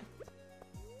that.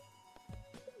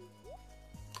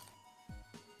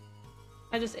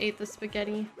 I just ate the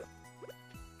spaghetti.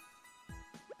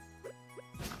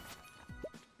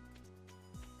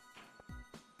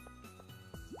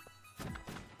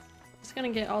 Just gonna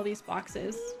get all these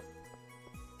boxes.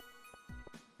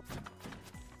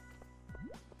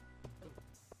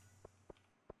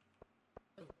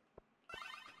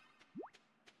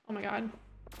 Oh my god.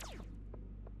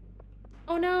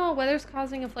 Oh no, weather's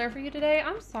causing a flare for you today?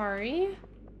 I'm sorry.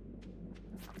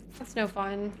 That's no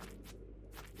fun.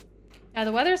 Yeah,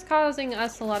 the weather's causing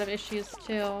us a lot of issues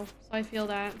too, so I feel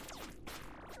that.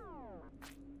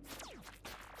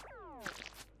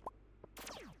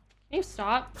 Can you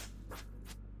stop?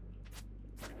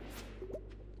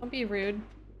 Don't be rude.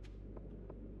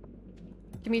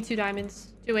 Give me 2 diamonds.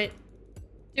 Do it.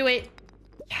 Do it.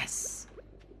 Yes.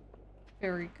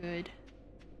 Very good.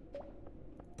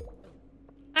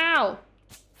 Ow!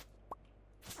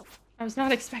 I was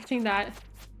not expecting that.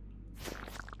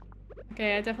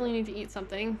 Okay, I definitely need to eat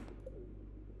something.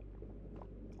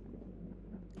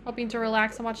 Hoping to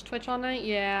relax and watch Twitch all night?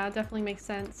 Yeah, definitely makes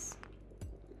sense.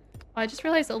 Oh, I just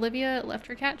realized Olivia left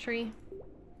her cat tree.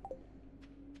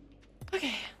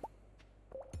 Okay.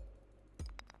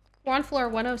 We're on floor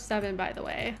 107, by the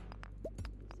way.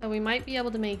 So we might be able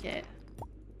to make it.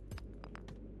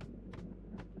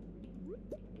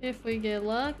 If we get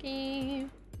lucky.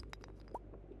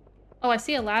 Oh, I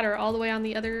see a ladder all the way on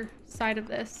the other side of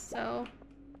this, so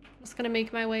I'm just gonna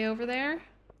make my way over there.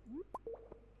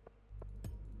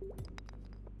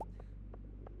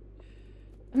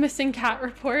 A missing cat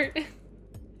report.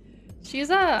 She's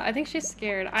I think she's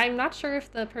scared. I'm not sure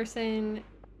if the person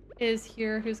is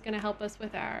here who's gonna help us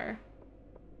with our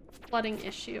flooding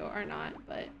issue or not,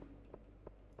 but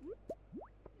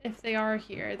if they are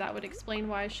here, that would explain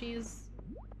why she's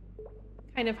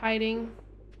kind of hiding.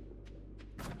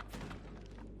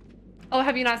 Oh,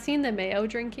 have you not seen the mayo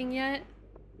drinking yet?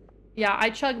 Yeah, I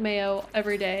chug mayo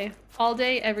every day. All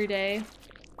day, every day.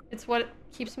 It's what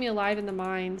keeps me alive in the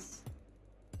mines.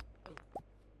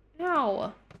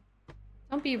 Ow.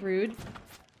 Don't be rude.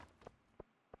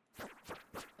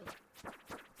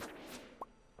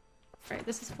 Alright,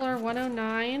 this is floor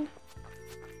 109.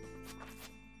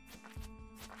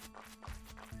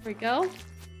 Here we go.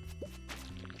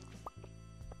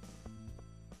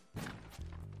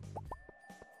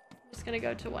 Just gonna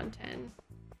go to 110.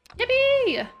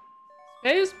 Yippee!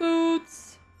 Space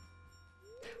boots!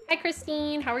 Hi,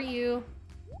 Christine. How are you?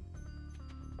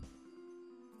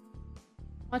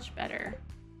 Much better.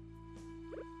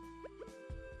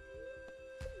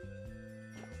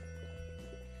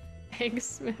 Egg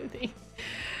smoothie.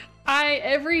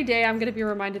 Every day I'm gonna be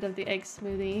reminded of the egg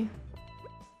smoothie.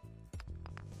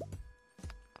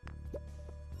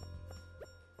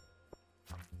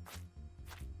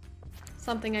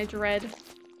 Something I dread.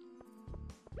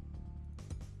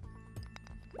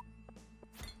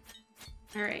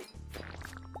 All right,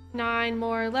 9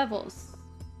 more levels.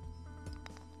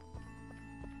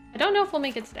 I don't know if we'll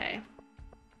make it today,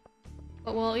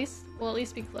 but we'll at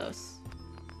least be close.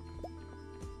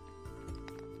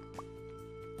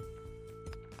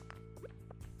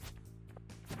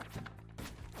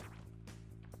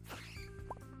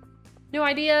 New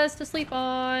ideas to sleep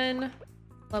on.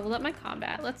 Level up my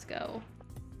combat. Let's go.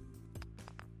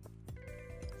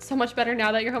 So much better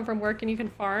now that you're home from work and you can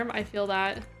farm. I feel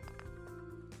that.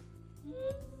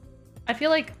 I feel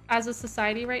like as a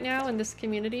society right now in this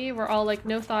community, we're all like,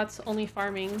 no thoughts, only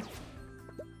farming.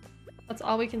 That's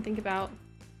all we can think about.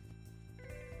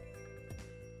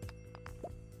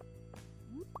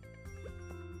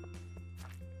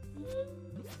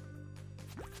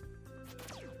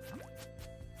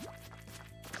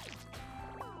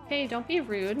 Hey, don't be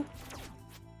rude.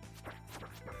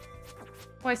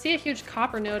 Oh, I see a huge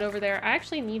copper node over there. I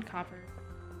actually need copper.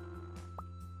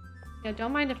 Yeah,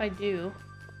 don't mind if I do.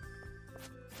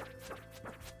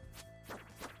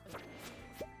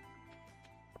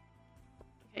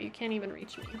 Okay, you can't even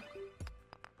reach me.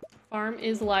 Farm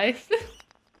is life.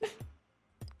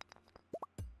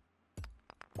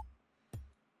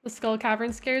 The Skull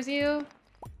Cavern scares you?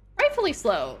 Rightfully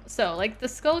so. So, like, the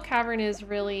Skull Cavern is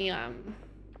really,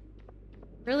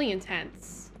 really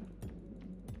intense.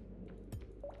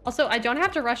 Also, I don't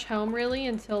have to rush home really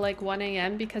until like 1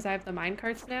 AM because I have the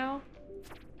minecarts now,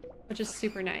 which is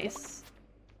super nice.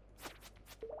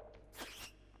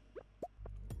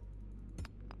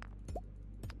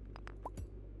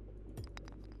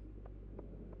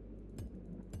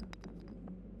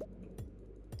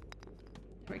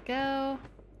 There we go.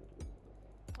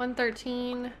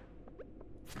 113.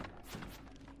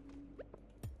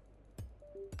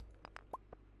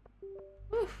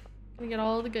 Oof. Gonna get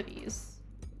all the goodies.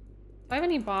 Do I have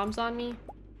any bombs on me?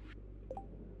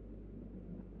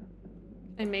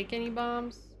 Can I make any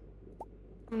bombs? I'm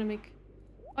gonna make...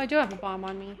 Oh, I do have a bomb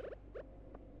on me.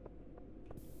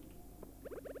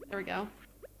 There we go.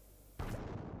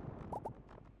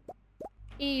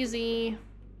 Easy.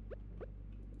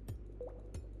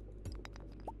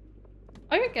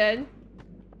 Oh, you're good.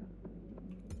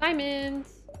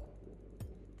 Diamonds.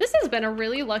 This has been a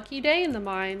really lucky day in the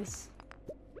mines.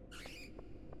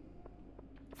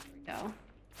 Go.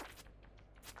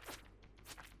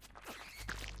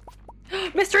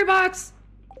 Mystery box!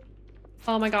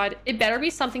 Oh my god. It better be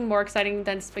something more exciting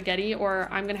than spaghetti or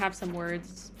I'm gonna have some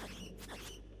words.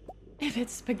 If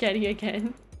it's spaghetti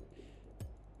again,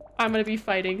 I'm gonna be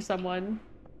fighting someone.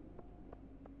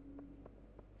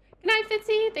 Good night,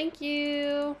 Fitzy! Thank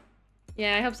you!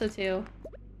 Yeah, I hope so too.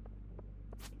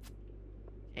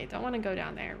 Okay, don't want to go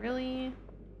down there. Really?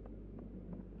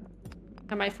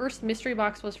 And my first mystery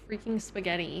box was freaking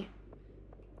spaghetti.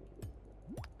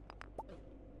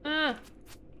 Ah!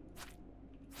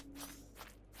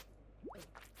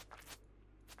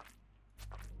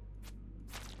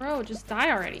 Bro, just die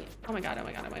already. Oh my god, oh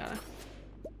my god, oh my god.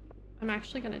 I'm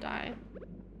actually gonna die.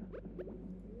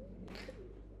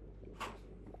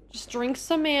 Just drink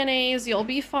some mayonnaise. You'll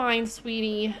be fine,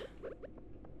 sweetie.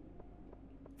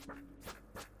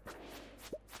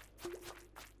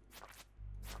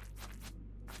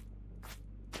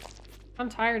 I'm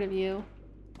tired of you.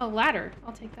 Oh, ladder.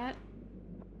 I'll take that.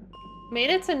 Made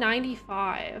it to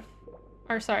 95.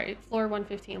 Or sorry, floor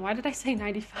 115. Why did I say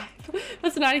 95?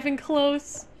 That's not even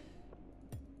close.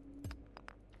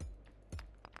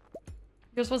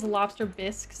 Yours was lobster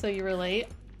bisque, so you were late.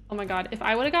 Oh my god, if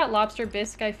I would have got lobster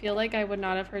bisque, I feel like I would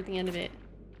not have heard the end of it.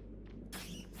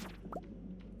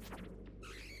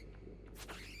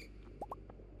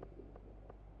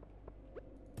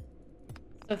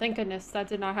 So thank goodness that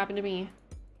did not happen to me.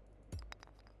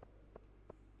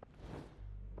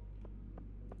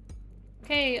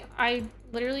 Okay, I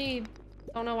literally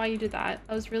don't know why you did that.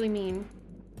 That was really mean.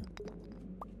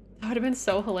 That would have been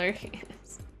so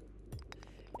hilarious.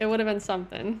 It would have been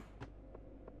something.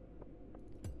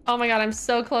 Oh my god, I'm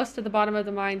so close to the bottom of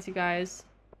the mines, you guys.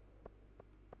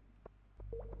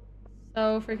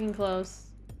 So freaking close.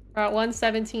 We're at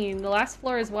 117. The last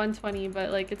floor is 120,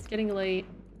 but like it's getting late.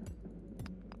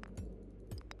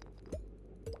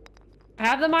 I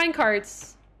have the mine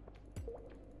carts.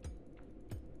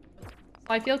 So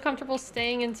I feel comfortable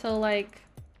staying until like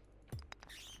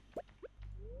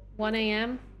 1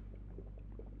 a.m.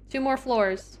 2 more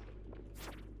floors.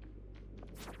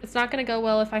 It's not gonna go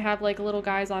well if I have like little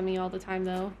guys on me all the time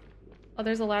though. Oh,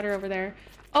 there's a ladder over there.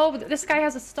 Oh, but this guy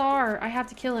has a star. I have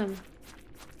to kill him.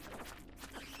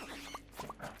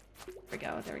 There we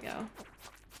go, there we go.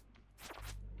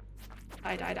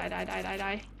 Die, die, die, die, die, die,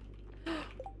 die.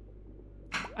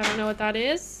 I don't know what that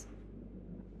is.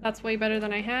 That's way better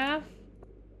than I have.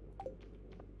 Oh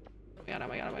my god, oh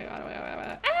my god, oh my god, oh my god, oh my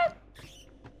god. Ah!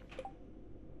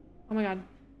 Oh my god.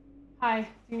 Hi,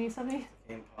 do you need something?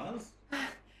 Game pause?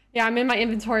 Yeah, I'm in my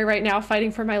inventory right now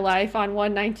fighting for my life on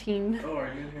 119. Oh,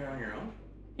 are you in here on your own?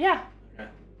 Yeah. Okay,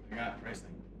 I got pricing.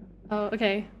 Oh,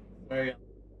 okay. Where are you?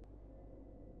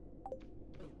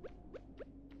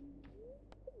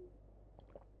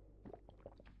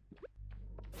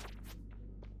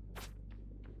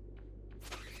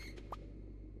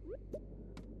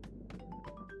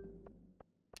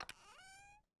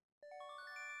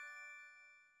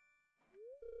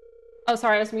 Oh,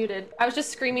 sorry, I was muted. I was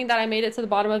just screaming that I made it to the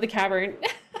bottom of the cavern.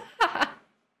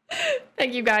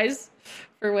 Thank you guys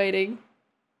for waiting.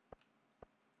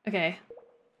 Okay.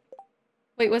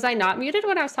 Wait, was I not muted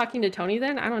when I was talking to Tony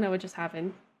then? I don't know what just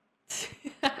happened.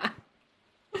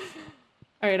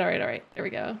 Alright, alright, alright. There we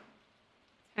go.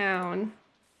 Town.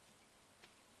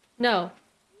 No.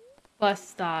 Bus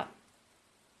stop.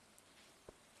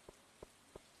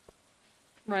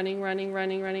 Running, running,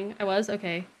 running, running. I was?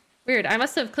 Okay. Weird. I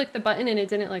must have clicked the button and it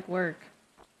didn't like work.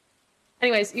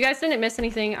 Anyways, you guys didn't miss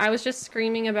anything. I was just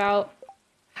screaming about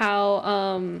how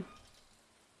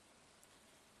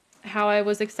I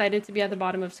was excited to be at the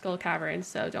bottom of Skull Cavern,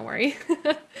 so don't worry.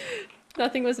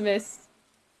 Nothing was missed.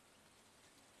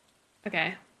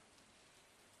 Okay.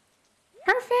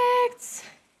 Perfect!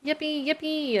 Yippee,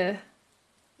 yippee!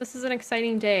 This is an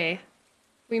exciting day.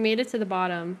 We made it to the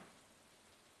bottom.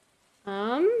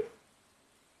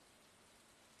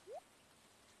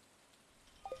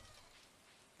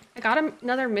 I got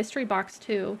another mystery box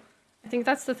too. I think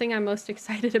that's the thing I'm most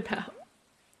excited about.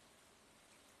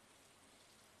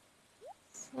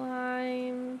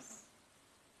 Slimes.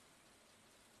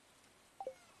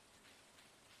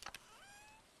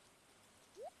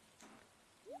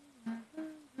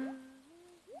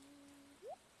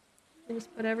 I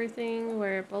just put everything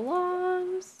where it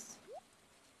belongs.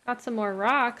 Got some more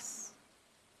rocks.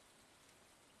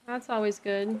 That's always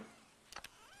good.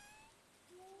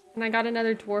 And I got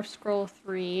another Dwarf Scroll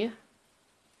 3.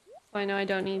 So I know I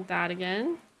don't need that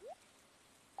again.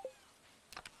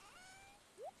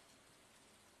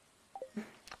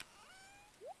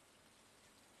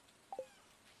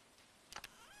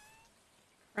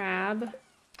 Crab.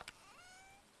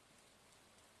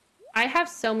 I have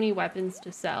so many weapons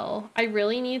to sell. I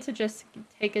really need to just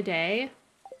take a day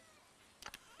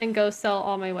and go sell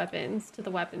all my weapons to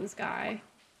the weapons guy.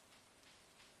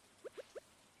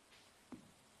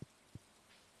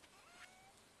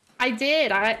 I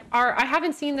did. I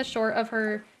haven't seen the short of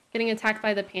her getting attacked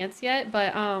by the pants yet,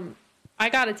 but I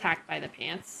got attacked by the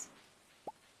pants.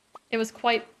 It was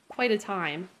quite a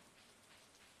time.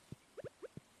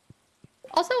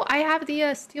 Also, I have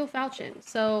the steel falchion,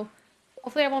 so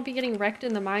hopefully I won't be getting wrecked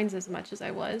in the mines as much as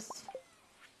I was.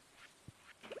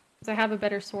 Because I have a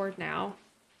better sword now.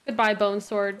 Goodbye, bone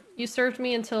sword. You served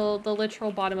me until the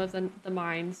literal bottom of the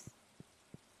mines.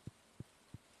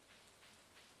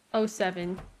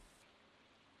 07.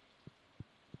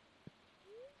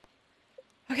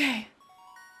 Okay.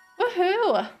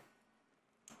 Woohoo!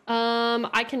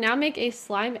 I can now make a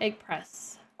slime egg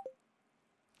press.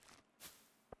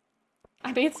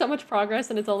 I made so much progress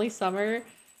and it's only summer.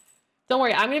 Don't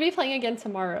worry, I'm gonna be playing again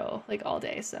tomorrow, like all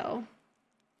day, so.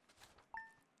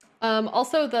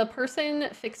 Also, the person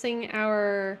fixing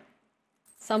our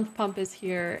sump pump is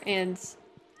here, and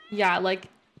yeah, like,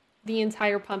 the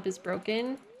entire pump is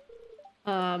broken.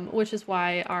 which is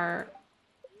why our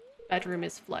bedroom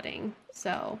is flooding.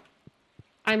 So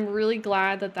I'm really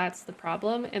glad that that's the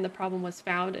problem and the problem was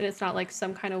found and it's not like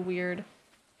some kind of weird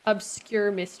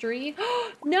obscure mystery.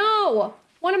 No!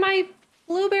 One of my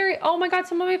blueberry... Oh my god,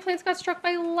 some of my plants got struck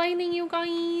by lightning, you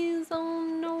guys. Oh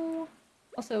no.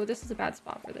 Also, this is a bad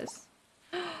spot for this.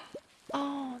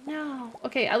 Oh no.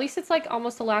 Okay, at least it's like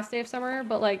almost the last day of summer,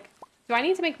 but like, do I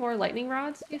need to make more lightning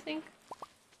rods, do you think?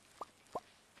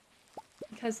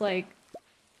 Because like,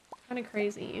 kind of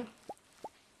crazy.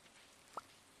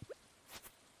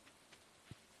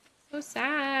 So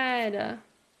sad. I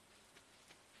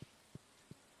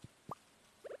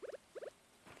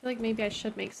feel like maybe I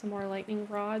should make some more lightning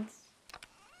rods.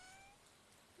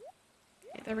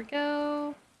 Okay, there we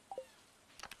go.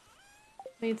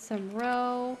 Made some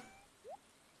roe.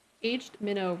 Aged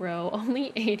minnow roe,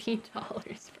 only $80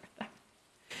 for that.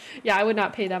 Yeah, I would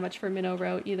not pay that much for minnow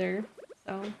roe either,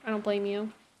 so I don't blame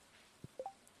you.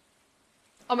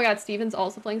 Oh my god, Steven's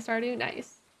also playing Stardew?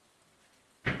 Nice.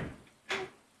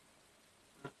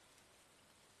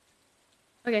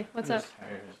 Okay, what's up?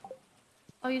 Tired.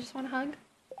 Oh, you just want a hug?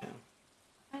 Yeah.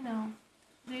 I know.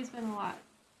 Today's been a lot.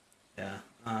 Yeah.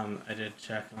 I did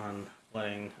check on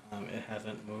flooding. It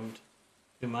hasn't moved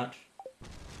too much.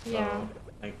 So, Yeah.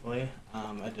 thankfully,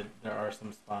 there are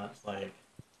some spots like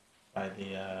by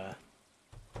the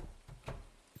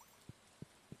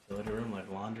utility room, like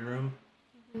laundry room.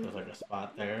 Mm-hmm. There's like a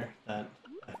spot there that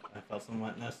I felt some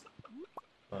wetness,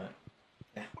 but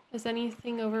yeah. Is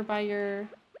anything over by your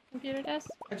computer desk?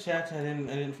 I checked. I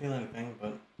didn't feel anything,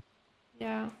 but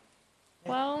Yeah. Yeah.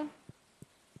 Well,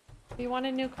 we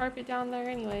wanted new carpet down there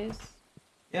anyways.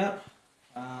 yep.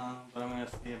 But I'm gonna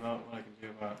see about what I can do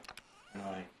about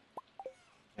like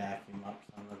vacuum up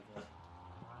some of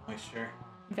the moisture.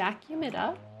 Vacuum it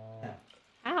up? Yeah.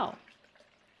 How?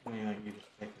 I mean, like you just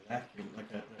take the vacuum,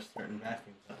 there's certain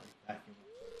vacuums that like vacuum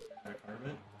out of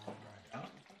carpet, help dry it out,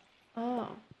 Oh.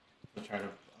 to try to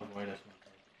avoid as much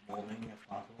like, molding as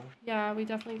possible. Yeah, we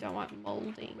definitely don't want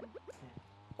molding.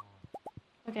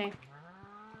 Okay.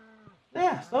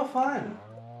 Yeah, so fun.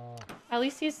 At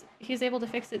least he's able to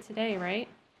fix it today, right?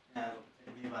 Yeah,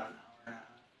 it'll be about an hour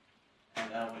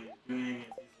and a half. And what he's doing is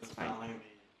he's It's fine. installing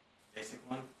the basic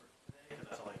one for today, because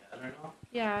that's all he has right now.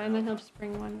 Yeah, and then he'll just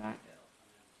bring one back.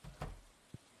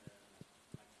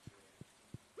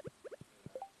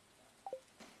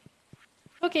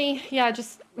 Okay, yeah,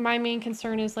 just my main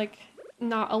concern is like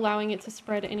not allowing it to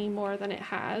spread any more than it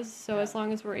has. So as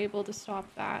long as we're able to stop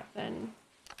that, then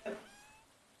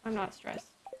I'm not stressed.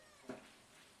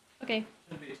 Okay,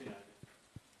 Shouldn't be too bad.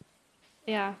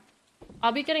 yeah.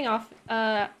 I'll be getting off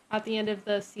at the end of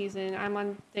the season. I'm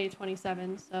on day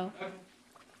 27, so Okay.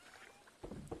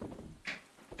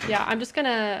 yeah, I'm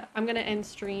gonna end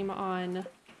stream on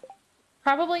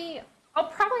I'll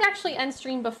probably actually end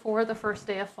stream before the first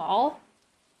day of fall.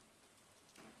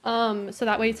 So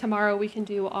that way tomorrow we can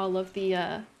do all of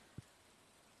the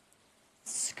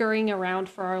scurrying around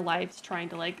for our lives trying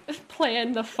to like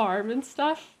plan the farm and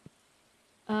stuff.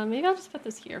 Maybe I'll just put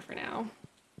this here for now.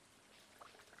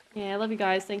 Yeah, I love you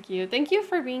guys. Thank you. Thank you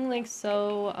for being like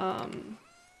so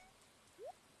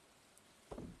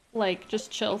like just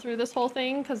chill through this whole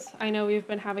thing, because I know we've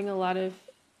been having a lot of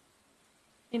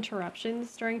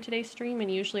interruptions during today's stream, and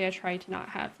usually I try to not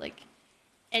have like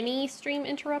any stream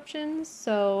interruptions,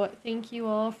 so thank you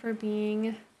all for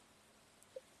being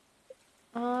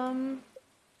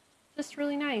just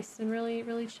really nice and really,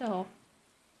 really chill.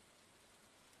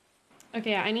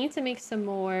 Okay, I need to make some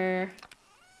more.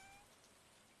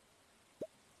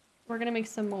 We're gonna make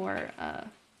some more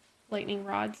lightning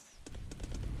rods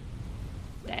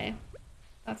today.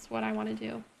 That's what I want to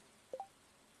do.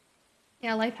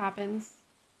 Yeah, life happens.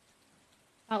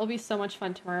 That will be so much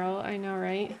fun tomorrow. I know,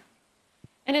 right?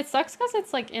 And it sucks because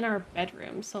it's like in our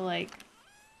bedroom, so like,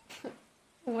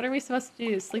 what are we supposed to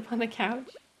do? Sleep on the couch?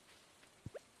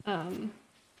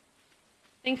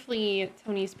 Thankfully,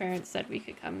 Tony's parents said we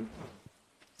could come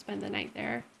spend the night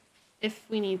there if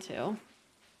we need to.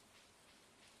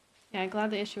 Yeah,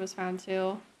 glad the issue was found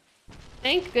too.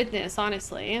 Thank goodness,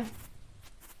 honestly.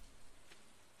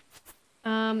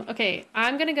 Okay,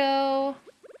 I'm gonna go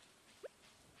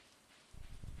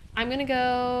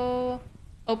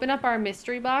open up our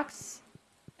mystery box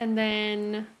and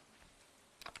then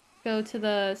go to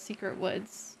the secret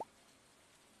woods.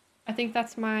 I think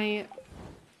that's my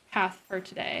path for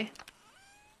today,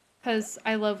 because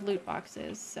I love loot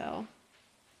boxes, so.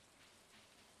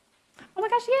 Oh my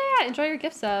gosh, yeah! Enjoy your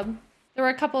gift sub. There were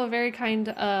a couple of very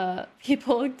kind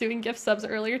people doing gift subs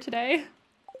earlier today.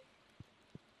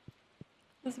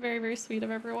 It was very, very sweet of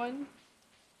everyone.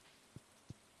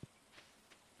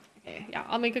 Okay, yeah,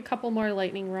 I'll make a couple more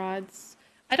lightning rods.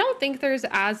 I don't think there's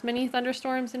as many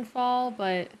thunderstorms in fall,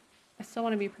 but I still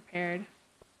want to be prepared.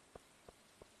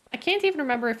 I can't even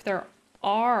remember if there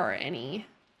are any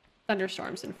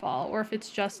thunderstorms in fall or if it's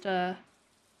just a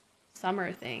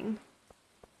summer thing.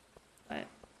 But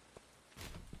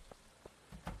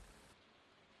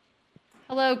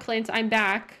hello, Clint, I'm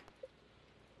back.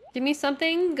 Give me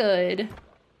something good.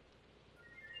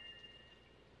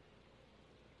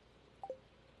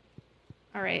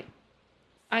 All right.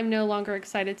 I'm no longer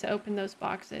excited to open those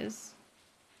boxes.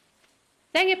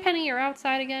 Dang it, Penny, you're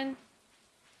outside again.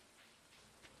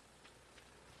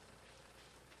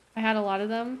 I had a lot of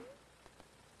them.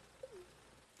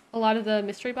 A lot of the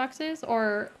mystery boxes,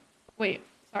 or... Wait,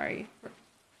 sorry.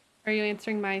 Are you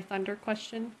answering my thunder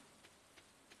question?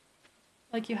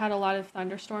 Like you had a lot of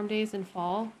thunderstorm days in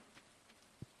fall?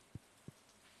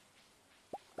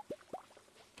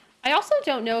 I also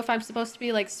don't know if I'm supposed to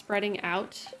be, like, spreading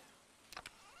out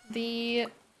the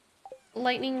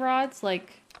lightning rods,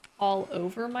 like, all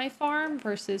over my farm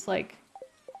versus, like,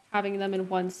 having them in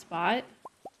one spot.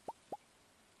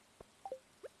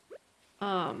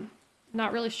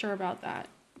 Not really sure about that.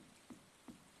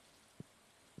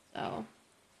 So.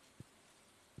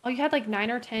 Oh, you had, like,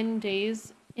 9 or 10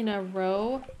 days in a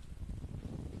row?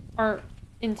 Or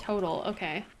in total,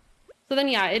 okay. So then,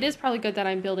 yeah, it is probably good that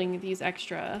I'm building these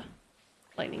extra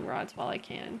lightning rods while I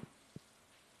can.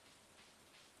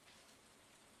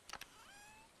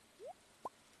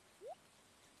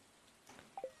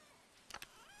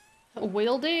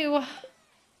 Will do.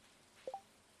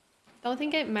 Don't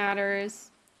think it matters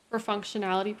for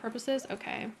functionality purposes.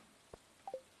 Okay.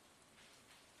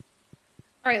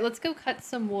 All right, let's go cut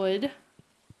some wood.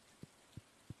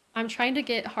 I'm trying to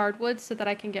get hardwood so that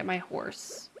I can get my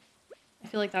horse. I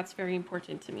feel like that's very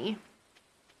important to me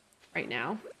right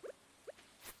now.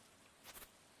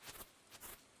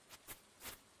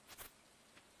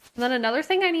 And then another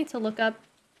thing I need to look up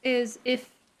is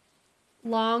if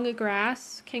long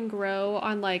grass can grow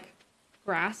on, like,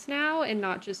 grass now and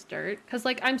not just dirt. Because,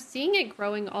 like, I'm seeing it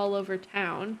growing all over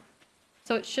town.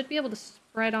 So it should be able to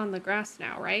spread on the grass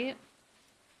now, right?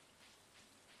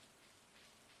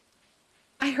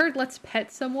 I heard let's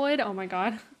pet some wood. Oh my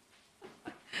god.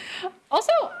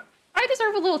 Also, I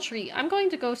deserve a little treat. I'm going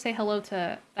to go say hello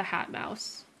to the hat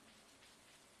mouse.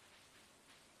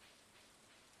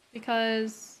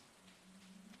 Because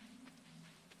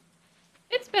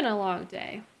it's been a long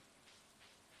day.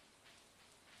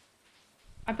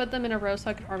 I put them in a row so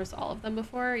I could harvest all of them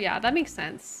before. Yeah, that makes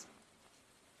sense.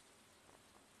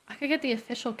 I could get the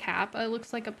official cap. It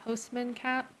looks like a postman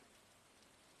cap.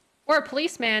 Or a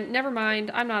policeman. Never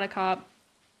mind. I'm not a cop.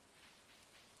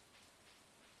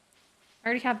 I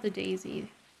already have the daisy.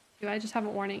 Do I just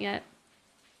haven't worn it yet?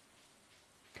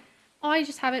 Oh, I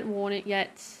just haven't worn it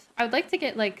yet. I would like to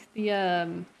get, like, the, I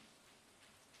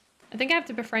think I have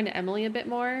to befriend Emily a bit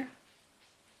more.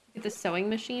 Get the sewing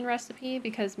machine recipe,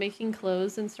 because making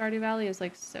clothes in Stardew Valley is,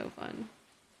 like, so fun.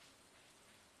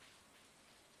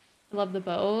 I love the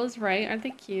bows, right? Aren't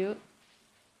they cute?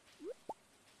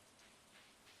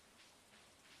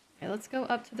 Okay, let's go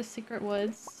up to the secret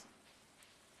woods.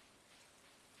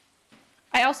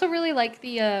 I also really like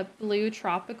the blue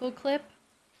tropical clip.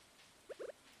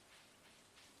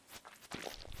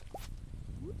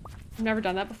 I've never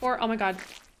done that before. Oh my god.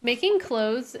 Making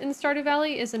clothes in Stardew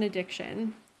Valley is an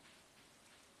addiction.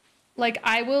 Like,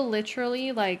 I will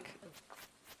literally, like,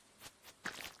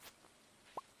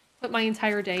 put my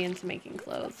entire day into making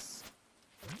clothes.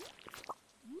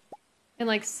 And,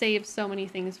 like, save so many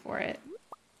things for it.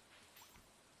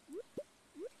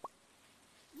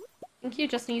 I think you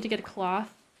just need to get a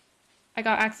cloth. I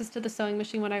got access to the sewing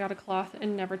machine when I got a cloth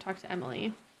and never talked to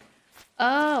Emily.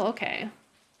 Oh, okay.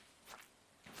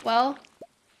 Well,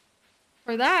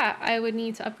 for that, I would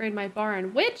need to upgrade my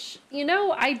barn, which, you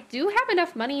know, I do have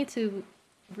enough money to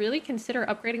really consider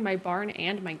upgrading my barn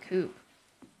and my coop.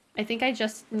 I think I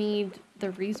just need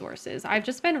the resources. I've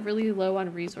just been really low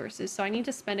on resources, so I need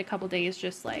to spend a couple days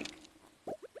just, like,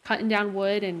 cutting down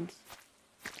wood and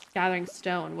gathering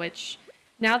stone, which,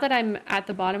 now that I'm at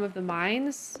the bottom of the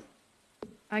mines,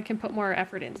 I can put more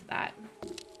effort into that.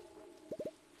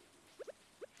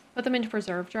 Put them into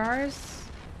preserve jars.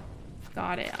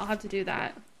 Got it. I'll have to do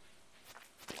that.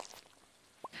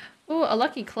 Ooh, a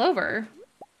lucky clover.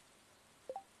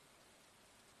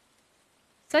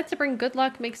 Said to bring good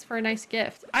luck makes for a nice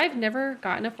gift. I've never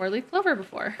gotten a 4-leaf clover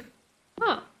before.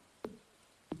 Huh.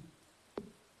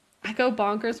 I go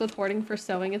bonkers with hoarding for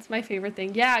sewing. It's my favorite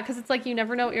thing. Yeah, because it's like you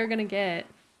never know what you're gonna get.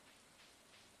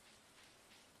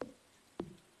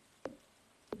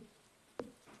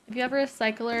 If you have a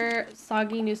recycler,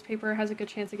 soggy newspaper has a good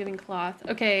chance of getting cloth.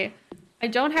 Okay, I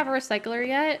don't have a recycler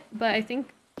yet, but I think...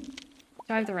 Do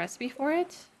I have the recipe for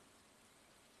it?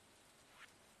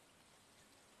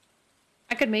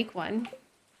 I could make one.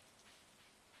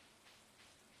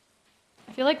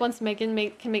 I feel like once Megan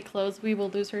can make clothes, we will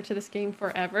lose her to this game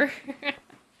forever.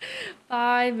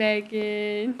 Bye,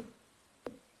 Megan.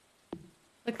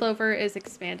 The clover is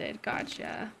expanded.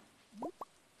 Gotcha.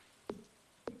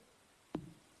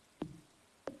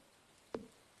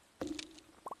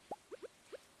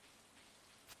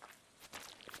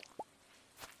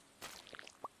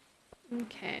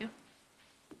 Okay.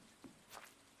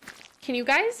 Can you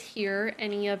guys hear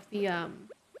any of the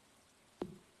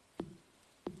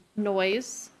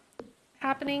noise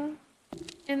happening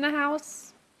in the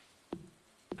house?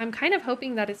 I'm kind of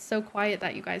hoping that it's so quiet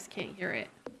that you guys can't hear it.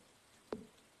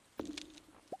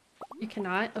 You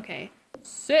cannot? Okay.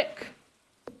 Sick!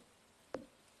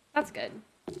 That's good.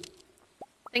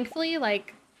 Thankfully,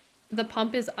 like, the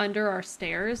pump is under our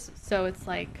stairs, so it's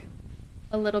like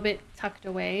a little bit tucked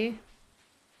away.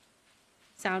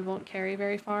 Sound won't carry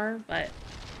very far, but...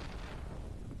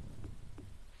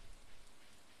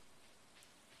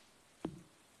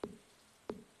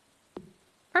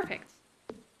 Perfect.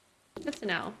 Good to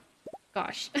know.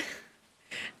 Gosh.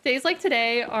 Days like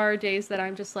today are days that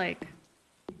I'm just like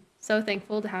so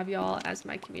thankful to have y'all as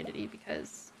my community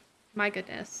because my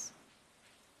goodness.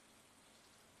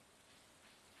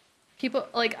 People,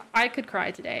 like, I could cry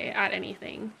today at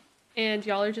anything and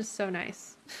y'all are just so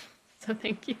nice. So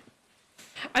thank you.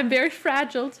 I'm very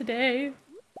fragile today.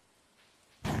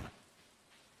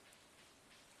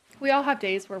 We all have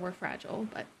days where we're fragile,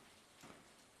 but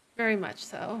very much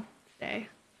so today.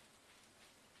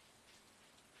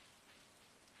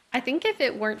 I think if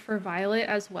it weren't for Violet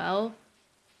as well,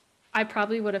 I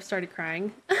probably would have started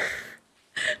crying.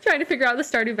 Trying to figure out the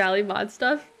Stardew Valley mod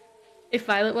stuff. If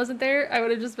Violet wasn't there, I would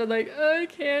have just been like, oh, I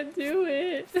can't do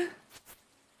it.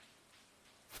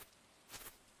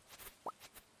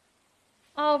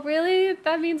 Oh, really?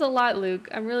 That means a lot, Luke.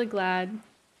 I'm really glad.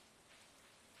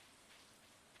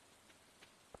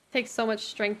 Takes so much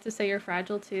strength to say you're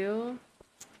fragile, too.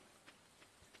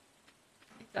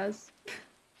 It does.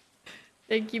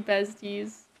 Thank you,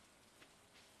 besties.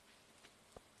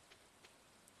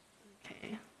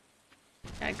 Okay.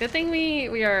 Yeah, good thing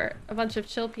we are a bunch of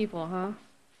chill people, huh?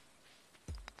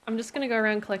 I'm just gonna go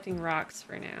around collecting rocks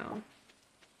for now.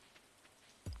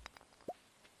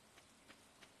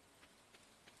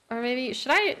 Or maybe,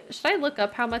 should I look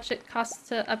up how much it costs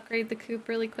to upgrade the coop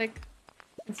really quick?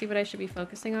 And see what I should be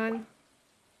focusing on?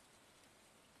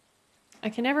 I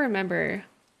can never remember.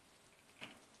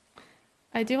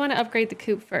 I do want to upgrade the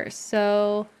coop first.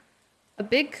 So a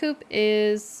big coop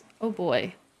is, oh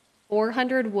boy,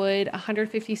 400 wood,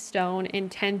 150 stone,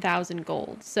 and 10,000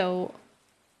 gold. So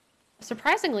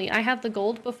surprisingly, I have the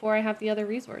gold before I have the other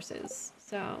resources.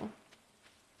 So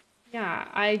yeah,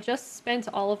 I just spent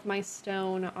all of my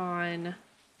stone on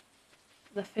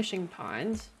the fishing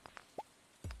pond.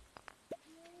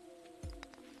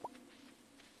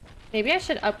 Maybe I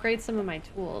should upgrade some of my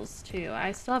tools too.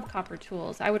 I still have copper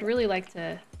tools. I would really like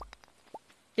to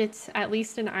get at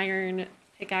least an iron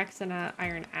pickaxe and an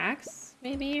iron axe,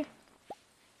 maybe?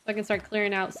 So I can start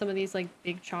clearing out some of these like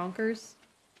big chonkers.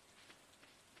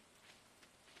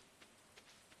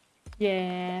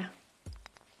 Yeah.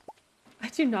 I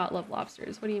do not love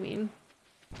lobsters. What do you mean?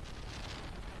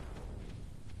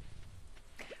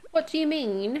 What do you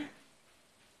mean?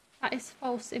 That is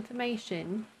false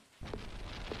information.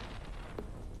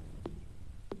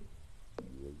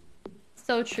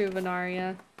 So true,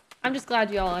 Venaria. I'm just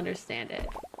glad you all understand it.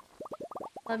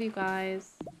 Love you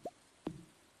guys.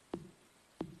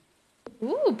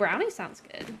 Ooh, brownie sounds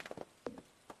good.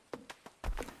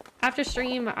 After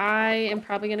stream, I am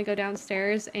probably gonna go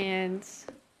downstairs and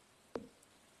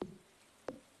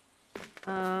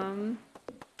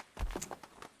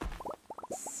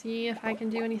see if I can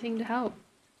do anything to help.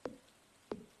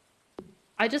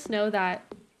 I just know that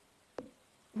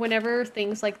whenever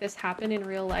things like this happen in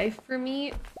real life for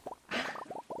me,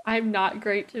 I'm not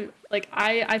great to, like,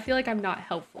 I feel like I'm not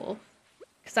helpful.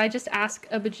 Because I just ask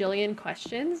a bajillion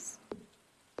questions.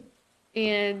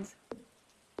 And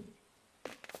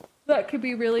that could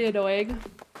be really annoying.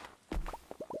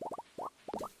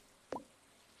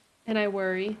 And I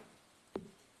worry.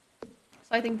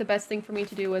 So I think the best thing for me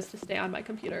to do was to stay on my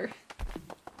computer.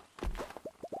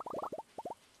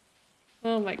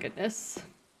 Oh my goodness.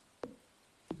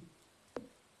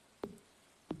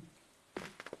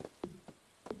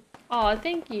 Aw,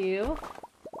 thank you.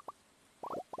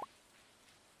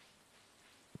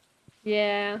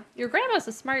 Yeah, your grandma's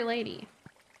a smart lady.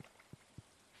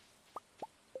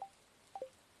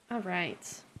 All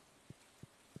right.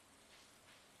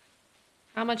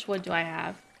 How much wood do I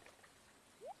have?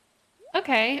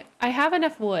 Okay, I have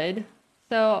enough wood,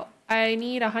 so I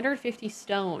need 150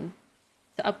 stone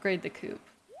to upgrade the coop.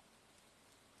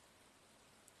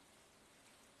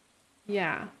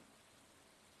 Yeah.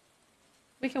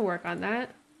 We can work on that.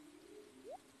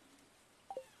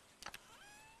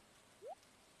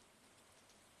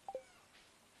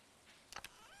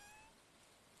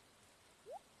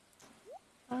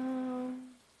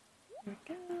 There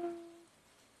we go.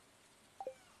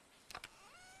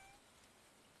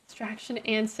 Distraction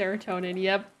and serotonin.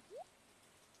 Yep.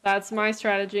 That's my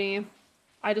strategy.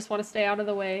 I just want to stay out of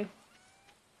the way.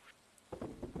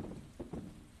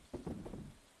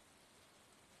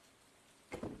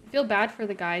 I feel bad for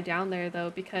the guy down there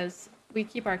though, because we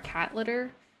keep our cat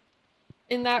litter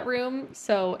in that room,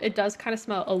 so it does kind of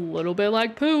smell a little bit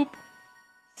like poop.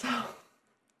 So,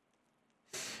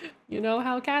 you know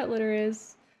how cat litter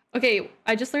is. Okay,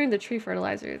 I just learned the tree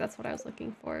fertilizer. That's what I was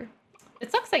looking for.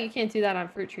 It sucks that you can't do that on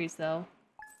fruit trees though.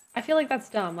 I feel like that's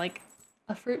dumb. Like,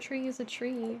 a fruit tree is a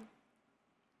tree.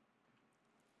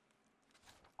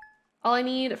 All I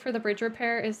need for the bridge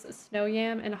repair is snow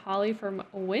yam and holly from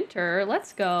winter.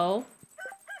 Let's go.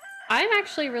 I'm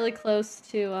actually really close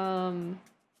to, oh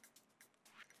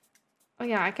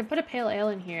yeah, I could put a pale ale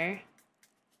in here.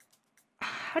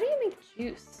 How do you make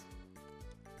juice?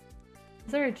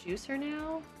 Is there a juicer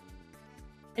now?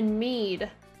 And mead.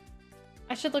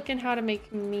 I should look in how to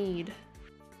make mead.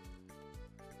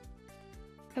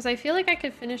 Because I feel like I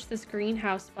could finish this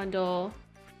greenhouse bundle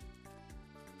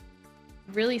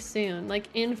really soon, like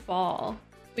in fall.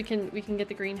 We can get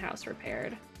the greenhouse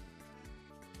repaired.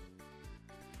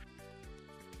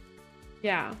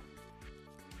 Yeah.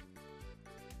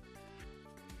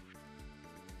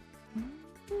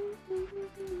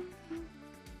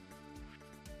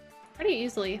 Pretty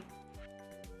easily.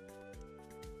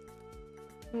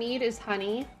 Mead is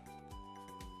honey.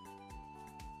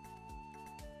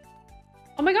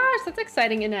 Oh my gosh, that's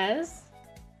exciting, Inez.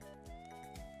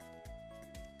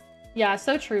 Yeah,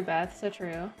 so true, Beth. So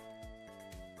true.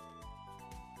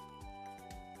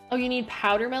 Oh, you need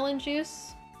powder melon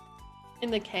juice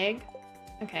in the keg?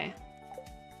 Okay.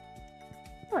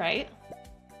 All right.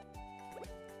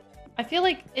 I feel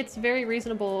like it's very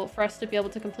reasonable for us to be able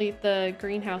to complete the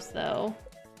greenhouse, though,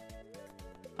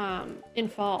 in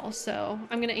fall, so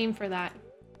I'm gonna aim for that.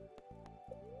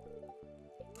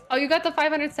 Oh, you got the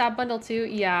 500 sap bundle too?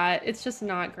 Yeah, it's just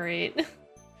not great.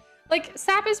 Like,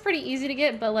 sap is pretty easy to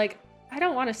get, but like, I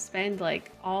don't want to spend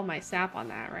like all my sap on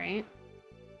that, right?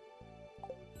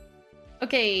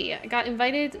 Okay, I got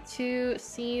invited to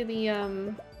see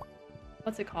the,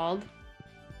 what's it called?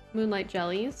 Moonlight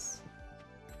jellies.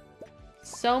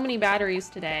 So many batteries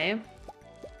today.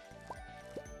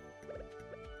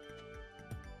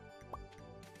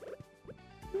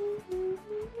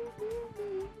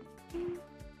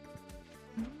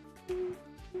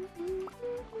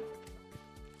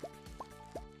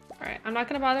 Alright, I'm not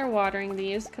gonna bother watering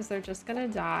these because they're just gonna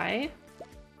die.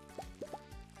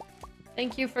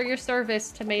 Thank you for your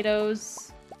service,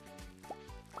 tomatoes.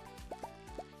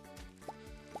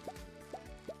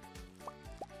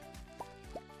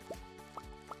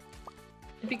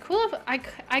 It'd be cool if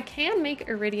I can make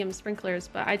iridium sprinklers,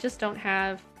 but I just don't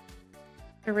have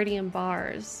iridium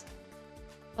bars.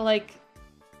 But like,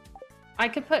 I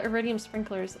could put iridium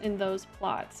sprinklers in those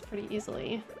plots pretty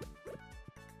easily.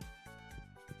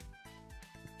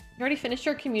 You already finished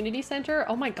your community center?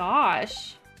 Oh my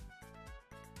gosh.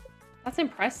 That's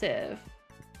impressive.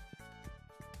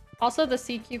 Also, the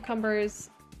sea cucumbers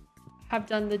have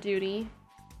done the duty.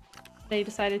 They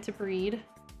decided to breed.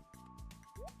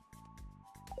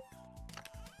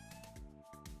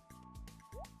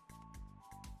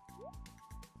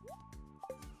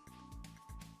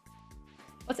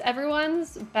 What's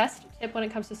everyone's best tip when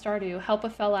it comes to Stardew? Help a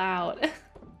fella out.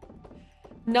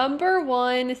 Number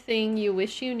one thing you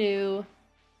wish you knew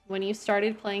when you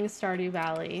started playing Stardew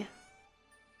Valley.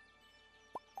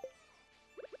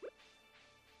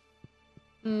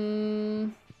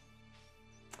 I'm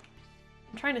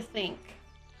trying to think.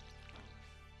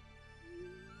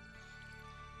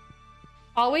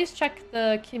 Always check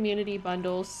the community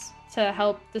bundles to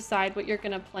help decide what you're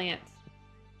gonna plant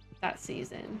that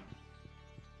season.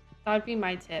 That would be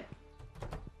my tip.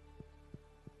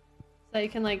 So you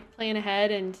can like plan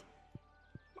ahead and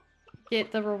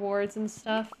get the rewards and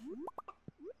stuff.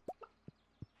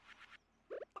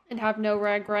 And have no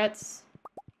regrets.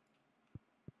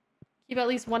 Keep at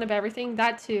least one of everything.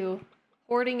 That too.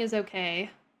 Hoarding is okay.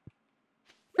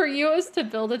 For you is to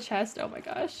build a chest. Oh my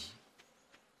gosh.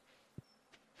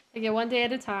 Take it one day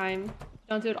at a time.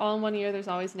 Don't do it all in one year. There's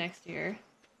always next year.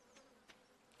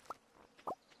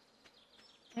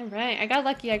 All right, I got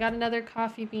lucky. I got another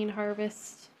coffee bean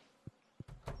harvest.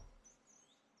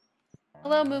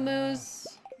 Hello, moo-moos.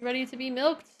 Ready to be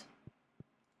milked?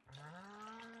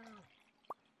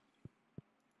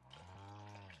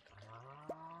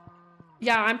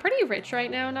 Yeah, I'm pretty rich right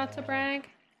now, not to brag.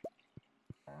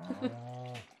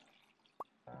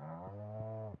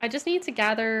 I just need to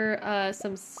gather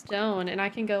some stone and I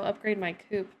can go upgrade my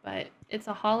coop, but it's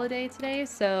a holiday today,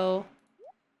 so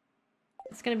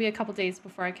it's gonna be a couple days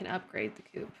before I can upgrade the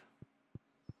coop.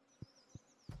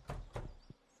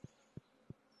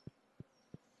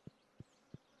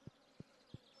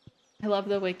 I love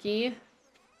the wiki.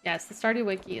 Yes, the Stardew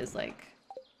wiki is like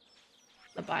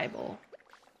the Bible.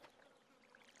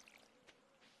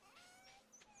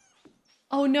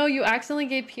 Oh no, you accidentally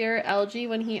gave Pierre algae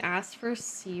when he asked for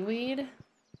seaweed?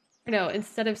 Or no,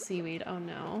 instead of seaweed. Oh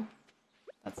no.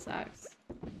 That sucks.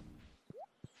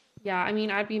 Yeah, I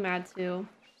mean, I'd be mad too.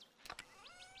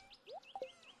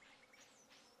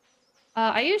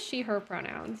 I use she, her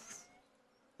pronouns.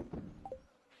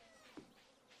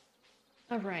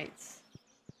 Alright.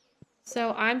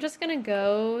 So I'm just gonna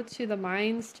go to the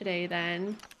mines today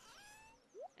then.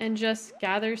 And just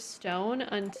gather stone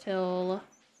until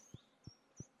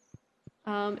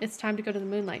it's time to go to the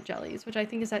moonlight jellies, which I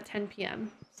think is at 10 p.m.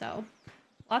 So,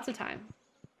 lots of time.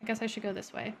 I guess I should go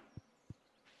this way.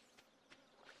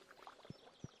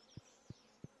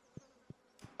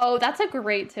 Oh, that's a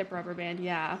great tip, Rubber Band.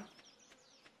 Yeah.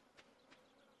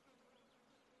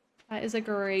 That is a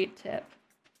great tip.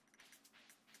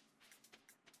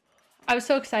 I was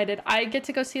so excited. I get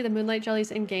to go see the moonlight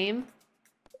jellies in game.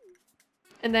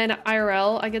 And then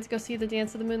IRL, I get to go see the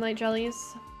dance of the moonlight jellies.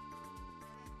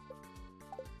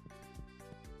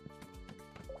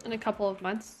 In a couple of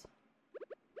months.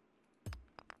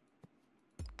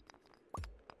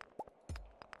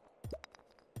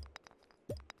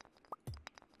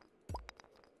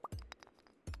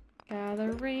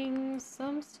 Gathering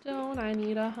some stone. I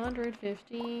need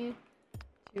 150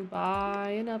 to buy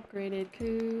an upgraded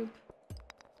coop.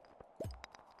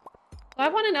 Do I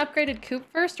want an upgraded coop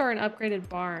first or an upgraded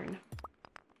barn?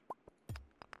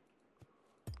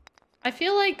 I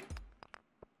feel like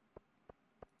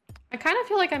I kind of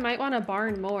feel like I might want a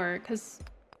barn more, because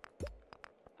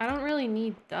I don't really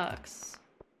need ducks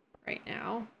right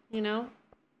now, you know?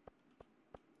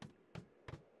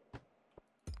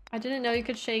 I didn't know you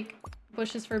could shake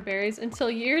bushes for berries until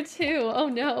year 2. Oh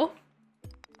no.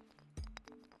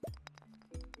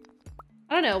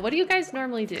 I don't know. What do you guys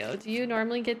normally do? Do you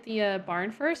normally get the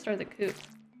barn first or the coop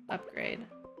upgrade?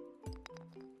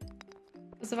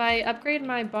 Because if I upgrade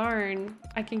my barn,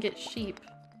 I can get sheep.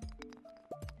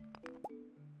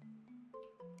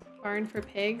 Barn for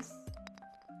pigs?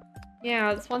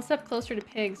 Yeah, it's one step closer to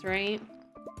pigs, right?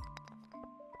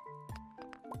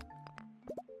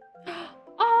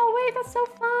 Oh, wait, that's so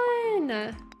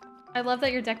fun! I love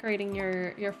that you're decorating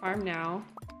your farm now.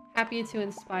 Happy to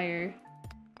inspire.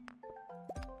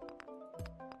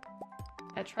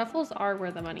 Yeah, truffles are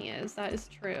where the money is. That is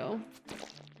true.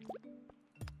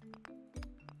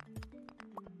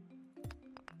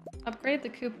 Upgrade the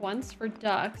coop once for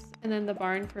ducks, and then the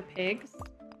barn for pigs.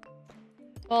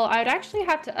 Well, I'd actually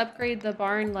have to upgrade the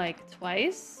barn like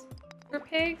twice for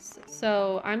pigs,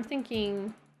 so I'm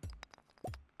thinking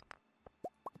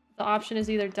the option is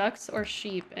either ducks or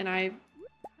sheep, and I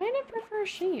kind of prefer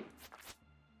sheep.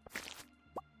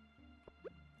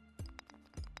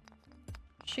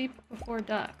 Sheep before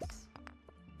ducks.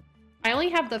 I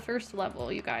only have the first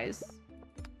level, you guys.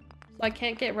 So I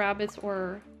can't get rabbits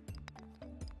or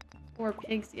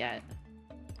pigs yet.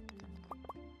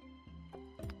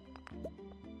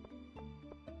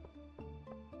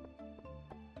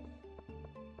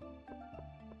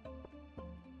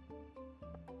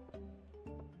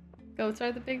 Goats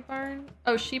are the big barn?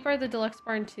 Oh, sheep are the deluxe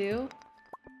barn too?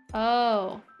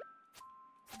 Oh.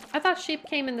 I thought sheep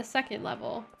came in the second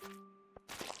level.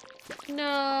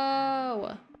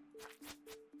 No!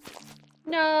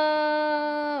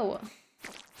 No!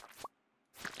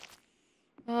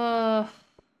 I'll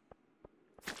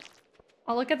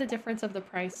look at the difference of the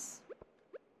price.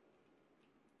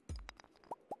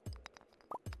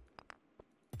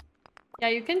 Yeah,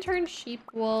 you can turn sheep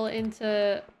wool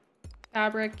into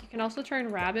fabric. You can also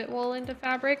turn rabbit wool into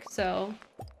fabric, so...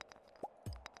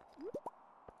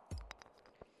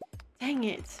 Dang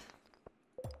it.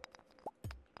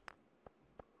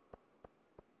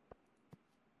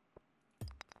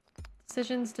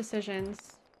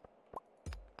 Decisions.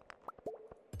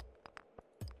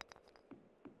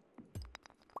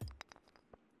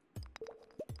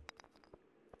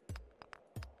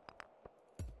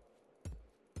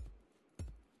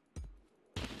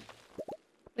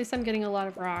 least I'm getting a lot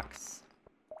of rocks.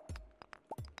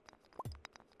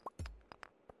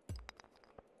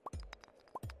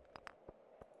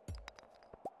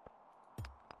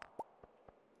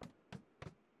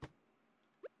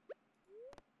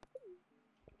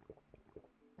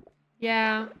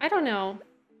 Yeah, I don't know.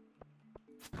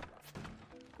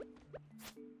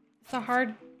 It's a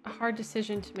hard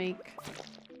decision to make.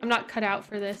 I'm not cut out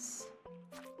for this.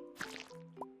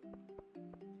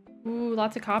 Ooh,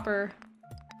 lots of copper.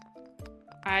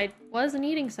 I was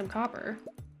needing some copper.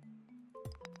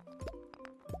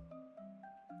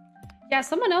 Yeah,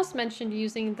 someone else mentioned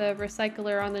using the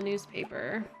recycler on the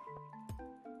newspaper.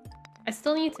 I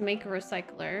still need to make a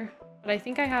recycler, but I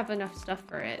think I have enough stuff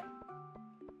for it.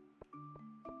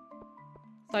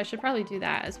 So I should probably do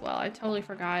that as well. I totally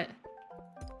forgot.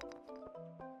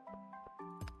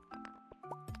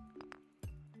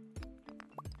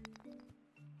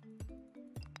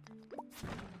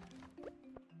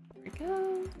 There we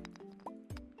go.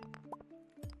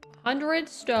 100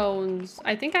 stones.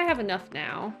 I think I have enough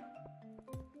now.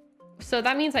 So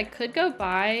that means I could go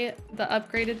buy the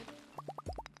upgraded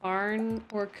barn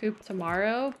or coop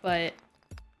tomorrow, but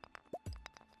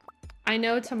I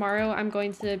know tomorrow I'm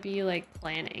going to be like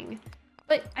planning.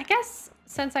 But I guess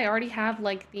since I already have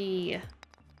like the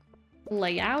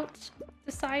layout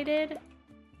decided,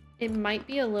 it might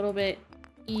be a little bit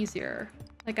easier.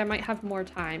 Like I might have more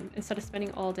time instead of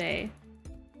spending all day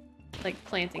like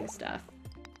planting stuff.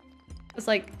 It's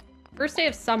like first day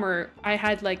of summer, I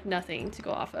had like nothing to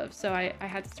go off of, so I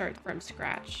had to start from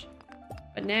scratch.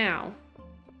 But now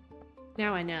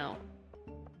I know.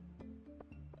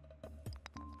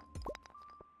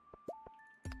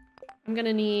 I'm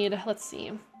gonna need, let's see.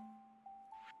 I'm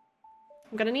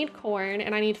gonna need corn,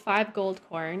 and I need 5 gold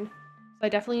corn. So I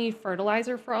definitely need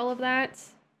fertilizer for all of that.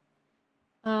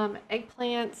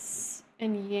 Eggplants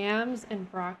and yams and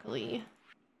broccoli.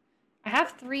 I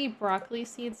have 3 broccoli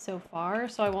seeds so far,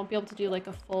 so I won't be able to do like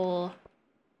a full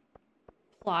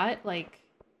plot like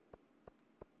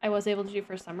I was able to do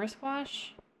for summer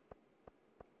squash.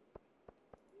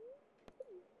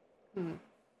 So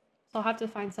I'll have to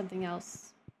find something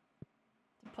else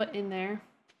to put in there.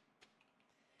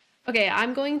 Okay,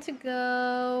 I'm going to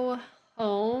go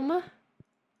home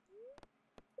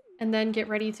and then get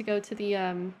ready to go to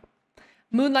the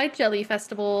Moonlight Jelly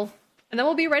Festival. And then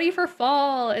we'll be ready for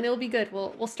fall, and it'll be good.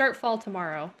 We'll start fall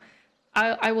tomorrow.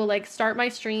 I will like start my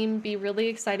stream, be really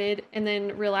excited, and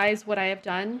then realize what I have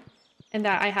done, and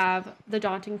that I have the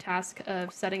daunting task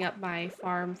of setting up my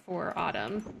farm for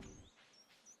autumn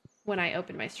when I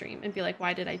open my stream, and be like,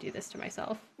 why did I do this to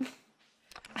myself?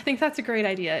 I think that's a great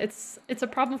idea. It's a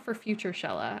problem for future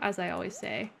Shella, as I always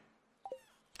say.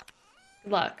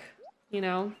 Good luck, you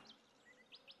know?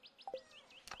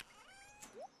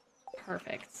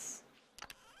 Perfect.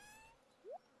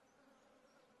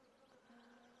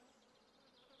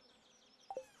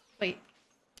 Wait.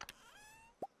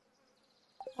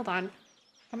 Hold on.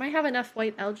 I might have enough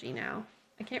white algae now.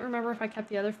 I can't remember if I kept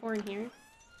the other 4 in here.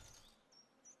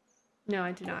 No,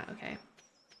 I do not. Okay.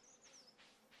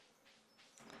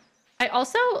 I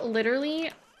also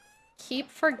literally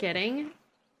keep forgetting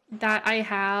that I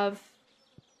have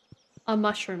a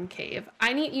mushroom cave.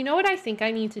 You know what I think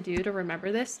I need to do to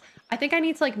remember this? I think I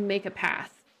need to like make a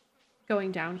path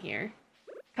going down here.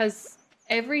 Because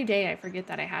every day I forget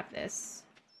that I have this.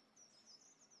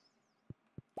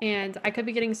 And I could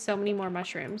be getting so many more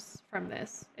mushrooms from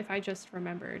this if I just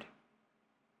remembered.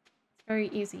 It's very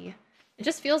easy. It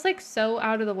just feels like so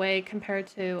out of the way compared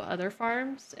to other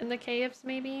farms in the caves,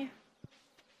 maybe.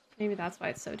 Maybe that's why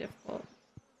it's so difficult.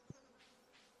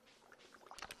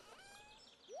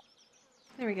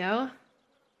 There we go.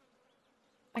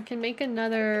 I can make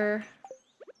another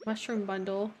mushroom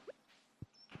bundle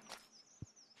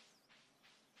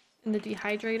in the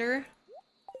dehydrator.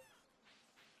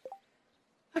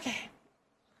 Okay.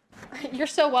 You're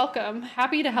so welcome.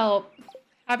 Happy to help.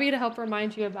 Happy to help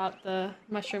remind you about the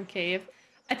mushroom cave.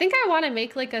 I think I want to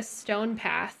make like a stone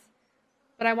path,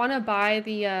 but I want to buy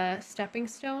the stepping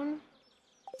stone.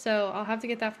 So I'll have to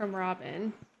get that from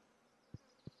Robin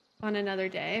on another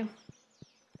day.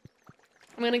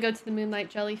 I'm going to go to the Moonlight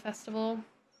Jelly Festival.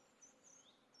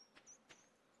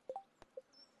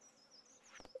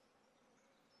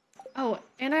 Oh,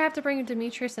 and I have to bring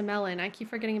Demetrius a melon. I keep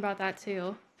forgetting about that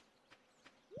too.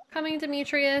 Coming,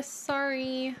 Demetrius.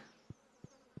 Sorry.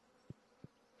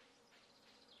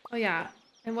 Oh yeah.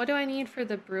 And what do I need for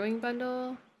the brewing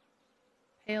bundle?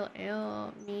 Pale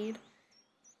ale, mead.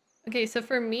 Okay, so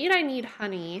for mead I need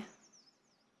honey.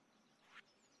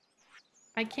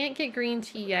 I can't get green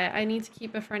tea yet. I need to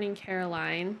keep befriending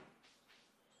Caroline.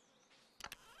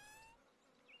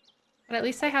 But at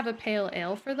least I have a pale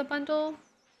ale for the bundle.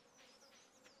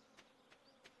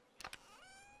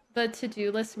 The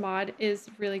to-do list mod is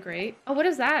really great. Oh, what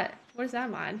is that? What is that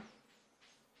mod?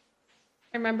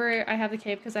 I remember I have the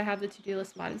cave because I have the to-do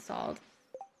list mod installed.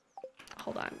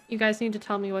 Hold on. You guys need to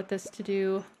tell me what this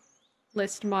to-do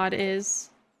list mod is.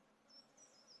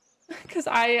 Because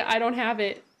I don't have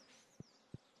it.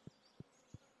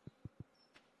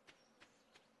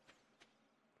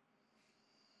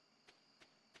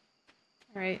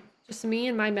 Alright. Just me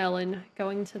and my melon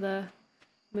going to the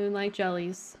moonlight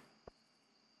jellies.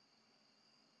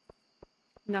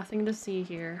 Nothing to see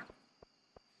here.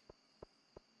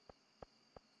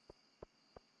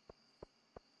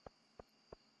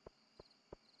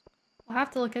 We'll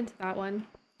have to look into that one.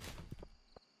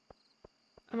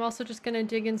 I'm also just gonna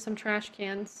dig in some trash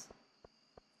cans.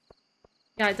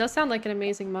 Yeah, it does sound like an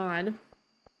amazing mod.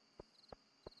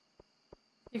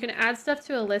 You can add stuff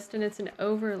to a list and it's an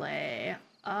overlay.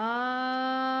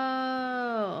 Oh.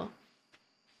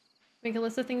 Make a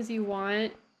list of things you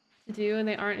want to do and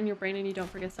they aren't in your brain and you don't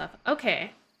forget stuff.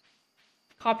 Okay.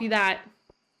 Copy that.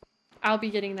 I'll be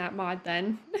getting that mod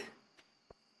then.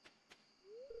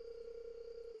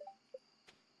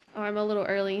 Oh, I'm a little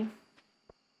early.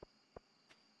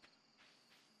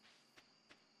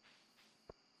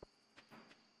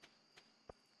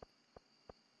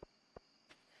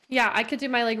 Yeah, I could do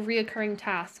my like reoccurring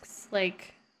tasks.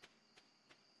 Like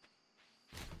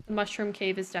the mushroom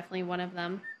cave is definitely one of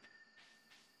them.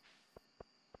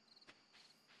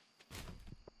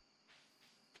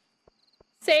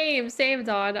 Same,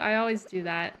 Dawn. I always do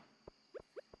that.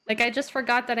 Like, I just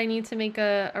forgot that I need to make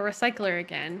a recycler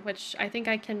again, which I think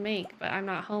I can make, but I'm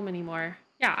not home anymore.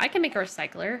 Yeah, I can make a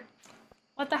recycler.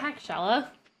 What the heck, Shella?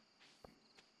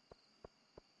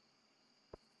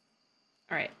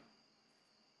 Alright.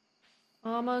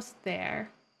 Almost there.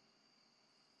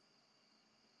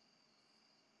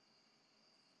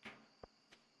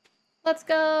 Let's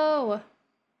go!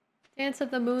 Dance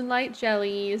of the Moonlight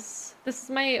Jellies. This is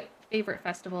my favorite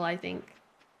festival, I think.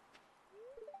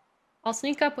 I'll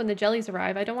sneak up when the jellies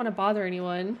arrive. I don't want to bother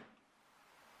anyone.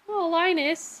 Oh,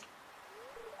 Linus!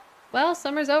 Well,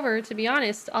 summer's over. To be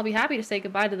honest, I'll be happy to say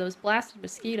goodbye to those blasted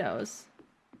mosquitoes.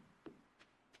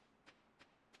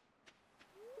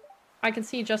 I can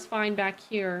see just fine back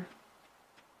here.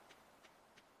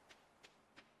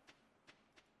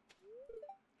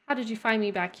 How did you find me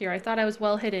back here? I thought I was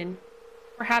well hidden.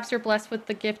 Perhaps you're blessed with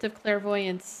the gift of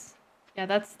clairvoyance. Yeah,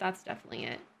 that's definitely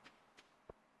it.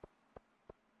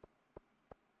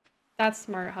 That's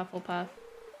smart, Hufflepuff.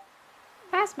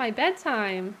 Past my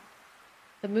bedtime!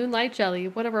 The moonlight jelly,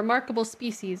 what a remarkable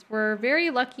species. We're very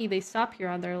lucky they stop here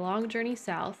on their long journey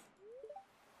south.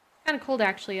 Kind of cold,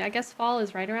 actually. I guess fall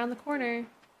is right around the corner.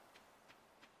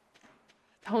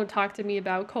 Don't talk to me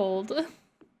about cold.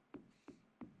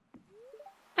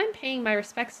 I'm paying my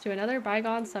respects to another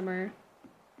bygone summer.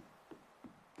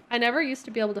 I never used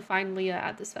to be able to find Leah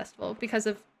at this festival because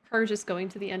of her just going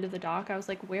to the end of the dock. I was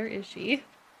like, where is she?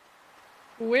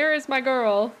 Where is my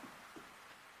girl?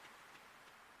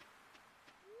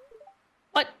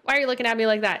 What? Why are you looking at me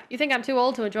like that? You think I'm too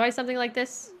old to enjoy something like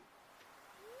this?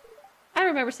 I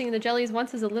remember seeing the jellies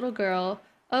once as a little girl.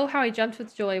 Oh, how I jumped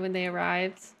with joy when they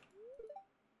arrived.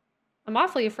 I'm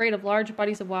awfully afraid of large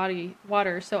bodies of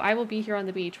water, so I will be here on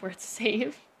the beach where it's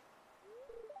safe.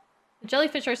 The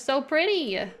jellyfish are so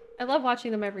pretty! I love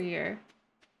watching them every year.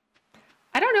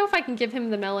 I don't know if I can give him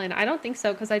the melon. I don't think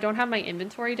so, because I don't have my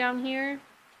inventory down here.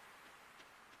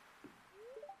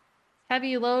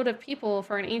 Heavy load of people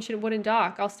for an ancient wooden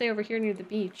dock. I'll stay over here near the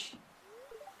beach.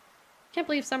 Can't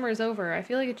believe summer is over. I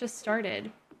feel like it just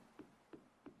started.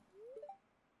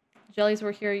 The jellies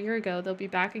were here a year ago. They'll be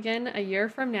back again a year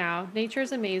from now.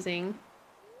 Nature's amazing.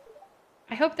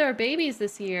 I hope there are babies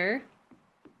this year.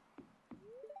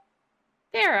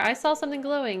 There, I saw something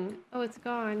glowing. Oh, it's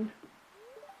gone.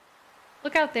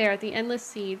 Look out there at the endless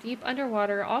sea. Deep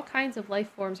underwater, all kinds of life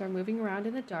forms are moving around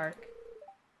in the dark.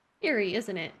 Eerie,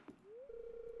 isn't it?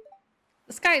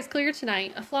 The sky is clear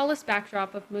tonight, a flawless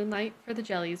backdrop of moonlight for the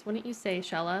jellies, wouldn't you say,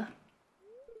 Shella?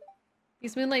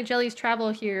 These moonlight jellies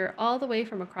travel here all the way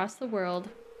from across the world.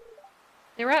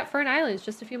 They were at Fern Islands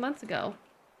just a few months ago.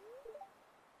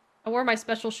 I wore my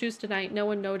special shoes tonight, no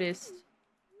one noticed.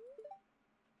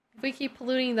 If we keep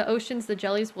polluting the oceans, the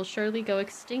jellies will surely go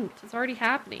extinct. It's already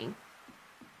happening.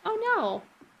 Oh no!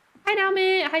 Hi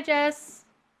Naomi! Hi Jess!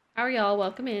 How are y'all?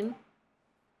 Welcome in.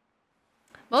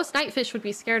 Most nightfish would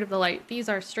be scared of the light. These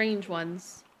are strange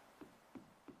ones.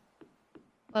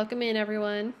 Welcome in,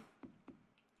 everyone.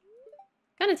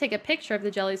 Gonna take a picture of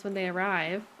the jellies when they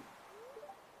arrive.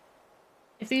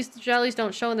 If these jellies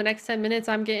don't show in the next 10 minutes,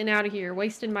 I'm getting out of here.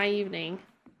 Wasting my evening.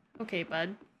 Okay,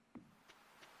 bud.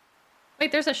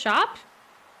 Wait, there's a shop?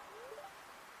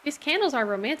 These candles are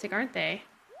romantic, aren't they?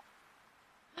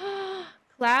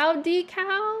 Cloud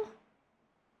decal?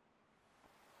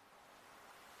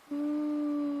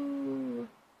 Ooh.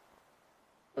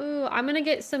 Ooh, I'm gonna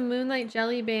get some moonlight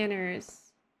jelly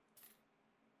banners.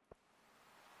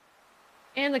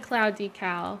 And the cloud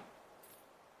decal.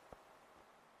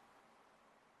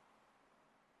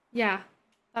 Yeah,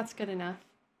 that's good enough.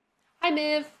 Hi,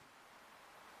 Miv.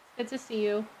 Good to see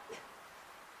you.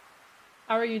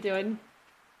 How are you doing?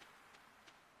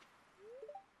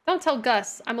 Don't tell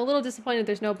Gus. I'm a little disappointed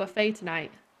there's no buffet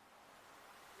tonight.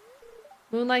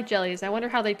 Moonlight jellies. I wonder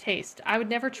how they taste. I would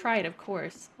never try it, of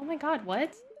course. Oh my god,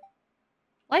 what?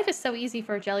 Life is so easy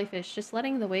for a jellyfish, just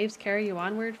letting the waves carry you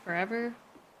onward forever.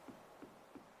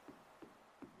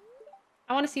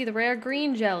 I want to see the rare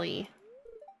green jelly.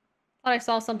 Thought I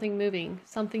saw something moving.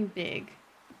 Something big.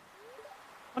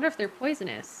 Wonder if they're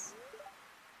poisonous.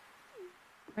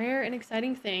 Rare and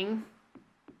exciting thing.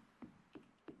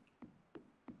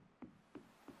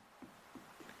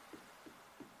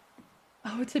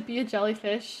 Oh, to be a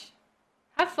jellyfish.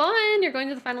 Have fun! You're going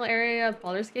to the final area of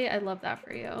Baldur's Gate. I love that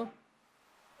for you.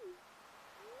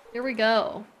 Here we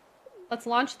go. Let's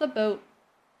launch the boat.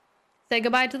 Say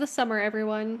goodbye to the summer,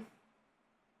 everyone.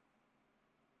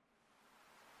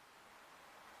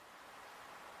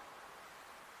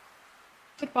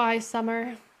 Goodbye,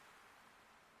 summer.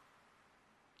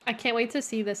 I can't wait to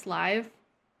see this live.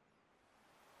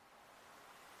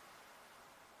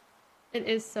 It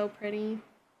is so pretty.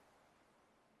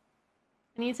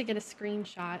 I need to get a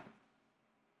screenshot.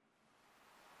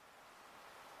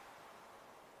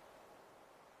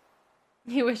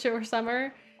 You wish it were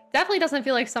summer? Definitely doesn't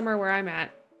feel like summer where I'm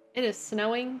at. It is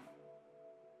snowing.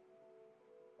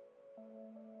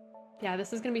 Yeah,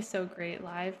 this is gonna be so great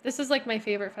live. This is like my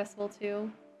favorite festival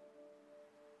too.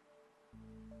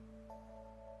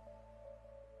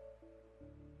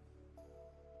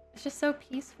 It's just so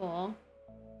peaceful.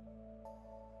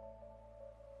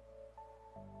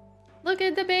 Look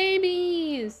at the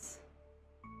babies!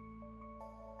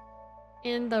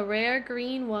 And the rare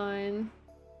green one.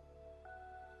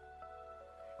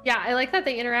 Yeah, I like that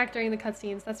they interact during the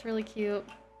cutscenes. That's really cute.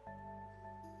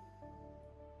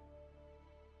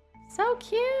 So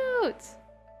cute!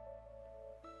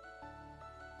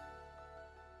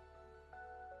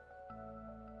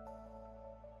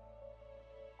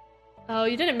 Oh,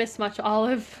 you didn't miss much,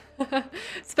 Olive.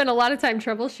 Spent a lot of time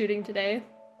troubleshooting today.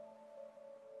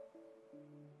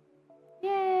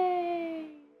 Yay!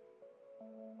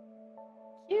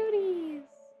 Cuties!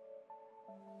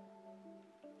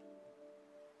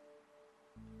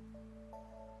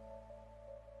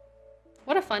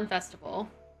 What a fun festival.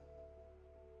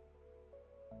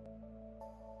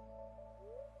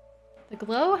 The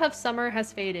glow of summer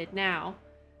has faded now,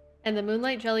 and the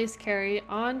moonlight jellies carry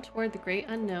on toward the great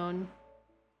unknown.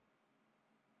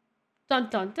 Dun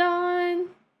dun dun!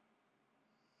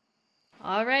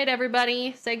 Alright,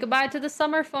 everybody, say goodbye to the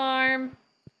summer farm.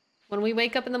 When we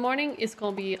wake up in the morning, it's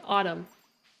gonna be autumn.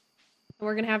 And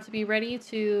we're gonna have to be ready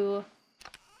to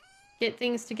get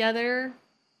things together,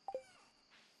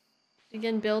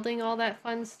 begin building all that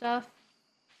fun stuff.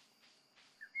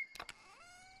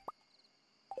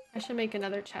 I should make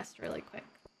another chest really quick.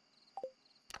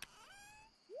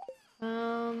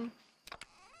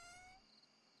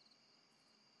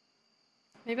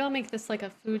 Maybe I'll make this like a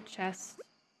food chest.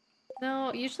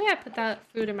 No, usually I put that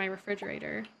food in my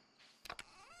refrigerator.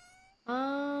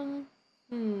 I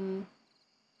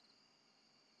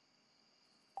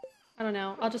don't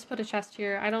know. I'll just put a chest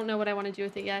here. I don't know what I want to do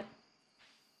with it yet.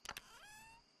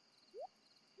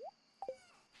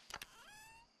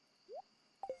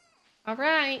 All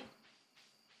right.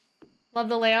 Love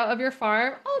the layout of your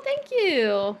farm. Oh, thank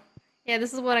you. Yeah,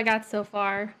 this is what I got so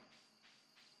far.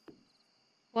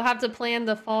 We'll have to plan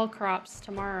the fall crops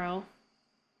tomorrow.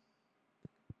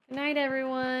 Good night,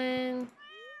 everyone.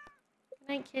 Good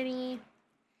night, kitty.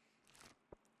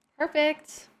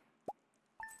 Perfect.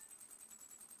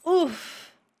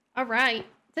 Oof. All right.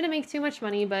 Didn't make too much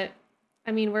money, but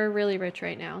I mean, we're really rich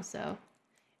right now, so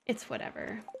it's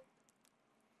whatever.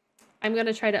 I'm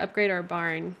gonna try to upgrade our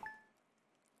barn.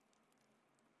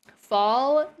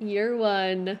 Fall year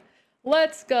one.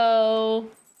 Let's go.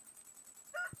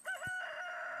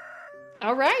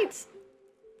 All right.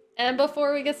 And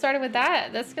before we get started with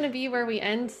that, that's gonna be where we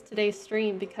end today's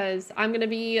stream because I'm gonna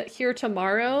be here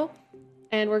tomorrow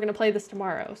and we're gonna play this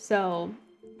tomorrow. So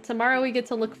tomorrow we get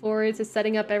to look forward to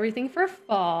setting up everything for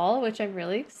fall, which I'm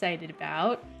really excited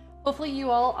about. Hopefully you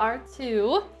all are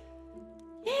too.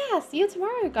 Yeah, see you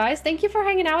tomorrow, guys. Thank you for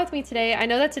hanging out with me today. I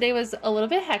know that today was a little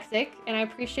bit hectic, and I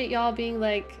appreciate y'all being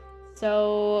like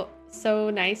so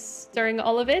nice during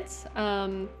all of it.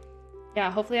 Yeah,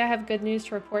 hopefully I have good news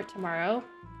to report tomorrow.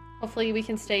 Hopefully we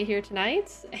can stay here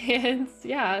tonight. And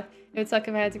yeah, it would suck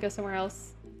if I had to go somewhere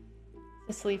else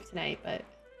to sleep tonight, but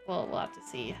we'll have to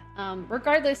see.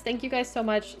 Regardless, thank you guys so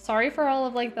much. Sorry for all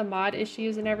of like the mod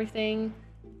issues and everything.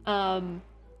 And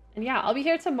yeah, I'll be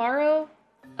here tomorrow.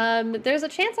 There's a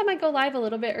chance I might go live a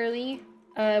little bit early.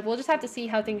 We'll just have to see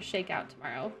how things shake out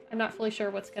tomorrow. I'm not fully sure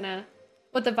what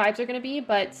the vibes are gonna be,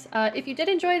 but if you did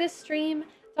enjoy this stream,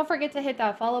 don't forget to hit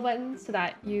that follow button so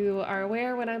that you are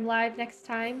aware when I'm live next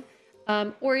time.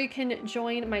 Or you can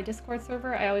join my Discord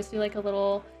server. I always do like a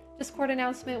little Discord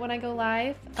announcement when I go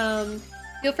live.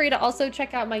 Feel free to also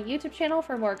check out my YouTube channel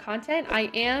for more content. I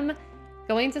am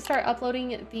going to start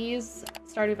uploading these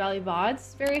Stardew Valley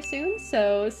VODs very soon,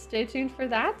 so stay tuned for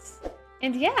that.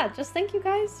 And yeah, just thank you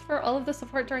guys for all of the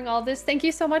support during all of this. Thank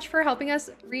you so much for helping us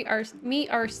meet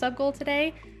our sub goal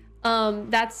today.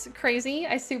 That's crazy.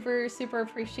 I super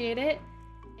appreciate it.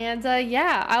 And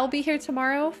yeah, I'll be here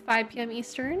tomorrow, 5 p.m.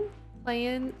 Eastern,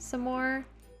 playing some more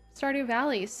Stardew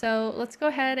Valley. So let's go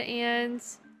ahead and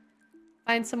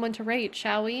find someone to raid,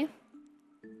 shall we?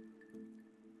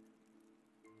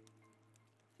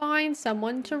 Find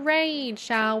someone to raid,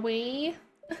 shall we?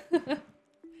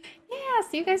 Yeah,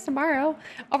 see you guys tomorrow.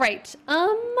 All right,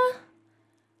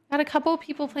 got a couple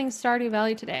people playing Stardew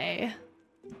Valley today.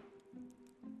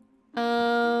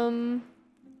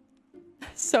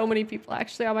 So many people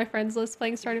actually on my friends list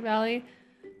playing Stardew Valley.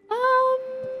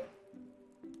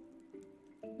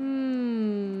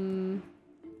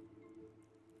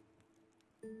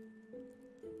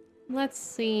 Let's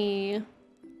see.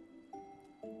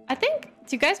 I think,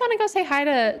 do you guys want to go say hi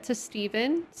to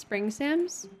Steven, Spring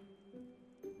Sims?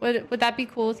 Would that be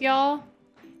cool with y'all?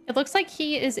 It looks like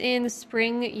he is in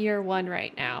spring year 1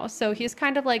 right now. So he's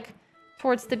kind of like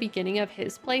towards the beginning of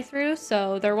his playthrough.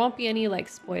 So there won't be any like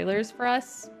spoilers for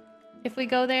us if we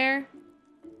go there.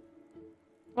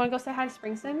 Want to go say hi to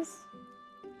Spring Sims?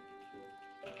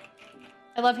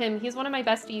 I love him. He's one of my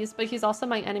besties, but he's also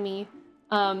my enemy.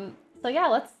 So yeah,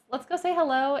 let's go say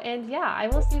hello. And yeah, I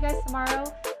will see you guys tomorrow.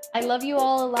 I love you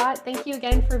all a lot. Thank you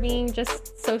again for being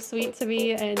just so sweet to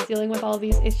me and dealing with all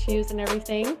these issues and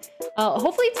everything.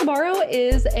 Hopefully tomorrow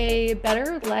is a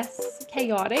better, less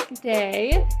chaotic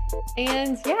day.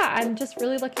 And yeah, I'm just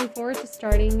really looking forward to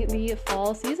starting the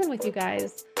fall season with you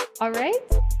guys. All right,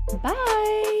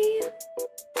 bye.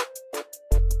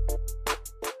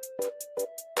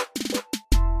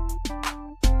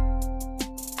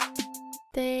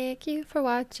 Thank you for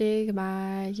watching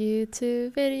my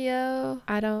YouTube video.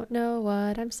 I don't know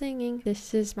what I'm singing.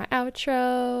 This is my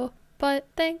outro. But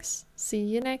thanks. See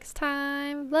you next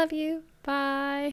time. Love you. Bye.